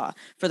Night Raw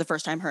for the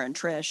first time, her and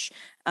Trish.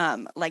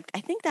 Like I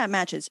think that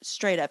match is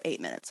straight up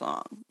 8 minutes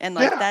long, and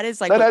like that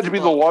is like that had to be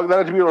the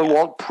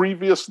long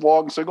previous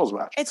long singles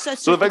match. It's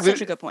such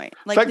a good point.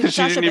 Like the fact that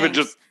she didn't even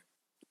just.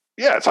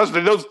 Yeah,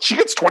 she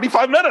gets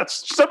 25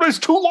 minutes. Sometimes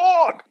too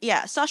long.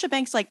 Yeah, Sasha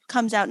Banks like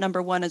comes out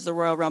number 1 as the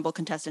Royal Rumble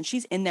contestant.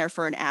 She's in there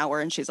for an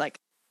hour, and she's like,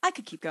 I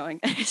could keep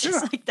going. It's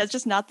just like that's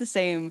just not the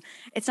same.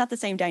 It's not the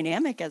same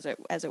dynamic as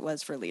it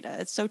was for Lita.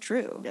 It's so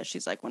true. Yeah,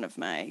 she's like one of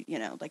my,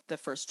 like the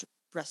first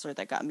wrestler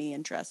that got me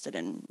interested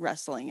in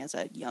wrestling as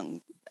a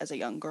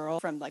young girl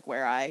from like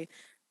where I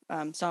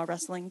saw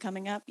wrestling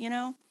coming up.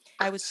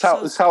 I was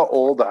how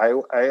old I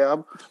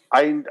am.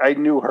 I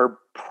knew her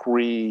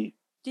pre.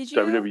 Did you?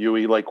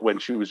 WWE, like when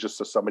she was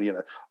just somebody in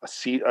a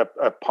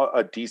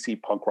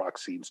DC punk rock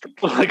scene.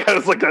 Like I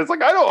was like,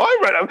 I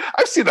know,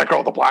 I've seen that girl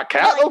with the black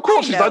cat. Like, oh,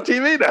 cool, she's on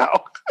TV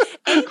now.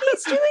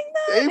 Amy's doing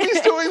that.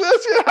 Amy's doing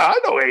this. Yeah, I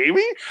know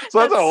Amy. So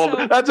that's how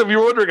old. That's if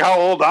you're wondering how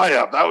old I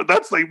am.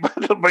 That's like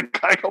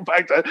I go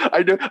back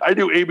to. I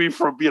knew Amy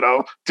from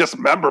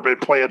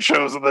dismemberment playing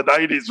shows in the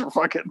 '90s for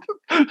fucking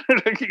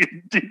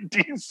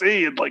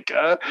DC and like.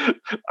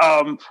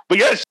 But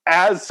yes,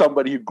 as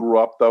somebody who grew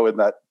up though in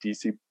that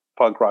DC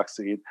punk rock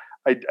scene,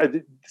 I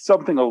did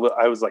something.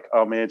 I was like,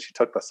 oh man, she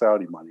took the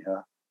Saudi money,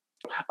 huh?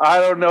 I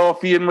don't know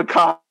if Ian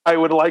Mackay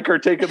would like her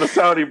taking the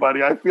Saudi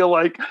money. I feel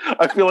like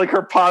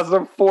her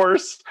positive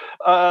force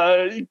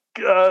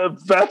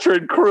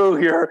veteran crew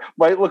here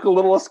might look a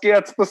little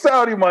askance at the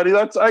Saudi money.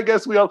 I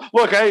guess we all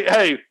look. Hey,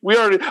 I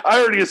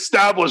already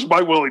established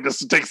my willingness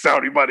to take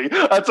Saudi money.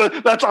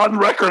 That's on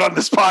record on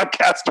this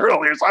podcast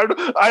earlier. So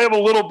I am a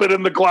little bit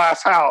in the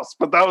glass house,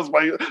 but that was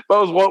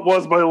what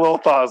was my little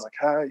thought. I was like,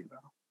 hey,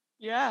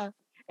 Yeah.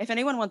 If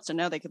anyone wants to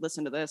know, they could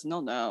listen to this and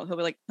they'll know. He'll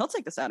be like, he'll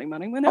take the Saudi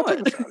money. We know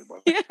it.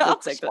 Yeah, I'll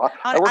take it.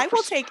 I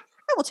will take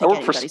I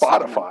work for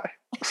Spotify.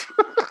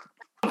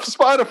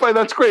 Spotify,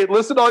 that's great.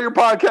 Listen to all your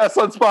podcasts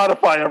on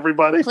Spotify,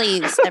 everybody.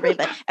 Please,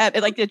 everybody.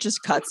 It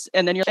just cuts.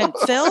 And then and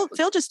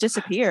Phil just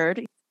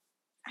disappeared.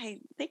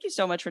 Thank you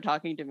so much for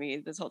talking to me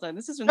this whole time.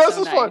 This has been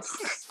so nice.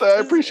 Fun. I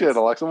appreciate it,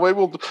 Alexa.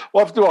 We'll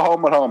have to do a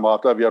home at home. I'll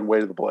have to have you on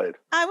Way to the Blade.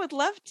 I would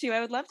love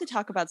to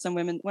talk about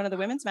one of the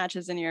women's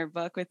matches in your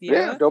book with you.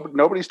 Yeah,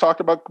 nobody's talked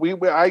about.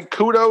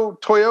 Kudo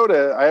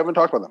Toyota. I haven't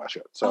talked about that match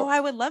yet. So I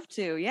would love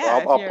to.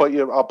 Yeah,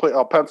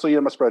 I'll pencil you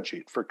in my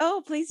spreadsheet for.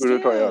 Oh, please do.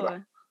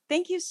 Toyota.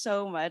 Thank you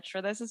so much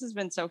for this. This has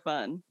been so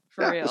fun.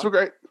 For real. This was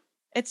great.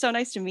 It's so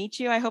nice to meet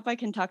you. I hope I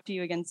can talk to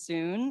you again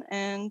soon.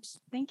 And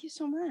thank you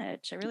so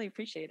much. I really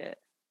appreciate it.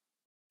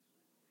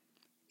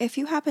 If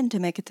you happen to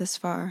make it this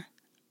far,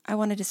 I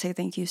wanted to say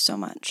thank you so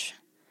much.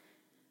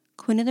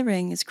 Queen of the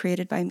Ring is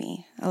created by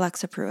me,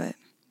 Alexa Pruitt.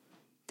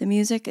 The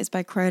music is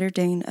by Kreider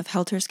Dane of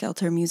Helter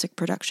Skelter Music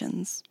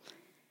Productions.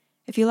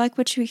 If you like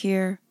what you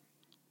hear,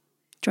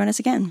 join us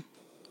again.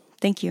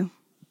 Thank you.